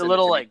just a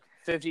little like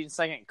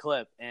 15-second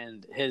clip,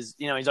 and his,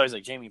 he's always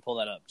like, Jamie, pull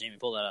that up. Jamie,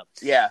 pull that up.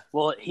 Yeah.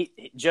 Well,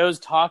 Joe's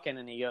talking,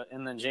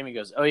 and then Jamie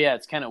goes, oh yeah,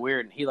 it's kind of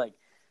weird, and he like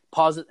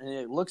pauses and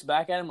he looks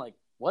back at him like,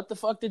 what the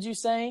fuck did you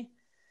say?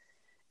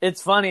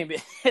 It's funny.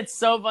 It's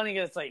so funny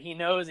because it's like he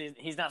knows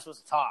he's not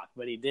supposed to talk,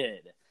 but he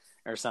did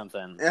or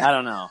something. I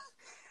don't know.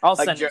 I'll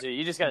send it to you.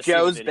 You just got to see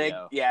the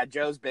video.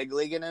 Joe's big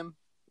leaguing him.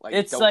 Like,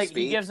 it's like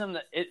speak. He gives him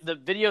the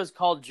video is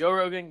called Joe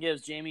Rogan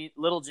gives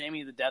little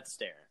Jamie the death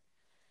stare.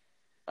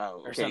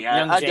 Oh, Or okay. some Yeah,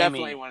 young I Jamie.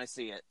 definitely want to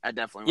see it. I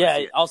definitely want to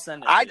see it. I'll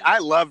send it. To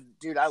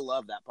you. I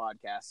love that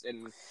podcast,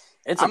 and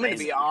It's I'm going to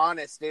amazing. be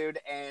honest, dude,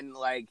 and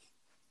like,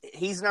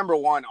 he's number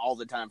one all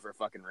the time for a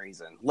fucking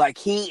reason. Like,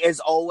 he is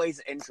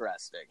always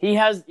interesting. He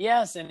has,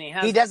 yes, and he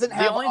has. He doesn't the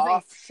have only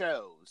off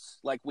shows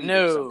like we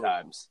do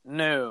sometimes.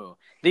 No.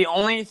 The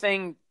only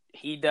thing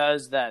he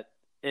does that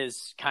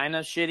is kind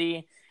of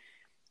shitty,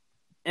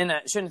 and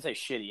I shouldn't say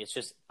shitty, it's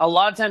just a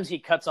lot of times he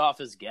cuts off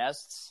his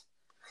guests.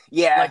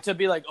 Yeah. Like to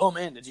be like, oh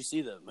man, did you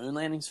see the moon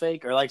landing's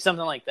fake? Or like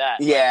something like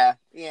that. Yeah.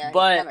 Yeah.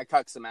 But- he kind of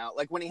cucks him out.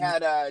 Like when he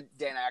had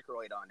Dan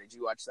Aykroyd on. Did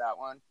you watch that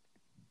one?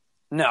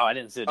 No, I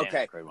didn't see the Dan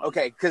Okay. Aykroyd one.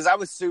 Okay. Because I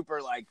was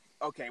super like,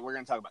 okay, we're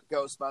going to talk about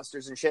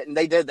Ghostbusters and shit. And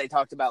they did. They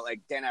talked about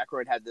like Dan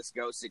Aykroyd had this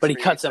ghost But he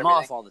experience cuts and him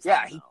everything. off all the time.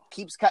 Yeah. He though.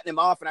 keeps cutting him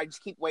off. And I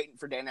just keep waiting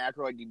for Dan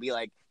Aykroyd to be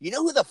like, you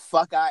know who the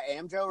fuck I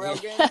am, Joe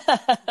Rogan?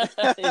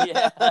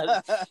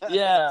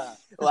 Yeah.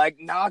 Like,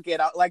 knock it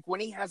out. Like,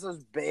 when he has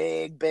those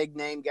big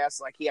name guests,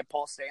 like he had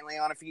Paul Stanley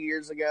on a few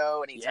years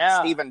ago, and he's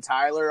had Steven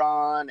Tyler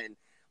on, and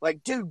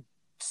like, dude,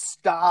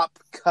 stop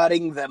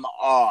cutting them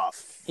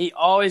off. He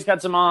always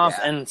cuts him off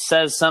and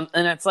says something,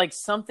 and it's like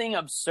something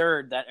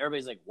absurd that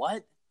everybody's like,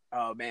 what?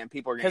 Oh, man,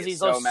 people are going to get He's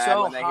so mad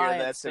so when they high hear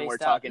and this, and we're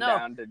spaced out. talking No,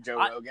 down to Joe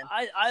Rogan.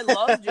 I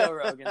love Joe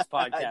Rogan's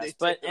I podcast, do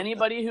but too.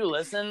 anybody who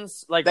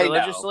listens, like They know.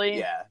 religiously,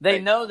 Yeah, they they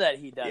know know. that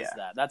he does Yeah.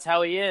 that. That's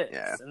how he is,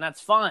 Yeah. and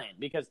that's fine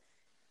because,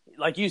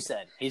 like you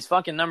said, he's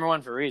fucking number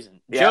one for a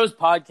reason. Yeah. Joe's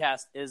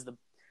podcast is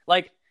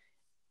like,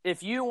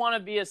 if you want to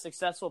be a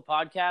successful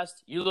podcast,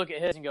 you look at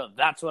his and go,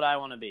 "That's what I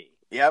want to be."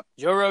 Yep.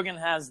 Joe Rogan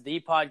has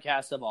the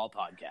podcast of all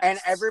podcasts, And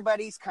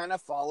everybody's kind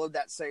of followed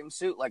that same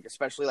suit, like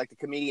especially like the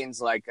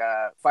comedians like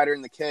Fighter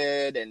and the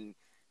Kid and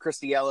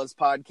Christy Ella's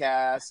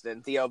podcast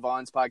and Theo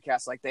Vaughn's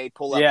podcast. Like they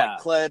pull up like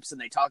clips and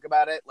they talk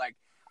about it. Like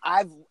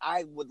I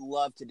would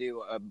love to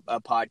do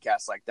a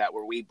podcast like that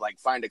where we like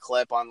find a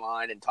clip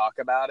online and talk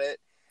about it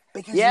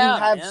because you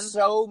have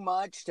so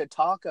much to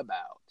talk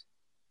about.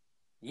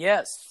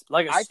 Yes,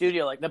 like a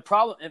studio. Like the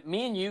problem,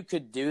 me and you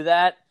could do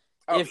that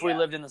if we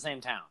lived in the same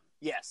town.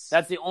 Yes,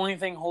 that's the only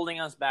thing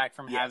holding us back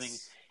from having.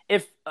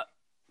 If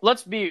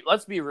let's be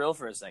real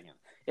for a second.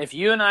 If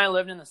you and I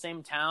lived in the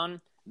same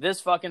town,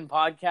 this fucking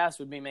podcast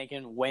would be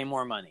making way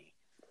more money.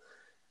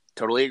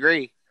 Totally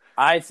agree.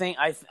 I think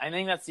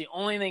that's the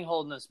only thing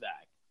holding us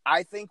back.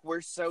 I think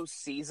we're so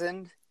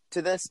seasoned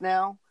to this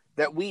now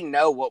that we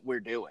know what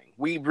we're doing.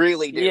 We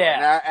really do.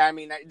 Yeah. And I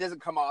mean, it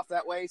doesn't come off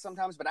that way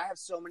sometimes, but I have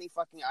so many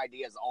fucking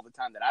ideas all the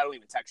time that I don't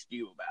even text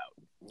you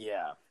about.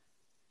 Yeah.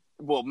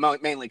 Well,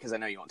 mainly because I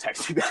know you won't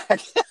text me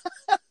back.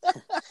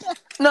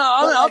 No,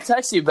 I'll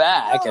text you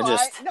back.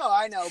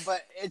 I know,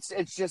 but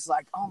it's just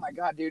like, oh my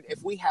god, dude!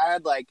 If we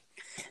had like,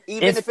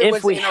 even if it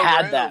was we in a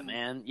had room that,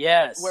 man,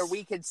 yes, where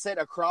we could sit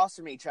across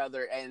from each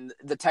other, and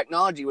the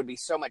technology would be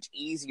so much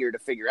easier to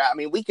figure out. I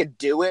mean, we could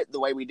do it the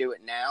way we do it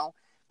now,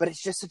 but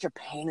it's just such a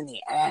pain in the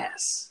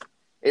ass.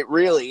 It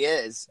really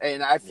is,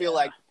 and I feel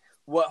like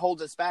what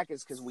holds us back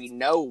is because we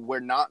know we're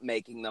not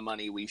making the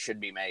money we should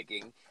be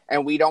making,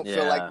 and we don't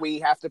feel like we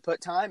have to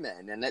put time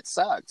in, and it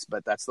sucks.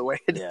 But that's the way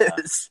it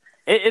is.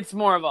 It's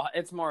more of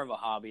a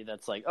hobby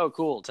that's like, oh,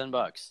 cool,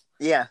 $10.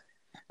 Yeah.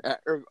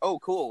 Or, oh,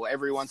 cool.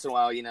 Every once in a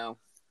while, you know,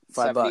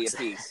 $5 a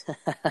piece.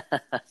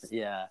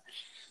 Yeah.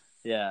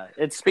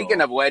 It's Speaking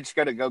cool. of which,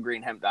 go to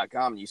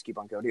gogreenhemp.com and use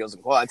coupon code Heels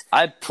and Quads.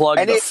 I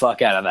plugged the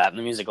fuck out of that in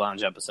the Music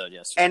Lounge episode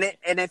yesterday.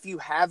 And if you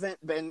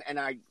haven't been, and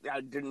I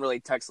didn't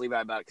really text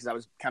Levi about it because I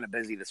was kind of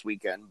busy this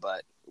weekend,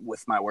 but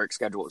with my work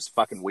schedule, it was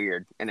fucking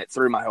weird, and it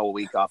threw my whole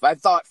week off. I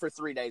thought for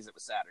 3 days it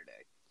was Saturday.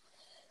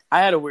 I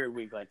had a weird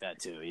week like that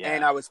too, yeah.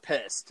 And I was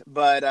pissed.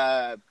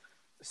 But,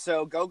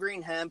 so Go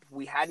Green Hemp,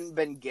 we hadn't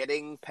been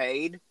getting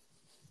paid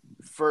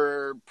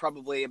for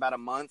probably about a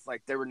month.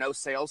 Like, there were no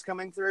sales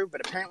coming through,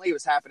 but apparently it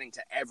was happening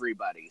to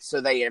everybody.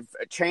 So they have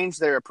changed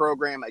their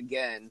program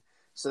again,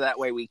 so that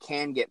way we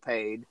can get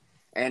paid.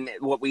 And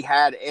what we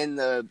had in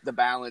the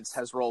balance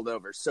has rolled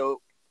over.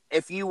 So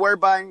if you were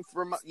buying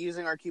from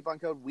using our coupon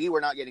code, we were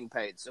not getting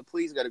paid. So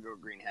please go to Go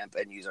Green Hemp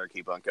and use our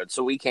coupon code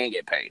so we can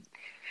get paid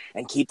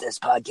and keep this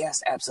podcast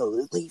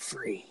absolutely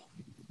free.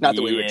 Not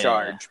that we would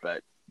charge,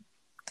 but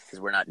because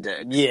we're not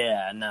dicks.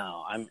 Yeah,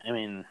 no. I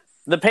mean,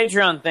 the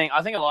Patreon thing,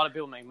 I think a lot of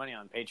people make money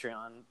on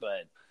Patreon,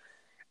 but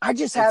I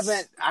just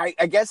haven't. I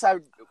guess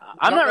I'm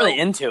not really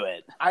into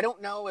it. I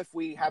don't know if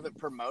we haven't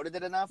promoted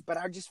it enough, but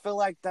I just feel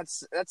like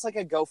that's like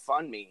a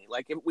GoFundMe.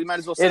 Like, we might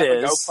as well set up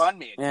a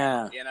GoFundMe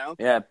account, you know?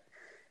 Yeah.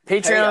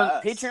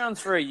 Patreon's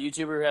for a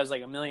YouTuber who has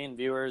like 1 million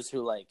viewers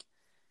who like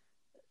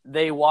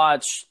they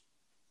watch,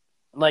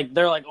 like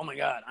they're like, oh my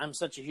god, I'm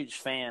such a huge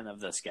fan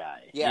of this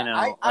guy. Yeah, you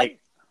know,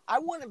 I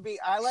want to be.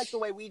 I like the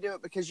way we do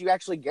it because you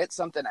actually get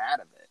something out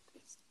of it.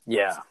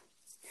 Yeah,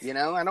 you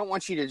know, I don't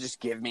want you to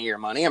just give me your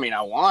money. I mean,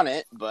 I want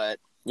it, but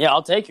yeah,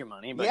 I'll take your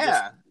money. But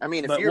I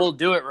mean, we'll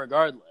do it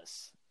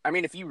regardless. I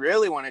mean, if you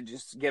really want to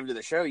just give to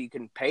the show, you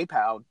can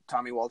PayPal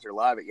Tommy Walter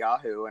Live at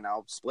Yahoo, and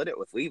I'll split it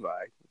with Levi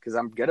because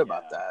I'm good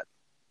about that.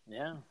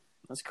 Yeah,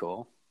 that's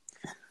cool.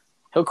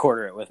 He'll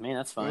quarter it with me.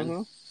 That's fine.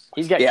 Mm-hmm.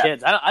 He's got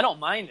kids. I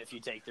don't mind if you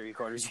take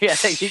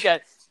 3/4. You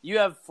got You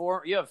have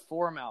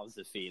four mouths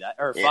to feed,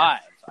 or Yeah.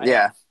 five. I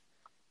Yeah. have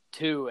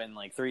 2 and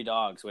like 3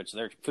 dogs, which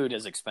their food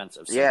is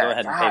expensive. So Yeah. go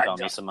ahead and PayPal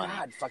me some money.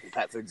 God, fucking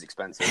pet food's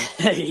expensive.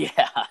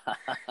 Yeah.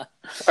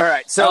 All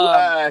right, so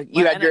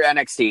you my had your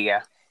NXT,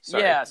 yeah.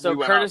 Sorry, yeah. So we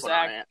went off on a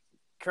rant.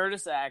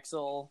 Curtis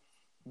Axel,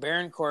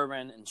 Baron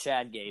Corbin, and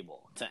Chad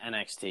Gable to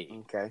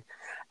NXT. Okay.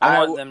 I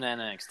want them to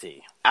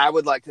NXT. I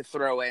would like to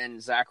throw in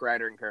Zack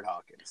Ryder and Kurt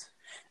Hawkins.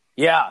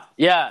 Yeah.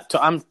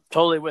 I'm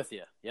totally with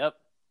you. Yep.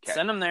 Okay.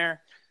 Send them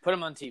there. Put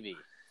them on TV.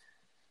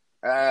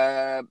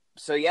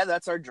 So yeah,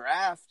 that's our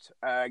draft.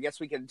 I guess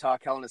we can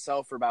talk Hell in a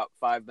Cell for about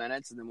 5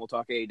 minutes, and then we'll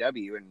talk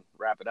AEW and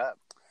wrap it up.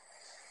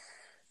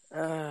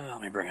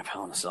 Let me bring up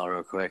Hell in a Cell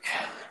real quick.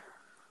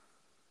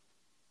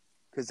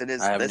 Because it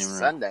is this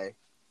Sunday.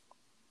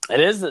 It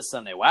is this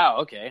Sunday. Wow.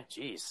 Okay.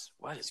 Jeez.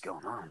 What is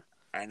going on?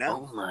 I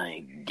know. Oh my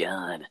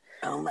God.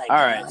 Oh my All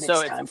God. right.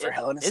 So it's time for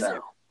Hell in a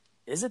Cell.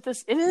 Is it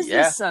this? It is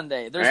this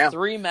Sunday. There's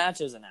 3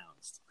 matches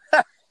announced.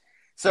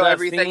 So The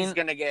everything's Fiend-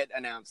 going to get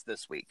announced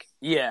this week.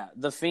 Yeah.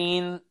 The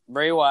Fiend,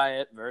 Bray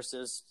Wyatt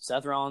versus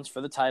Seth Rollins for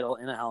the title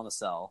in a Hell in a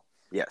Cell.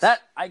 Yes.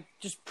 That, I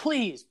just,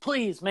 please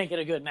make it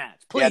a good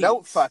match. Please. Yeah,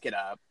 don't fuck it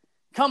up.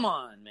 Come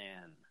on,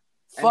 man.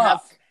 And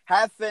Fuck.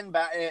 have Finn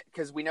back,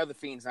 because we know the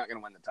Fiend's not going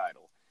to win the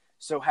title.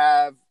 So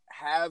have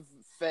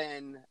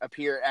Finn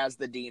appear as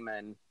the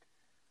demon,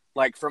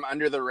 like from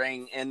under the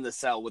ring in the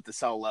cell with the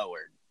cell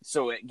lowered,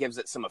 so it gives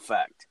it some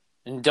effect.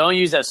 And don't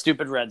use that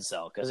stupid red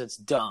cell, because it's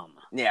dumb.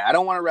 Yeah, I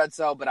don't want a red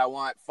cell, but I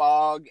want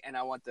fog, and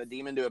I want the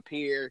demon to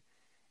appear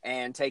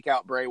and take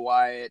out Bray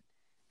Wyatt,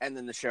 and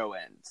then the show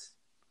ends.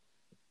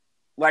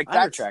 Like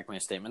I retract my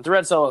statement. The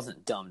red cell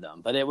wasn't dumb,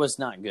 but it was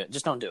not good.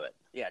 Just don't do it.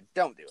 Yeah,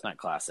 don't do it. It's not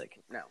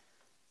classic. No.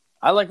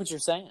 I like what you're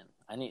saying.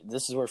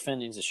 This is where Finn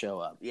needs to show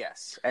up.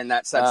 Yes, and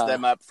that sets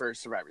them up for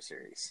Survivor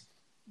Series.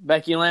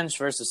 Becky Lynch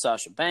versus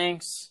Sasha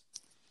Banks.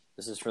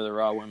 This is for the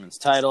Raw Women's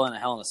title and a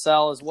Hell in a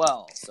Cell as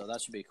well, so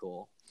that should be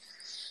cool.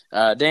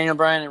 Daniel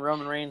Bryan and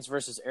Roman Reigns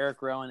versus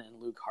Eric Rowan and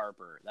Luke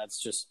Harper.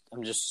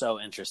 I'm just so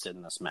interested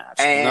in this match.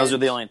 And those are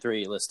the only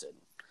 3 listed.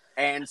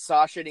 And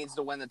Sasha needs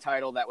to win the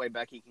title, that way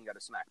Becky can go to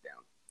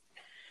SmackDown.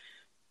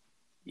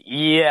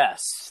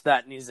 Yes,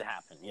 that needs to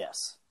happen,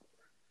 yes.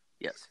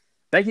 Yes.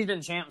 Becky's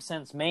been champ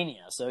since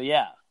Mania, so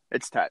yeah.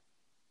 It's tight.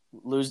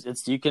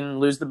 You can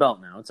lose the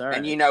belt now. It's all right.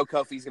 And you know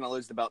Kofi's going to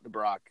lose the belt to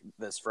Brock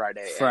this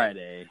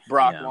Friday.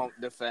 Brock won't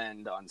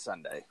defend on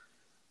Sunday.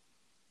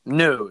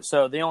 No.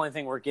 So the only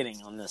thing we're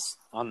getting on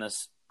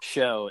this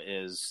show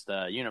is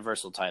the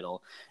Universal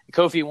title.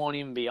 Kofi won't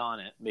even be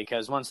on it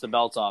because once the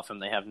belt's off him,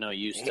 they have no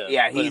use to.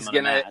 Yeah, he's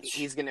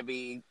gonna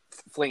be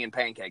flinging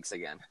pancakes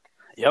again.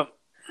 Yep.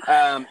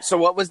 So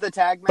what was the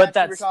tag match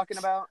you were talking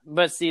about?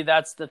 But see,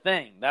 that's the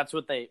thing. That's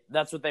what they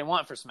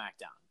want for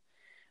SmackDown.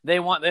 They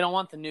don't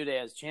want the New Day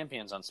as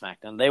champions on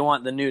SmackDown. They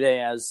want the New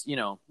Day as,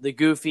 the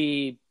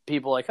goofy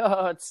people like,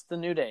 oh, it's the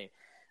New Day.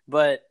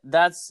 But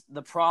that's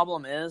the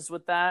problem is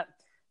with that.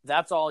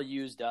 That's all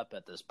used up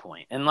at this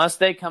point. Unless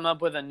they come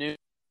up with a new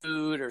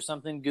food or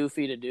something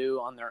goofy to do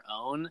on their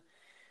own.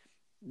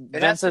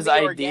 Vince's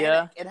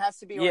idea. It has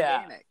to be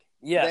organic.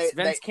 Yes,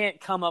 Vince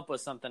can't come up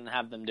with something and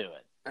have them do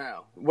it.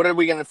 Oh, what are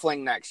we going to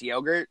fling next?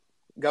 Yogurt?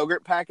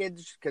 Go-Gurt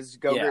package? Because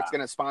Go-Gurt's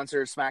going to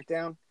sponsor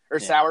SmackDown? Or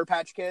Sour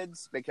Patch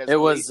Kids? Because it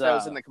was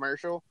those in the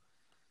commercial?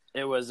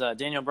 It was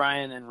Daniel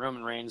Bryan and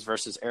Roman Reigns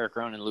versus Eric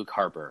Rowan and Luke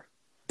Harper.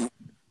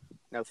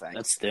 No thanks.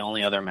 That's the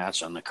only other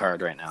match on the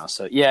card right now.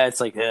 So yeah, it's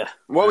like,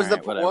 what was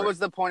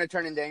the point of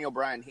turning Daniel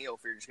Bryan heel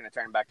if you're just going to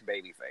turn him back to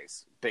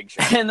babyface? Big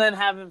Show, and then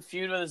have him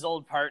feud with his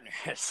old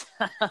partners.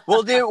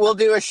 we'll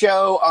do a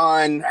show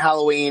on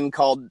Halloween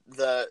called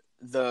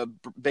the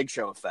Big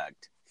Show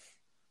Effect.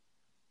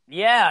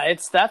 Yeah,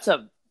 it's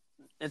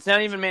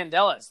not even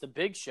Mandela. It's the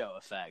Big Show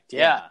Effect.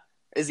 Yeah.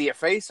 Is he a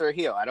face or a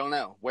heel? I don't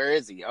know. Where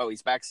is he? Oh,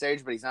 he's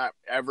backstage, but he's not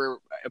ever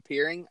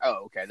appearing.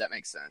 Oh, okay, that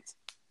makes sense.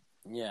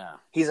 Yeah.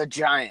 He's a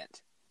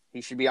giant.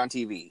 He should be on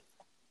TV.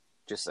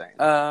 Just saying.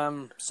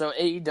 So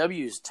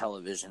AEW's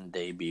television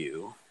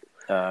debut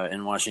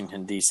in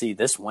Washington, D.C.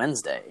 this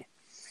Wednesday.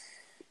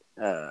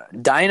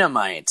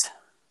 Dynamite.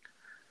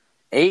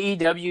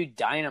 AEW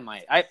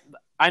Dynamite.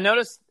 I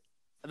noticed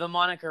the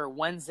moniker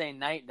Wednesday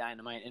Night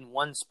Dynamite in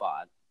one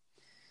spot.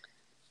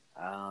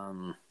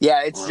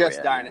 It's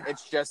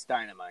just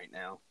Dynamite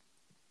now.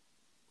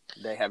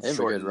 They have a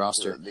good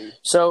roster.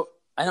 So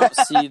I don't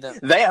see them.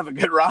 They have a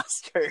good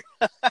roster.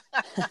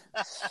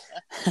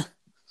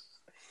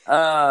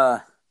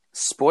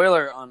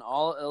 Spoiler on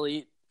All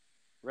Elite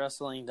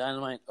Wrestling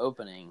Dynamite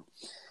opening.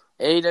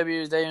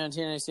 AEW's debuting on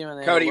TNT when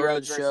they Cody have a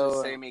Rhodes show.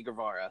 versus Sammy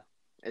Guevara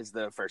is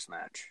the first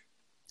match.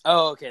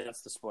 Oh, okay,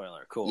 that's the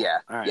spoiler. Cool. Yeah,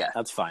 all right,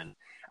 that's fine.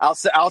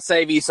 I'll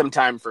save you some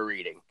time for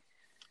reading.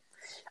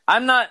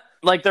 I'm not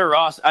like their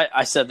roster.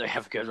 I said they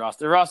have a good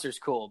roster. Their roster's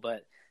cool,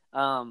 but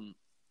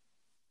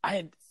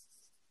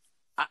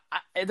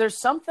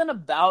there's something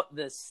about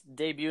this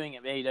debuting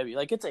at AEW.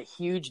 Like, it's a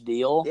huge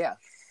deal. Yeah.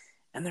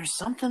 And there's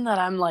something that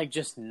I'm like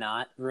just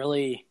not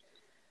really.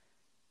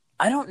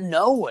 I don't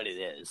know what it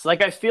is.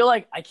 Like, I feel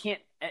like I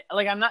can't.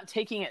 Like, I'm not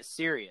taking it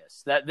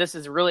serious that this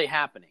is really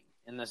happening.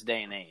 in this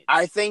day and age.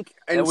 I think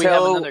that we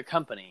have another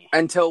company.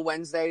 Until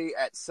Wednesday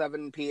at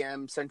 7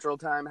 p.m. Central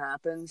Time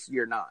happens,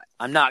 you're not.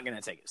 I'm not going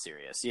to take it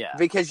serious, yeah.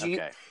 Because you...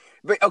 Okay.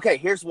 But, okay,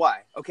 here's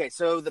why. Okay,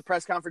 so the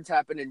press conference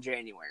happened in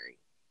January,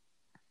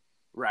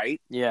 right?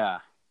 Yeah.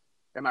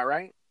 Am I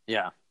right?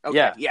 Yeah.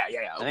 Okay. Yeah.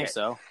 Okay. I think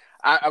so.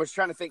 I was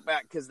trying to think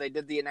back because they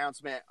did the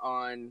announcement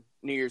on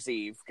New Year's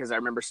Eve because I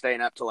remember staying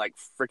up till like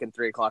freaking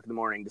 3 o'clock in the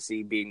morning to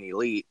see Being the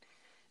Elite,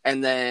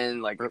 and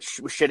then like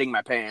shitting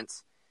my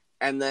pants,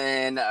 and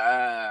then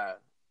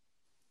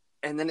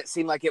it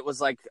seemed like it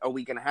was like a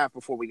week and a half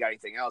before we got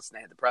anything else, and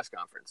they had the press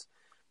conference.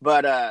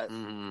 But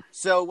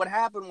so what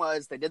happened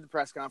was they did the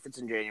press conference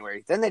in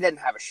January, then they didn't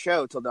have a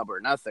show till Double or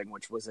Nothing,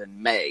 which was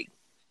in May.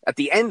 At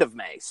the end of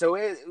May. So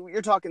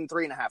you're talking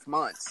 3.5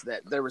 months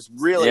that there was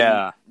really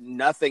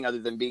nothing other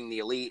than Being the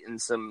Elite and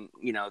some,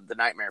 the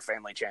Nightmare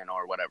Family Channel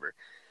or whatever.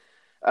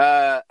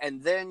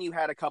 And then you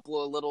had a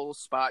couple of little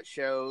spot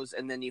shows,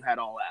 and then you had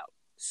All Out.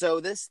 So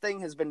this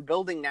thing has been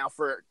building now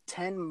for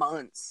 10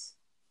 months.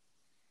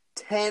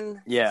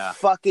 10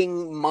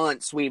 fucking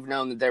months we've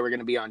known that they were going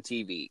to be on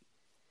TV.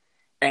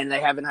 And they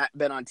haven't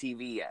been on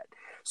TV yet.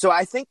 So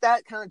I think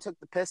that kind of took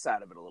the piss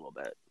out of it a little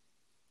bit.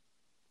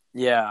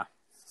 Yeah.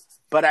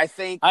 But I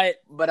think,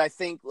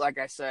 like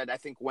I said, I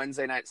think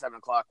Wednesday night at 7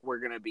 o'clock we're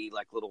gonna be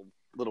like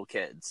little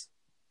kids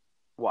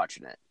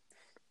watching it.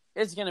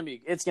 It's gonna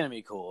be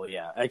cool,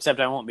 yeah.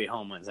 Except I won't be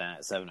home Wednesday night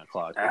at 7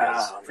 o'clock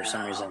because for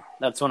some reason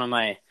that's one of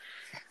my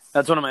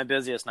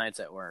busiest nights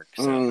at work.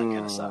 So that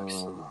kind of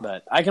sucks.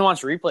 But I can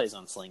watch replays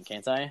on Sling,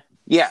 can't I?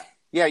 Yeah,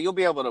 you'll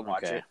be able to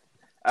watch it.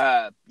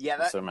 That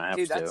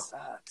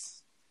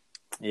sucks.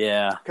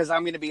 Yeah, because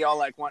I'm gonna be all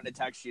like wanting to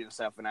text you and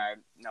stuff, and I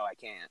know I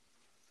can't.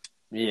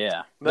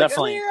 Yeah,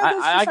 definitely.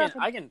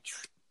 I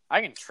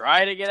can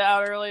try to get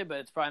out early, but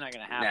it's probably not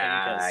going to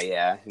happen.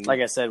 Because,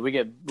 like I said, we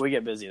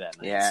get busy that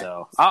night. Yeah.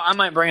 So I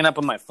might bring it up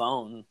on my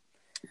phone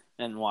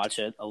and watch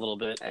it a little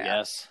bit, I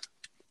guess.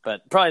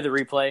 But probably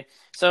the replay.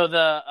 So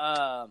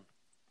the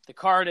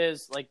card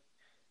is, like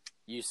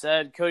you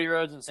said, Cody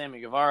Rhodes and Sammy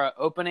Guevara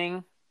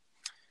opening.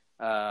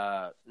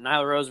 Nyla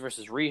Rose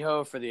versus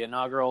Riho for the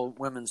inaugural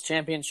Women's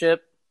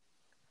Championship.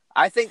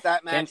 I think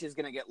that match is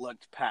going to get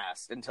looked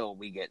past until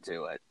we get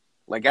to it.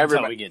 Like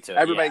everybody's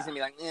gonna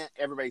be like,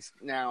 everybody's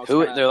now.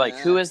 They're like,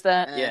 who is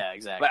that? Yeah,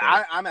 exactly.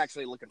 But I'm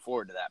actually looking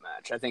forward to that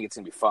match. I think it's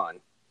gonna be fun.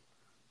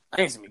 I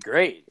think it's gonna be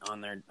great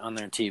on their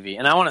TV,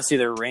 and I want to see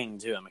their ring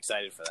too. I'm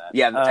excited for that.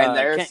 Yeah, and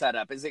their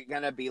setup, is it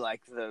gonna be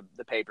like the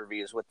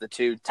pay-per-views with the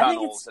 2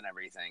 tunnels and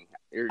everything?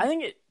 I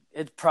think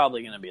it's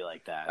probably gonna be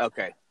like that.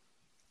 Okay.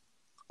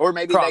 Or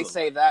maybe they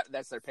say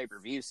that's their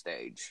pay-per-view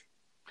stage.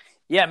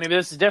 Yeah, maybe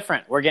this is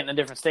different. We're getting a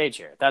different stage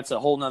here. That's the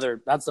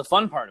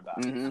fun part about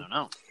it. I don't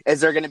know. Is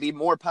there going to be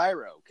more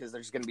pyro? Because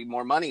there's going to be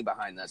more money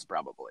behind this,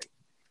 probably.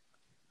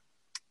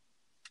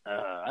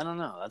 I don't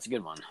know. That's a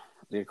good one.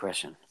 Good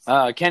question.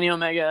 Kenny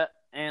Omega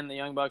and the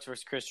Young Bucks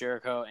versus Chris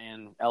Jericho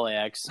and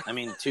LAX. I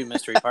mean, 2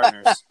 mystery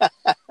partners.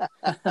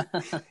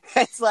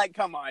 It's like,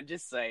 come on,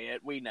 just say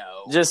it. We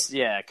know.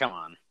 Come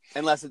on.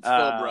 Unless it's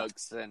Phil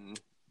Brooks and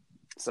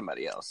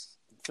somebody else.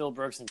 Phil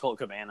Brooks and Colt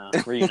Cabana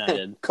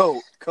reunited.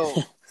 Colt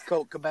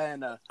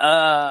Cabana.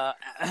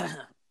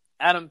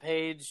 Adam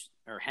Page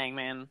or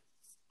Hangman,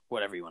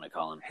 whatever you want to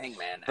call him.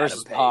 Hangman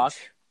versus Adam Page. Pac.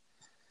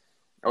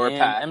 Or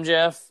Pat.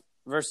 MJF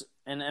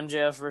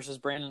versus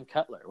Brandon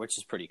Cutler, which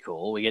is pretty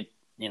cool. We get,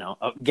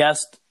 a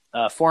guest,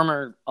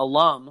 former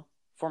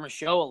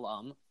show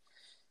alum,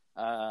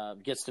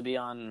 gets to be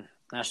on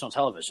national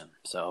television.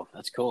 So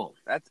that's cool.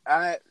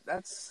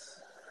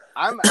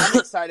 I'm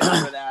excited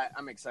for that.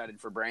 I'm excited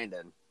for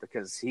Brandon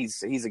because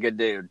he's a good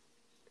dude.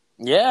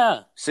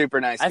 Yeah, super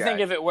nice guy. I think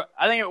if it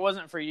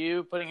wasn't for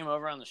you putting him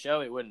over on the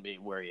show, he wouldn't be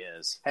where he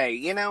is.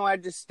 Hey, I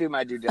just do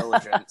my due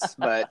diligence,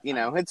 but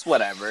it's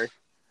whatever.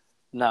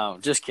 No,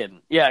 just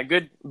kidding. Yeah,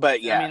 good,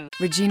 but yeah. I mean,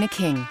 Regina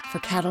King for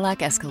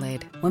Cadillac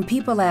Escalade. When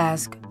people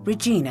ask,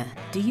 Regina,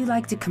 do you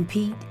like to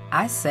compete?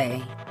 I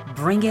say,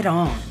 bring it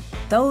on.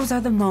 Those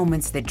are the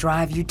moments that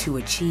drive you to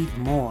achieve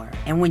more.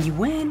 And when you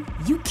win,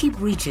 you keep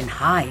reaching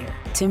higher.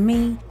 To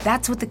me,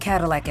 that's what the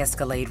Cadillac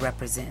Escalade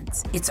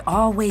represents. It's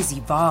always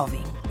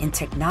evolving in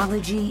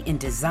technology, in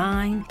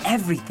design,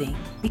 everything.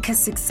 Because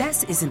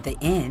success isn't the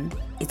end,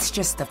 it's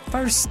just the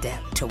first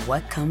step to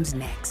what comes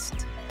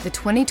next. The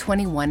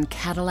 2021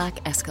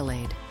 Cadillac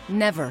Escalade.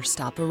 Never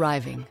stop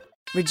arriving.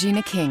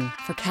 Regina King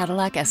for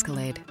Cadillac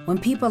Escalade. When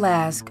people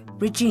ask,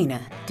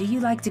 Regina, do you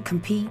like to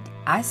compete?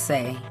 I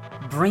say,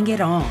 bring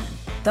it on.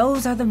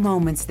 Those are the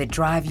moments that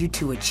drive you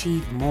to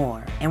achieve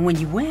more. And when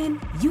you win,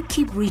 you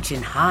keep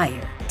reaching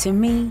higher. To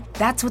me,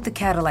 that's what the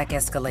Cadillac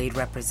Escalade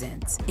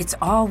represents. It's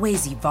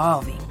always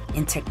evolving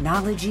in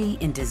technology,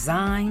 in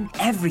design,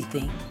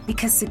 everything.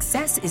 Because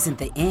success isn't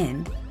the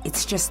end,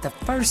 it's just the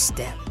first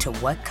step to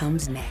what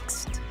comes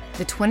next.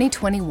 The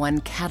 2021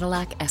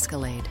 Cadillac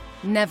Escalade.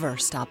 Never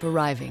stop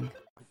arriving.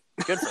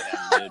 Good for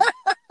them,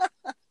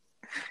 dude.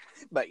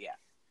 But yeah.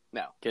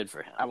 No. Good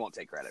for him. I won't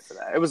take credit for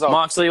that. It was all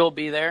Moxley will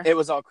be there. It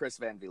was all Chris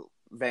Van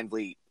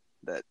Vliet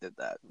that did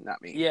that,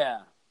 not me.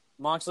 Yeah.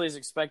 Moxley is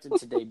expected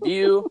to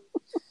debut.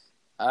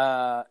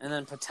 And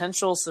then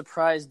potential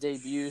surprise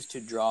debuts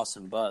to draw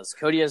some buzz.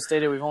 Cody has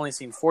stated we've only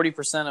seen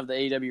 40% of the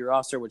AEW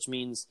roster, which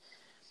means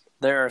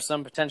there are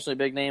some potentially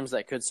big names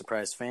that could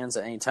surprise fans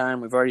at any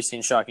time. We've already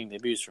seen shocking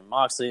debuts from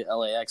Moxley,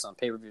 LAX on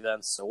pay-per-view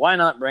events, so why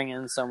not bring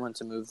in someone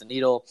to move the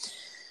needle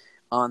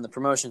on the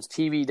promotion's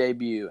TV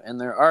debut? And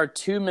there are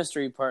 2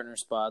 mystery partner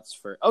spots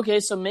for...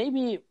 Okay, so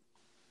maybe...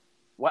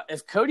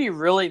 if Cody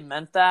really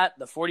meant that,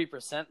 the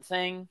 40%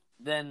 thing,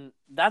 then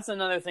that's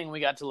another thing we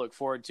got to look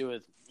forward to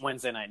with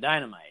Wednesday Night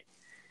Dynamite,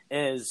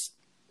 is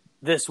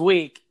this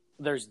week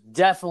there's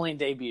definitely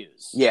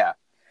debuts. Yeah.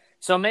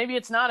 So maybe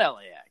it's not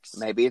LAX.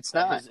 Maybe it's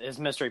not. His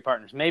mystery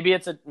partners. Maybe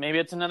it's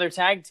another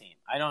tag team.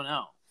 I don't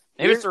know.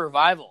 Maybe it's a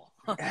revival.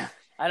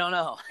 I don't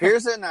know.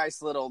 Here's a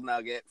nice little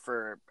nugget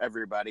for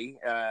everybody.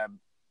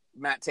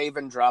 Matt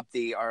Taven dropped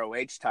the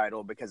ROH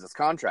title because his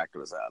contract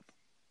was up.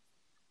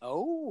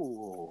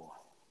 Oh.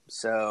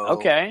 So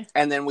okay.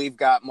 And then we've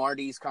got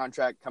Marty's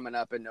contract coming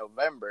up in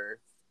November.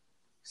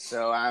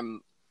 So I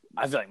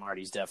feel like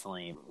Marty's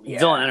definitely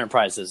Villain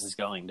Enterprises is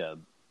going to.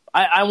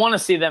 I want to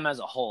see them as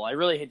a whole. I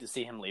really hate to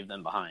see him leave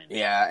them behind.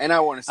 Yeah, and I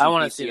want to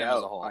see them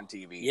as a whole on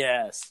TV.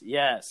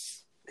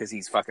 Yes, because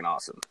he's fucking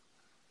awesome.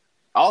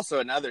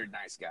 Also, another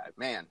nice guy,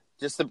 man.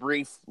 Just the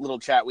brief little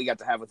chat we got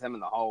to have with him in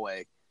the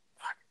hallway.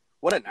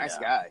 What a nice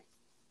guy.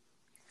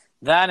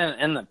 That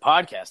and the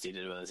podcast he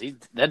did with us,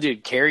 that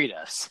dude carried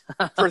us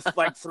for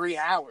like 3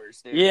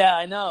 hours, dude. Yeah,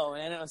 I know,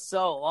 man. It was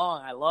so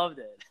long. I loved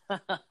it.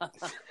 I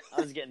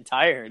was getting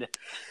tired.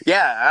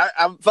 Yeah,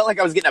 I felt like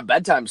I was getting a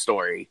bedtime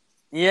story.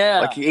 Yeah,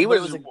 like it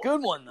was a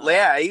good one, though.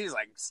 Yeah, he was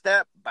like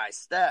step by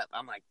step.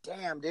 I'm like,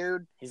 damn,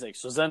 dude. He's like,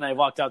 so then I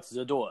walked out to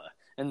the door,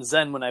 and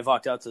then when I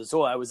walked out to the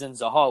door, I was in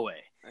the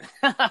hallway.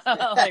 I'm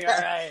like, all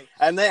right.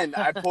 And then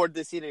I poured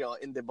the cereal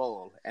in the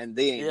bowl, and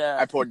then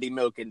I poured the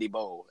milk in the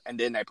bowl, and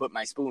then I put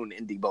my spoon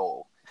in the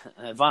bowl.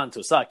 I want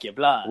to suck your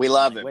blood. We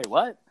love him. Wait,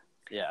 what?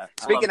 Yeah.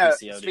 Speaking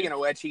of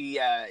which,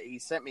 he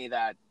sent me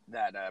that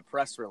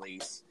press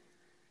release,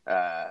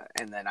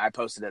 and then I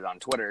posted it on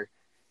Twitter,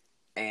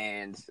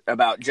 and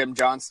about Jim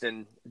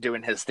Johnston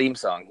doing his theme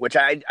song, which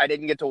I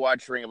didn't get to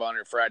watch Ring of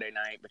Honor Friday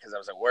night because I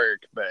was at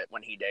work, but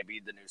when he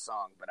debuted the new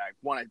song, but I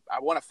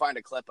want to find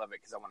a clip of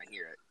it because I want to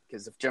hear it,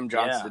 because if Jim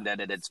Johnston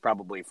did it, it's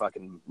probably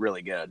fucking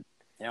really good.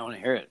 Yeah, I want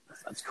to hear it.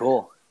 That's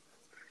cool.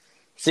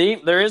 See,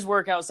 there is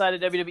work outside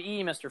of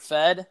WWE, Mr.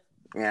 Fed.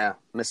 Yeah,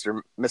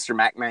 Mr.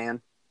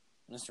 McMahon.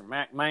 Mr.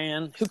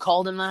 McMahon. Who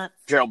called him that?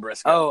 Gerald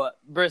Briscoe. Oh,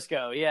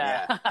 Briscoe,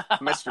 yeah.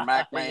 Mr.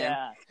 McMahon.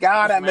 Yeah.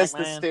 God, Mr. I miss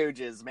McMahon. the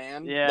Stooges,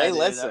 man. Yeah, they dude,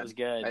 listen. that was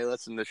good. They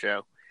listen to the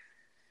show.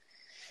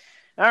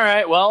 All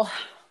right, well,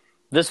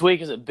 this week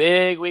is a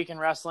big week in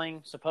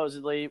wrestling,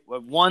 supposedly.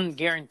 One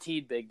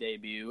guaranteed big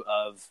debut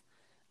of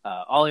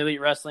All Elite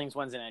Wrestling's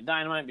Wednesday Night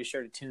Dynamite. Be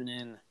sure to tune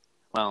in.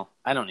 Well,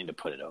 I don't need to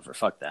put it over.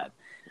 Fuck that.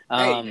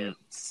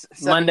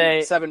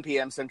 Monday. 7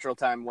 p.m. Central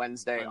Time,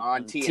 Wednesday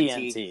on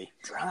TNT.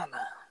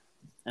 Drama.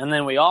 And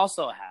then we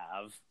also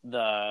have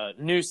the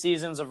new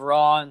seasons of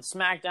Raw and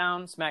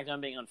SmackDown.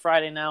 SmackDown being on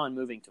Friday now and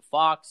moving to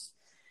Fox.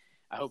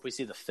 I hope we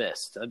see the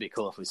fist. That'd be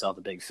cool if we saw the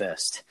big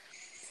fist.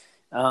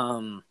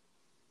 And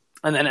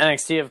then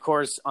NXT, of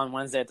course, on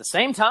Wednesday at the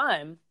same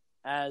time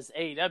as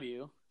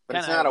AEW. But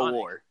it's not a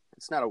war.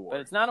 It's not a war.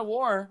 But it's not a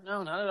war.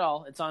 No, not at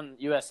all. It's on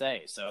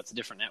USA, so it's a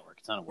different network.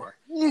 It's not a war.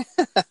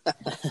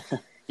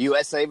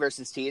 USA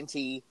versus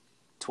TNT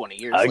 20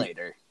 years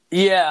later.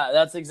 Yeah,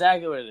 that's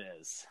exactly what it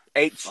is.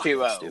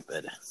 H2O.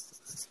 Stupid.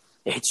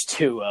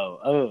 H2O.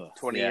 Oh,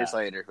 20 years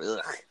later. Ugh.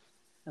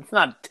 It's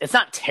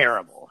not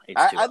terrible.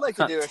 I'd like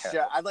to do a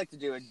show. I'd like to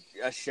do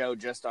a show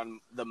just on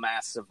the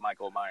masks of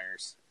Michael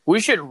Myers. We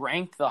should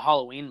rank the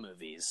Halloween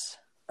movies.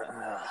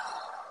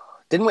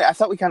 Didn't we? I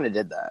thought we kind of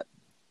did that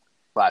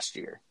last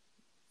year.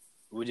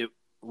 We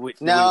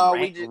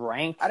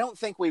rank. I don't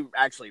think we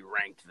actually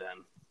ranked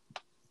them.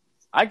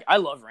 I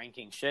love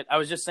ranking shit. I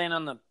was just saying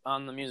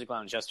on the Music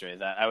Lounge yesterday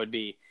that I would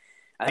be.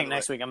 I think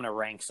next week I'm going to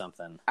rank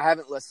something. I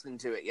haven't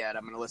listened to it yet.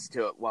 I'm going to listen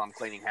to it while I'm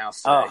cleaning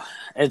house today.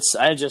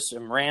 I just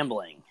am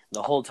rambling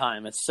the whole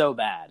time. It's so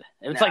bad.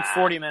 It's like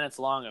 40 minutes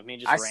long of me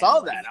just rambling. I saw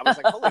that. I was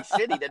like, holy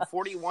shit, he did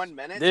 41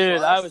 minutes? Dude,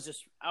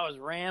 plus? I was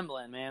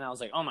rambling, man. I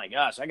was like, oh my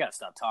gosh, I got to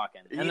stop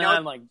talking. And then know,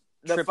 I'm like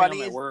tripping on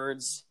my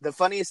words. The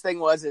funniest thing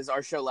was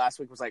our show last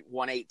week was like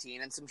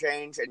 118 and some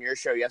change, and your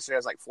show yesterday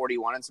was like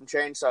 41 and some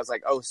change. So I was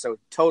like, oh, so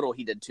total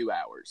he did 2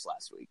 hours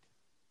last week.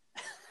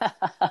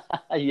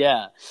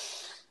 Yeah.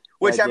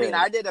 Which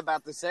I did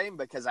about the same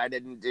because I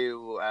didn't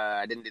do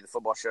the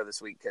football show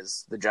this week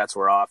because the Jets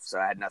were off, so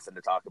I had nothing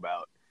to talk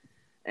about.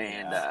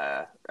 And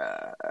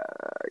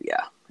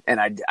and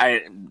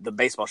I the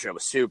baseball show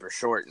was super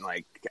short, and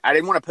like I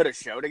didn't want to put a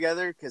show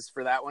together because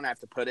for that one I have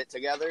to put it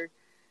together,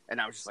 and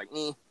I was just like,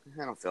 I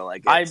don't feel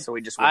like it, so we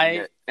just went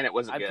it, and it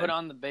wasn't good. I put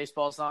on the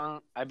baseball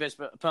song. I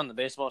put on the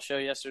baseball show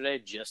yesterday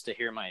just to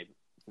hear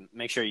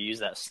make sure you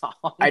use that song.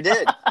 I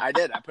did. I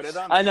put it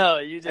on. I know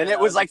you did. And it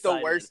was like excited.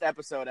 The worst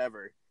episode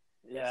ever.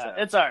 Yeah, So,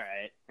 it's all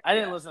right. I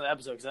didn't listen to the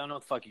episode because I don't know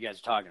what the fuck you guys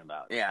are talking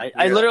about. Yeah.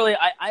 I literally,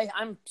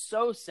 I'm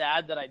so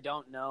sad that I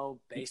don't know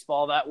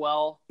baseball that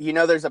well. You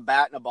know there's a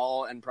bat and a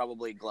ball and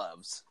probably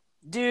gloves.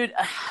 Dude,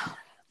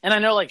 and I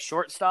know, like,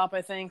 shortstop,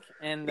 I think,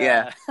 and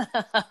Yeah.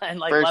 and,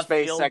 like, First left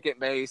base, field. second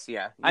base,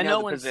 yeah. I know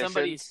the when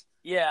positions.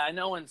 I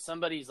know when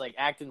somebody's, like,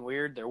 acting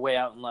weird, they're way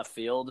out in left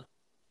field.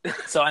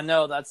 So I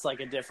know that's, like,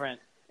 a different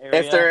area.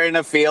 If they're in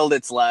a field,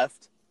 it's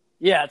left.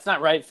 Yeah, it's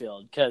not right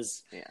field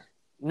because Yeah.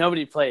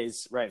 nobody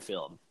plays right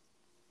field.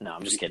 No,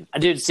 I'm just kidding.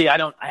 Dude, see, I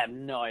have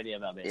no idea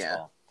about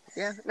baseball.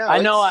 Yeah, no, I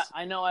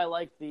know I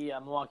like the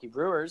Milwaukee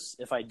Brewers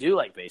if I do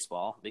like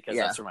baseball because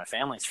that's where my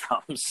family's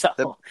from.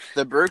 So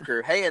the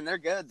Brewker, hey, and they're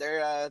good.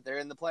 They're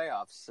in the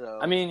playoffs. So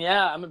I mean,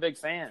 yeah, I'm a big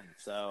fan.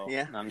 So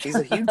yeah, he's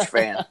a huge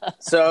fan.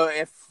 So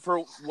if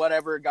for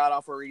whatever god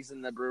awful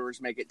reason the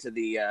Brewers make it to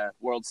the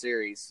World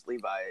Series,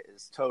 Levi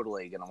is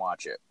totally gonna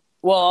watch it.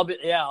 Well, I'll be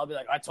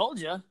like, I told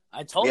you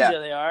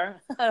they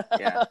are.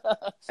 Yeah,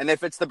 and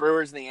if it's the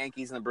Brewers and the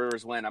Yankees and the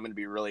Brewers win, I'm gonna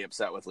be really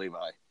upset with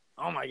Levi.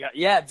 Oh my god,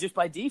 yeah, just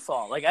by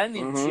default. Like I didn't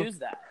even choose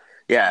that.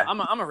 Yeah,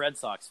 I'm a Red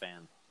Sox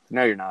fan.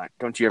 No, you're not.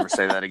 Don't you ever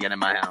say that again in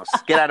my house.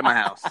 Get out of my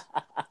house.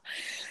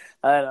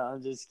 I know,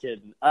 I'm just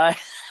kidding.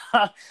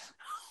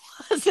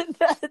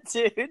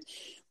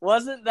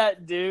 Wasn't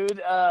that dude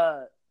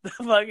the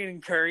fucking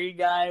Curry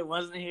guy?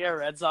 Wasn't he a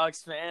Red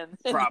Sox fan?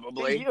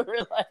 Probably. You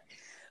were like,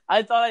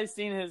 I thought I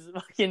seen his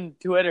fucking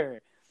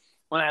Twitter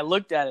when I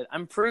looked at it.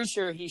 I'm pretty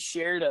sure he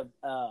shared a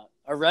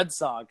Red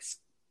Sox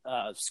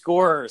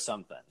score or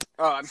something.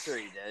 Oh, I'm sure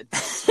he did.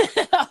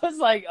 I was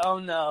like, oh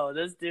no,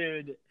 this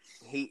dude.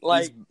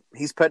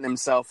 He's putting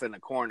himself in a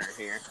corner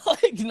here.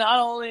 Like,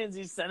 not only is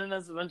he sending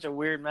us a bunch of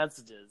weird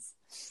messages,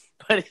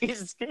 but he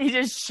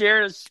just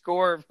shared a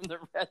score from the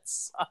Red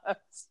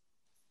Sox.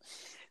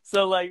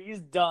 So like he's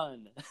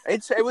done.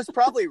 It was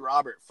probably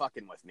Robert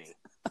fucking with me.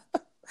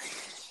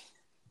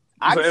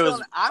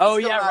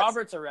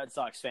 Robert's a Red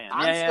Sox fan.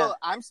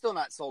 I'm still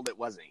not sold it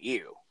wasn't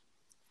you.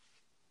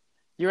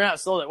 You're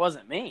not sold it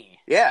wasn't me.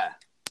 Yeah.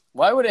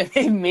 Why would it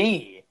be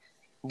me?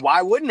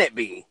 Why wouldn't it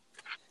be?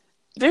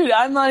 Dude,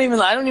 I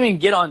don't even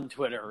get on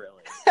Twitter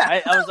really.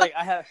 I was like,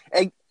 I have.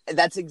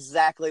 That's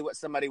exactly what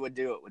somebody would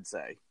would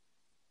say.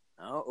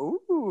 Oh,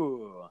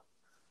 ooh.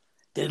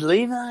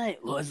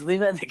 Was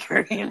Levi the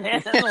Curry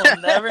man?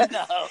 We'll never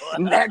know.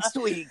 Next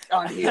week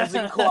on Heels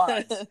and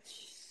Quads.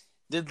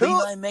 Did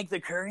Levi make the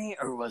curry,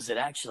 or was it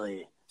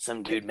actually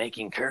some dude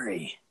making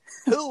curry?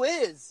 Who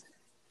is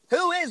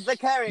the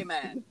curry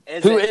man?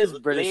 Who is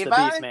British Levi?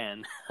 the Beef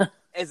Man?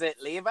 Is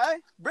it Levi,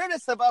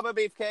 British the Bubba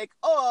Beefcake,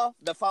 or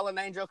the fallen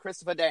angel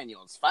Christopher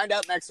Daniels? Find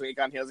out next week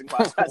on Heels and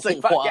Quads.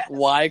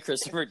 Why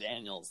Christopher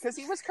Daniels? Because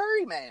he was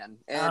Curry Man.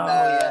 And,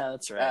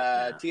 that's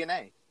right.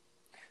 TNA.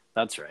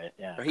 That's right.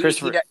 Yeah,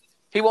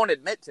 he won't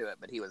admit to it,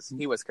 but he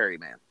was Curry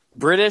Man.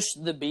 British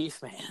the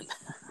Beef Man.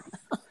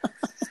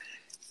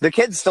 The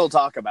kids still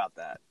talk about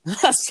that.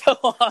 That's so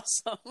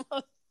awesome.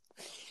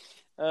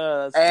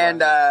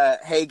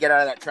 Hey, get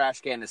out of that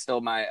trash can is still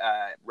my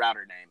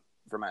router name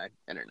for my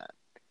internet.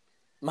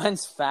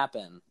 Mine's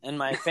Fappin, and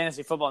my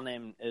fantasy football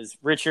name is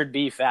Richard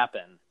B.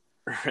 Fappin.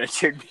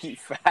 Richard B.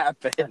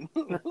 Fappin.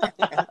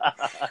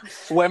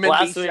 Women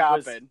be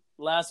shopping.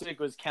 Last week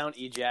was Count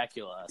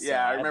Ejacula. So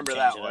yeah, I remember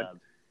that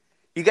one.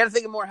 You got to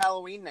think of more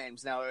Halloween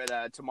names now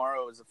that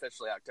tomorrow is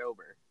officially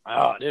October.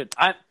 Oh, dude.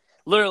 I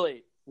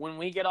literally, when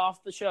we get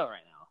off the show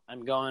right now,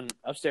 I'm going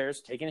upstairs,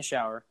 taking a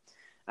shower.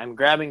 I'm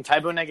grabbing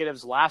Typo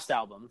Negative's last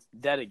album,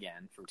 Dead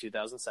Again, from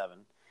 2007,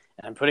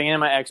 and I'm putting it in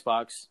my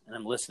Xbox, and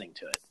I'm listening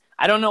to it.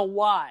 I don't know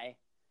why.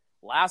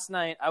 Last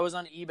night, I was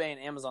on eBay and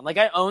Amazon. Like,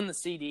 I own the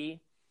CD,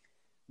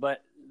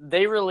 but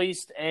they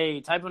released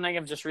Typo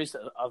Negative just released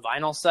a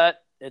vinyl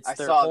set. I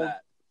saw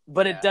that.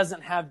 But it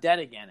doesn't have Dead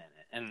Again in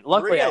it. And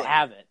luckily, I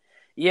have it.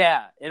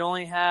 Yeah, it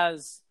only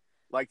has...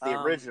 Like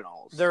the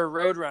originals. They're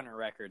Roadrunner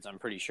records, I'm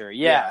pretty sure.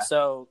 Yeah,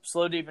 so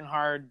Slow, Deep, and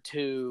Hard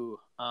to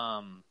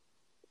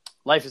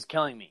Life is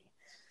Killing Me.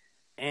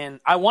 And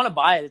I want to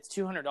buy it. It's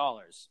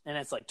 $200. And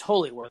it's, like,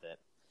 totally worth it.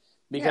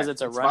 Because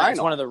it's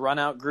one of the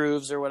run-out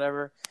grooves or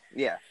whatever.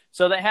 Yeah.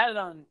 So they had it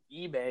on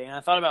eBay, and I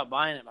thought about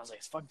buying it. But I was like,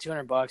 it's fucking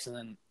 $200. And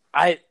then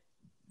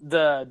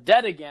the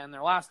Dead Again,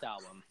 their last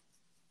album,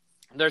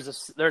 there's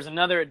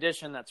another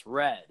edition that's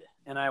red,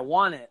 and I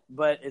want it,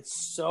 but it's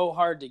so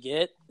hard to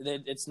get.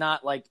 It's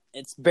not like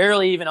it's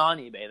barely even on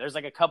eBay. There's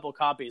like a couple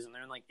copies, and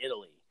they're in like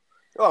Italy.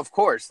 Oh, of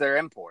course, they're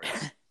imports.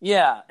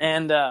 Yeah,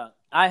 and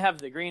I have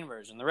the green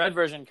version. The red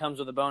version comes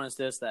with a bonus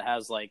disc that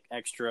has like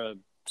extra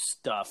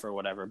stuff or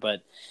whatever,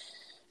 but.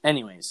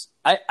 Anyways,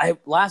 I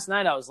last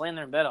night I was laying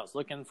there in bed. I was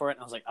looking for it, and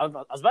I was like, I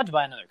was about to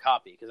buy another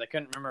copy because I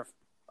couldn't remember.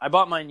 I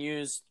bought mine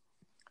used,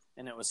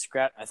 and it was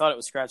scratch. I thought it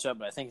was scratch up,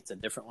 but I think it's a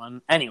different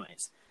one.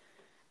 Anyways,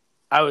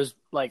 I was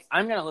like,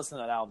 I'm gonna listen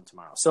to that album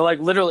tomorrow. So like,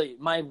 literally,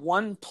 my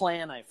one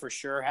plan I for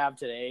sure have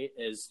today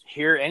is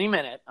here any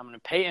minute. I'm gonna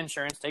pay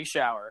insurance, take a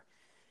shower,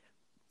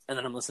 and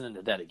then I'm listening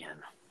to Dead Again.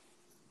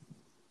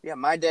 Yeah,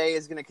 my day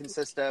is going to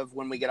consist of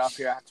when we get off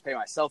here, I have to pay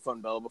my cell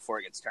phone bill before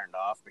it gets turned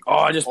off. Oh,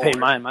 I just paid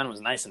mine. Mine was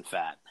nice and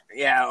fat.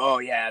 Yeah, oh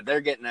yeah,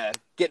 they're getting a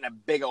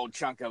big old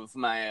chunk of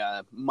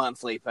my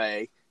monthly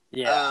pay.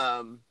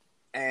 Yeah.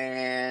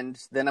 And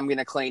then I'm going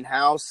to clean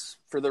house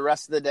for the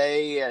rest of the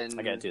day and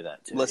I got to do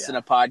that too. Listen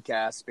to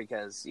podcasts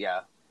because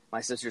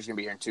my sister's going to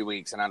be here in 2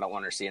 weeks and I don't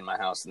want her seeing my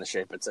house in the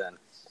shape it's in.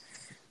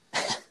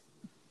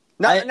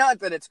 Not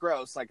that it's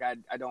gross. Like I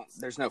don't.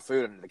 There's no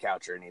food under the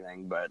couch or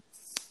anything, but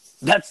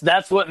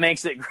that's what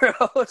makes it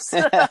gross.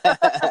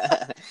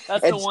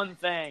 That's the one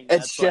thing.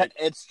 It's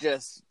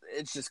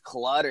just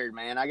cluttered,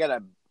 man. I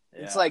gotta.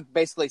 Yeah. It's like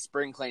basically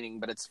spring cleaning,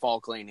 but it's fall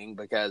cleaning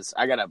because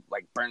I gotta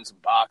like burn some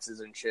boxes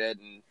and shit.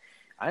 And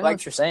I know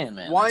what you're saying,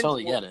 man. I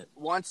totally get it.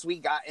 Once we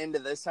got into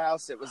this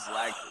house, it was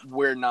like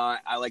we're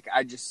not. I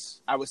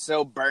was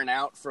so burnt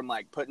out from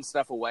like putting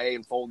stuff away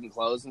and folding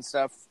clothes and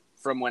stuff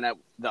from when at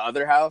the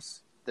other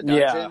house. The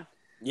dungeon,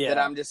 that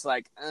I'm just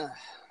like,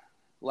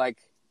 like,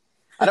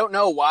 I don't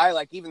know why.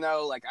 Like, even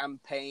though like I'm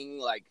paying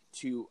like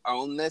to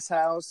own this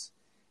house,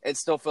 it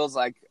still feels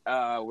like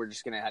we're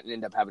just gonna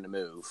end up having to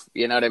move.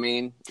 You know what I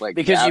mean? Like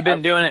because you've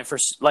been doing it for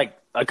like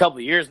a couple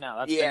of years now.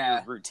 That's been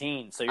your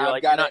routine. So you're I've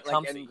like got you're not it,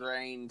 comfy. Like,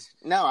 ingrained.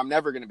 No, I'm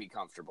never gonna be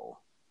comfortable.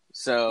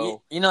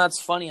 So you know that's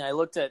funny. I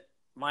looked at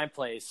my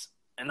place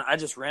and I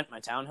just rent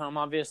my townhome,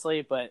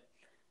 obviously, but.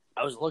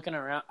 I was looking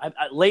around.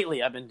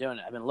 Lately, I've been doing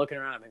it. I've been looking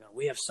around. I've been going,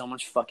 we have so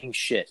much fucking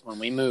shit. When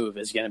we move,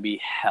 it's going to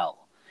be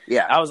hell.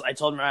 Yeah. I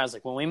told Mariah, I was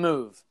like, when we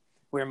move,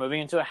 we're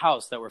moving into a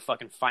house that we're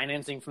fucking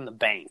financing from the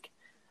bank.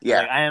 Yeah.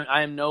 Like,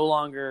 I am no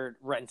longer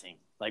renting.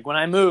 Like, when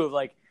I move,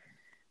 like,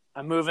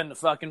 I'm moving to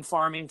fucking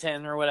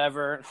Farmington or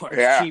whatever, where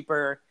it's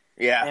cheaper.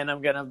 Yeah. And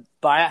I'm going to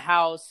buy a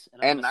house,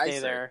 and I'm going to stay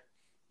nicer. there.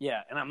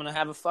 Yeah. And I'm going to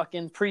have a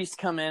fucking priest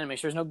come in and make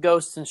sure there's no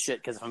ghosts and shit.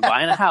 Because if I'm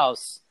buying a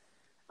house,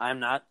 I'm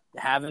not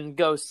having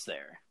ghosts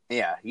there.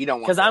 Yeah, you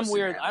don't want because I'm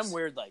weird. I'm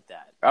weird like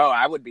that. Oh,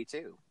 I would be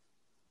too.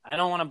 I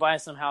don't want to buy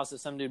some house that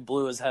some dude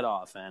blew his head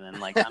off in, and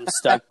like I'm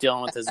stuck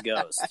dealing with his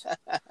ghost.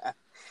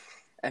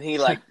 And he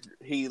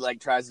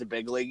tries to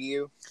big league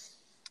you.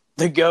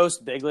 The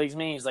ghost big leagues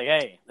me. He's like,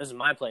 "Hey, this is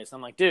my place."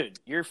 I'm like, "Dude,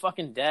 you're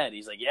fucking dead."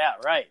 He's like, "Yeah,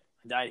 right.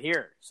 I died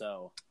here,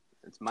 so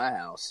it's my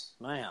house."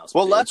 My house.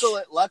 Well,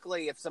 bitch.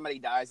 luckily, if somebody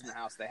dies in the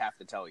house, they have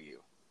to tell you.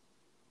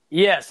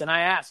 Yes, and I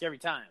ask every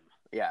time.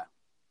 Yeah.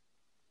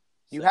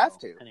 You have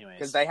to, anyways,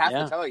 because they have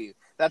to tell you.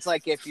 That's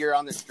like if you're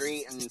on the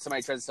street and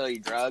somebody tries to sell you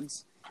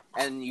drugs,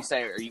 and you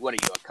say, "What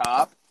are you, a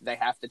cop?" They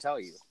have to tell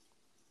you.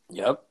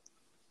 Yep.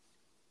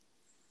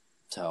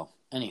 So,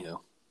 anywho,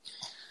 all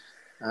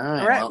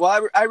right.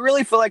 Well, I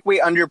really feel like we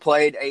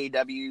underplayed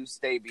AEW's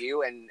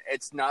debut, and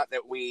it's not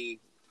that we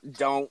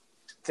don't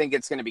think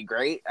it's going to be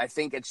great. I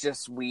think it's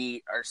just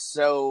we've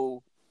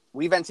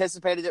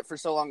anticipated it for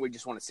so long. We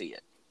just want to see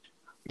it.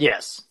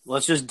 Yes,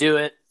 let's just do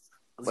it.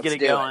 Let's get it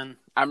going.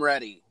 I'm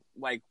ready.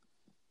 Like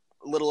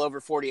a little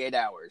over 48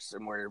 hours,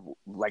 and we're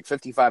like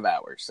 55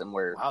 hours, and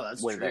we're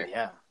true. There.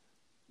 Yeah,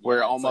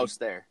 we're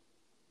almost there.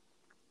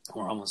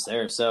 We're almost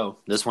there. So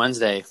this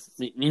Wednesday,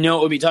 you know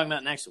what we'll be talking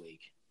about next week?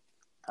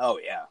 Oh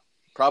yeah,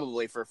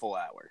 probably for a full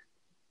hour.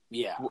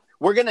 Yeah,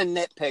 we're gonna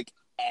nitpick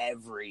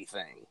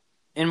everything,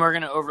 and we're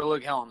gonna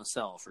overlook Hell in a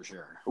Cell for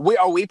sure. We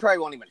probably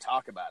won't even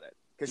talk about it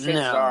because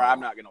chances are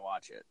I'm not gonna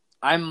watch it.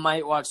 I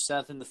might watch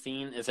Seth and the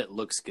Fiend if it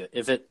looks good.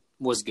 If it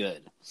was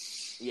good.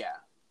 Yeah.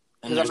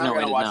 And there's no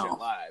way to watch know. It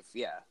live.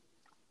 Yeah.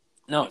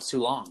 No, it's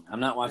too long.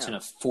 I'm not watching a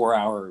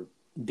 4-hour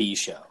B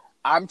show.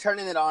 I'm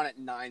turning it on at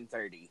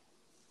 9:30.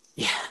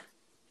 Yeah.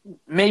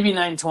 Maybe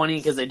 9:20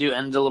 because they do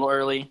end a little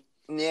early.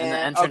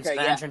 Yeah. And the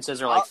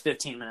entrances are like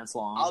 15 minutes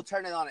long. I'll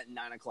turn it on at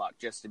 9 o'clock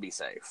just to be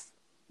safe.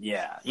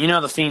 Yeah. You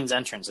know the Fiend's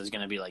entrance is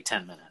going to be like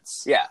 10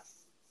 minutes. Yeah.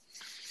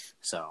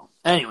 So,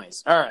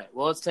 anyways. All right.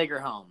 Well, let's take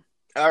her home.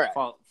 All right.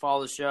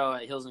 Follow the show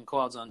at Heels and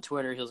Quads on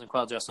Twitter, Heels and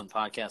Quads Wrestling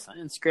Podcast on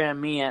Instagram,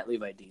 me at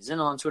Levi D.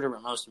 Zinnel on Twitter,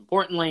 but most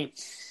importantly,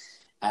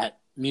 at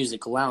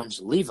Music Lounge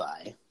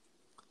Levi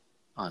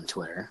on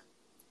Twitter,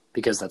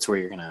 because that's where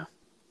you're going to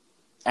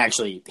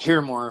actually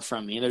hear more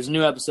from me. There's a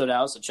new episode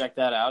out, so check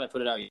that out. I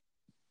put it out.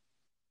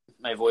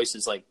 My voice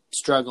is like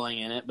struggling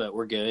in it, but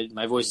we're good.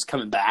 My voice is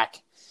coming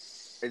back.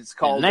 It's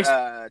called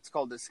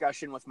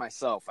Discussion with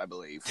Myself, I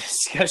believe.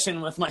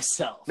 Discussion with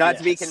Myself. Not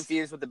to be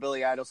confused with the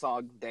Billy Idol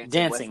song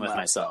Dancing with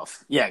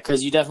Myself. Yeah,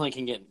 because you definitely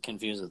can get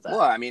confused with that.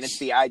 Well, I mean, it's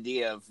the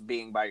idea of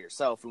being by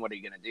yourself, and what are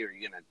you going to do? Are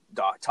you going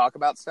to talk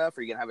about stuff?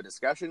 Are you going to have a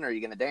discussion? Or are you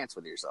going to dance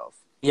with yourself?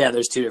 Yeah,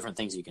 there's two different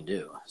things you can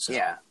do. So.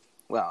 Yeah.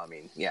 Well, I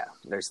mean, yeah,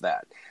 there's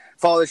that.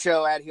 Follow the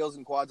show at Heels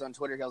and Quads on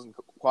Twitter, Heels and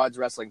Quads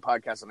Wrestling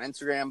Podcast on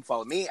Instagram.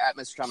 Follow me at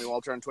Mr. Tommy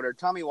Walter on Twitter,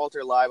 Tommy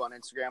Walter Live on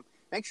Instagram.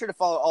 Make sure to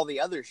follow all the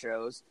other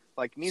shows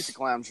like Music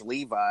Lounge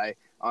Levi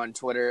on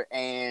Twitter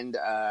and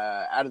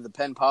Out of the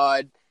Pen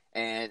Pod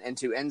and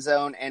Into End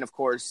Zone. And, of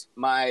course,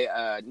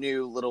 my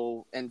new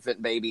little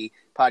infant baby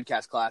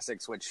Podcast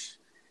Classics, which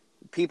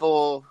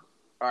people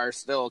are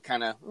still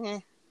kind of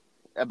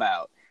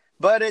about.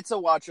 But it's a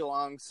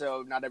watch-along,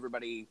 so not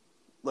everybody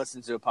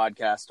listens to a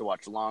podcast to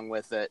watch along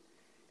with it.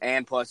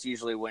 And plus,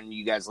 usually when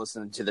you guys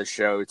listen to the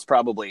show, it's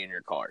probably in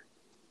your car.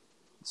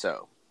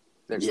 So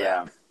there's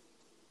Yeah. that.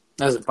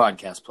 That's a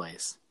podcast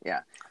place.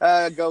 Yeah.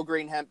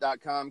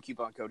 GoGreenHemp.com,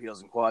 coupon code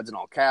Heels and Quads in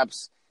all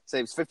caps.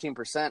 Saves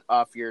 15%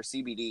 off your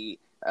CBD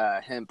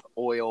hemp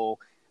oil,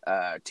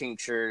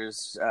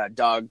 tinctures,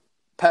 dog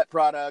pet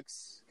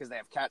products, because they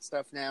have cat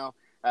stuff now.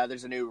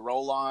 There's a new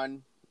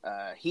roll-on,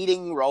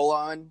 heating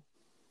roll-on,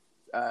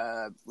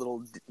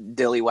 little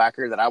dilly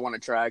whacker that I want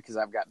to try because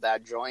I've got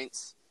bad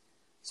joints,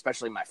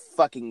 especially my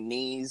fucking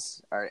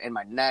knees and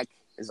my neck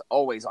is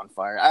always on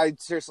fire. I'm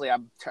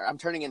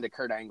turning into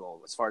Kurt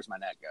Angle as far as my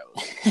neck goes.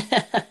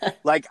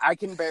 Like, I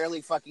can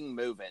barely fucking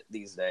move it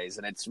these days,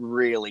 and it's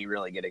really,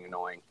 really getting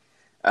annoying.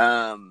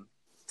 And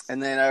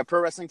then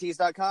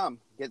ProWrestlingTees.com.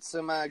 Get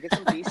some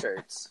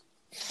t-shirts.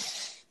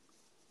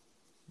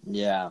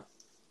 Yeah.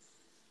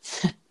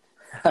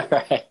 All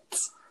right.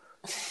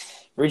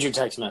 Read your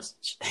text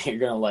message. You're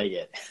going to like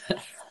it.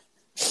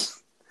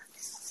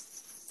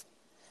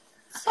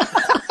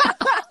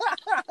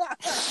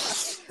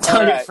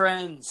 Tell your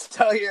friends.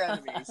 Tell your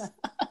enemies.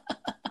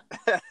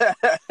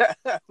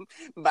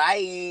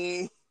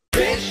 Bye.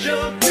 Reach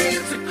your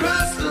dreams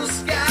across the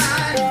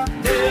sky.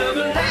 Never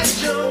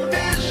let your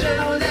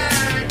vision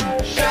lie.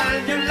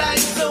 Shine your light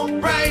so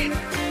bright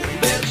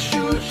that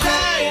you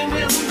shine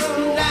in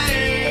the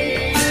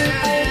night.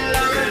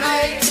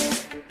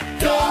 Illuminate,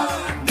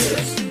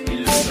 darkness,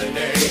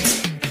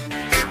 illuminate.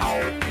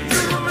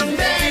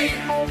 Illuminate,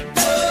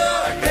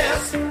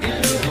 darkness,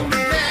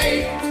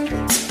 illuminate.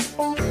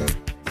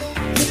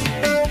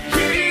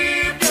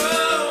 Keep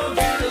your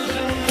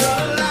vision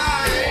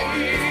alive.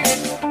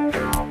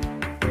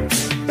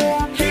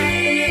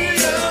 Keep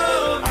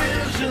your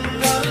vision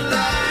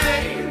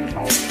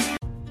alive.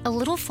 A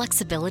little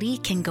flexibility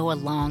can go a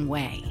long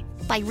way.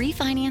 By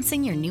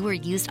refinancing your newer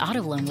used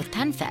auto loan with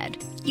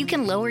PenFed, you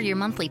can lower your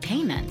monthly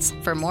payments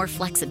for more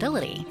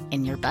flexibility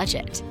in your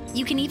budget.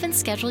 You can even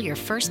schedule your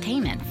first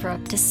payment for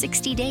up to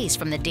 60 days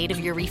from the date of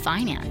your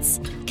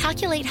refinance.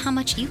 Calculate how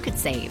much you could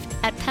save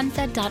at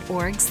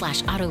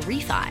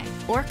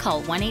penfed.org/auto-refi or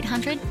call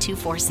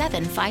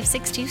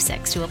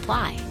 1-800-247-5626 to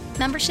apply.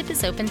 Membership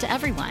is open to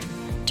everyone.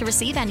 To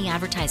receive any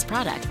advertised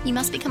product, you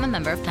must become a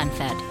member of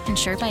PenFed,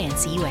 insured by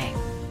NCUA.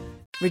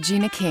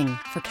 Regina King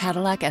for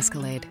Cadillac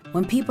Escalade.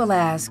 When people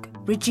ask,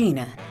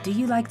 Regina, do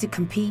you like to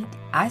compete?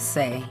 I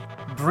say,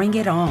 bring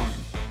it on.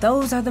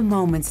 Those are the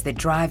moments that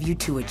drive you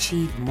to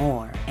achieve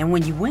more. And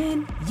when you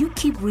win, you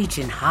keep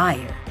reaching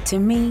higher. To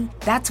me,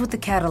 that's what the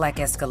Cadillac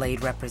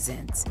Escalade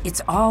represents.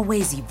 It's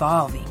always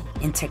evolving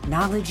in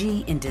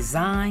technology, in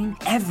design,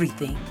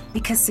 everything.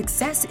 Because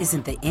success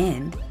isn't the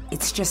end,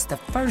 it's just the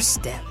first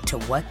step to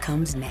what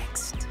comes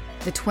next.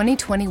 The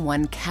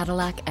 2021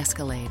 Cadillac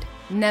Escalade.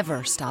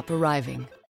 Never stop arriving.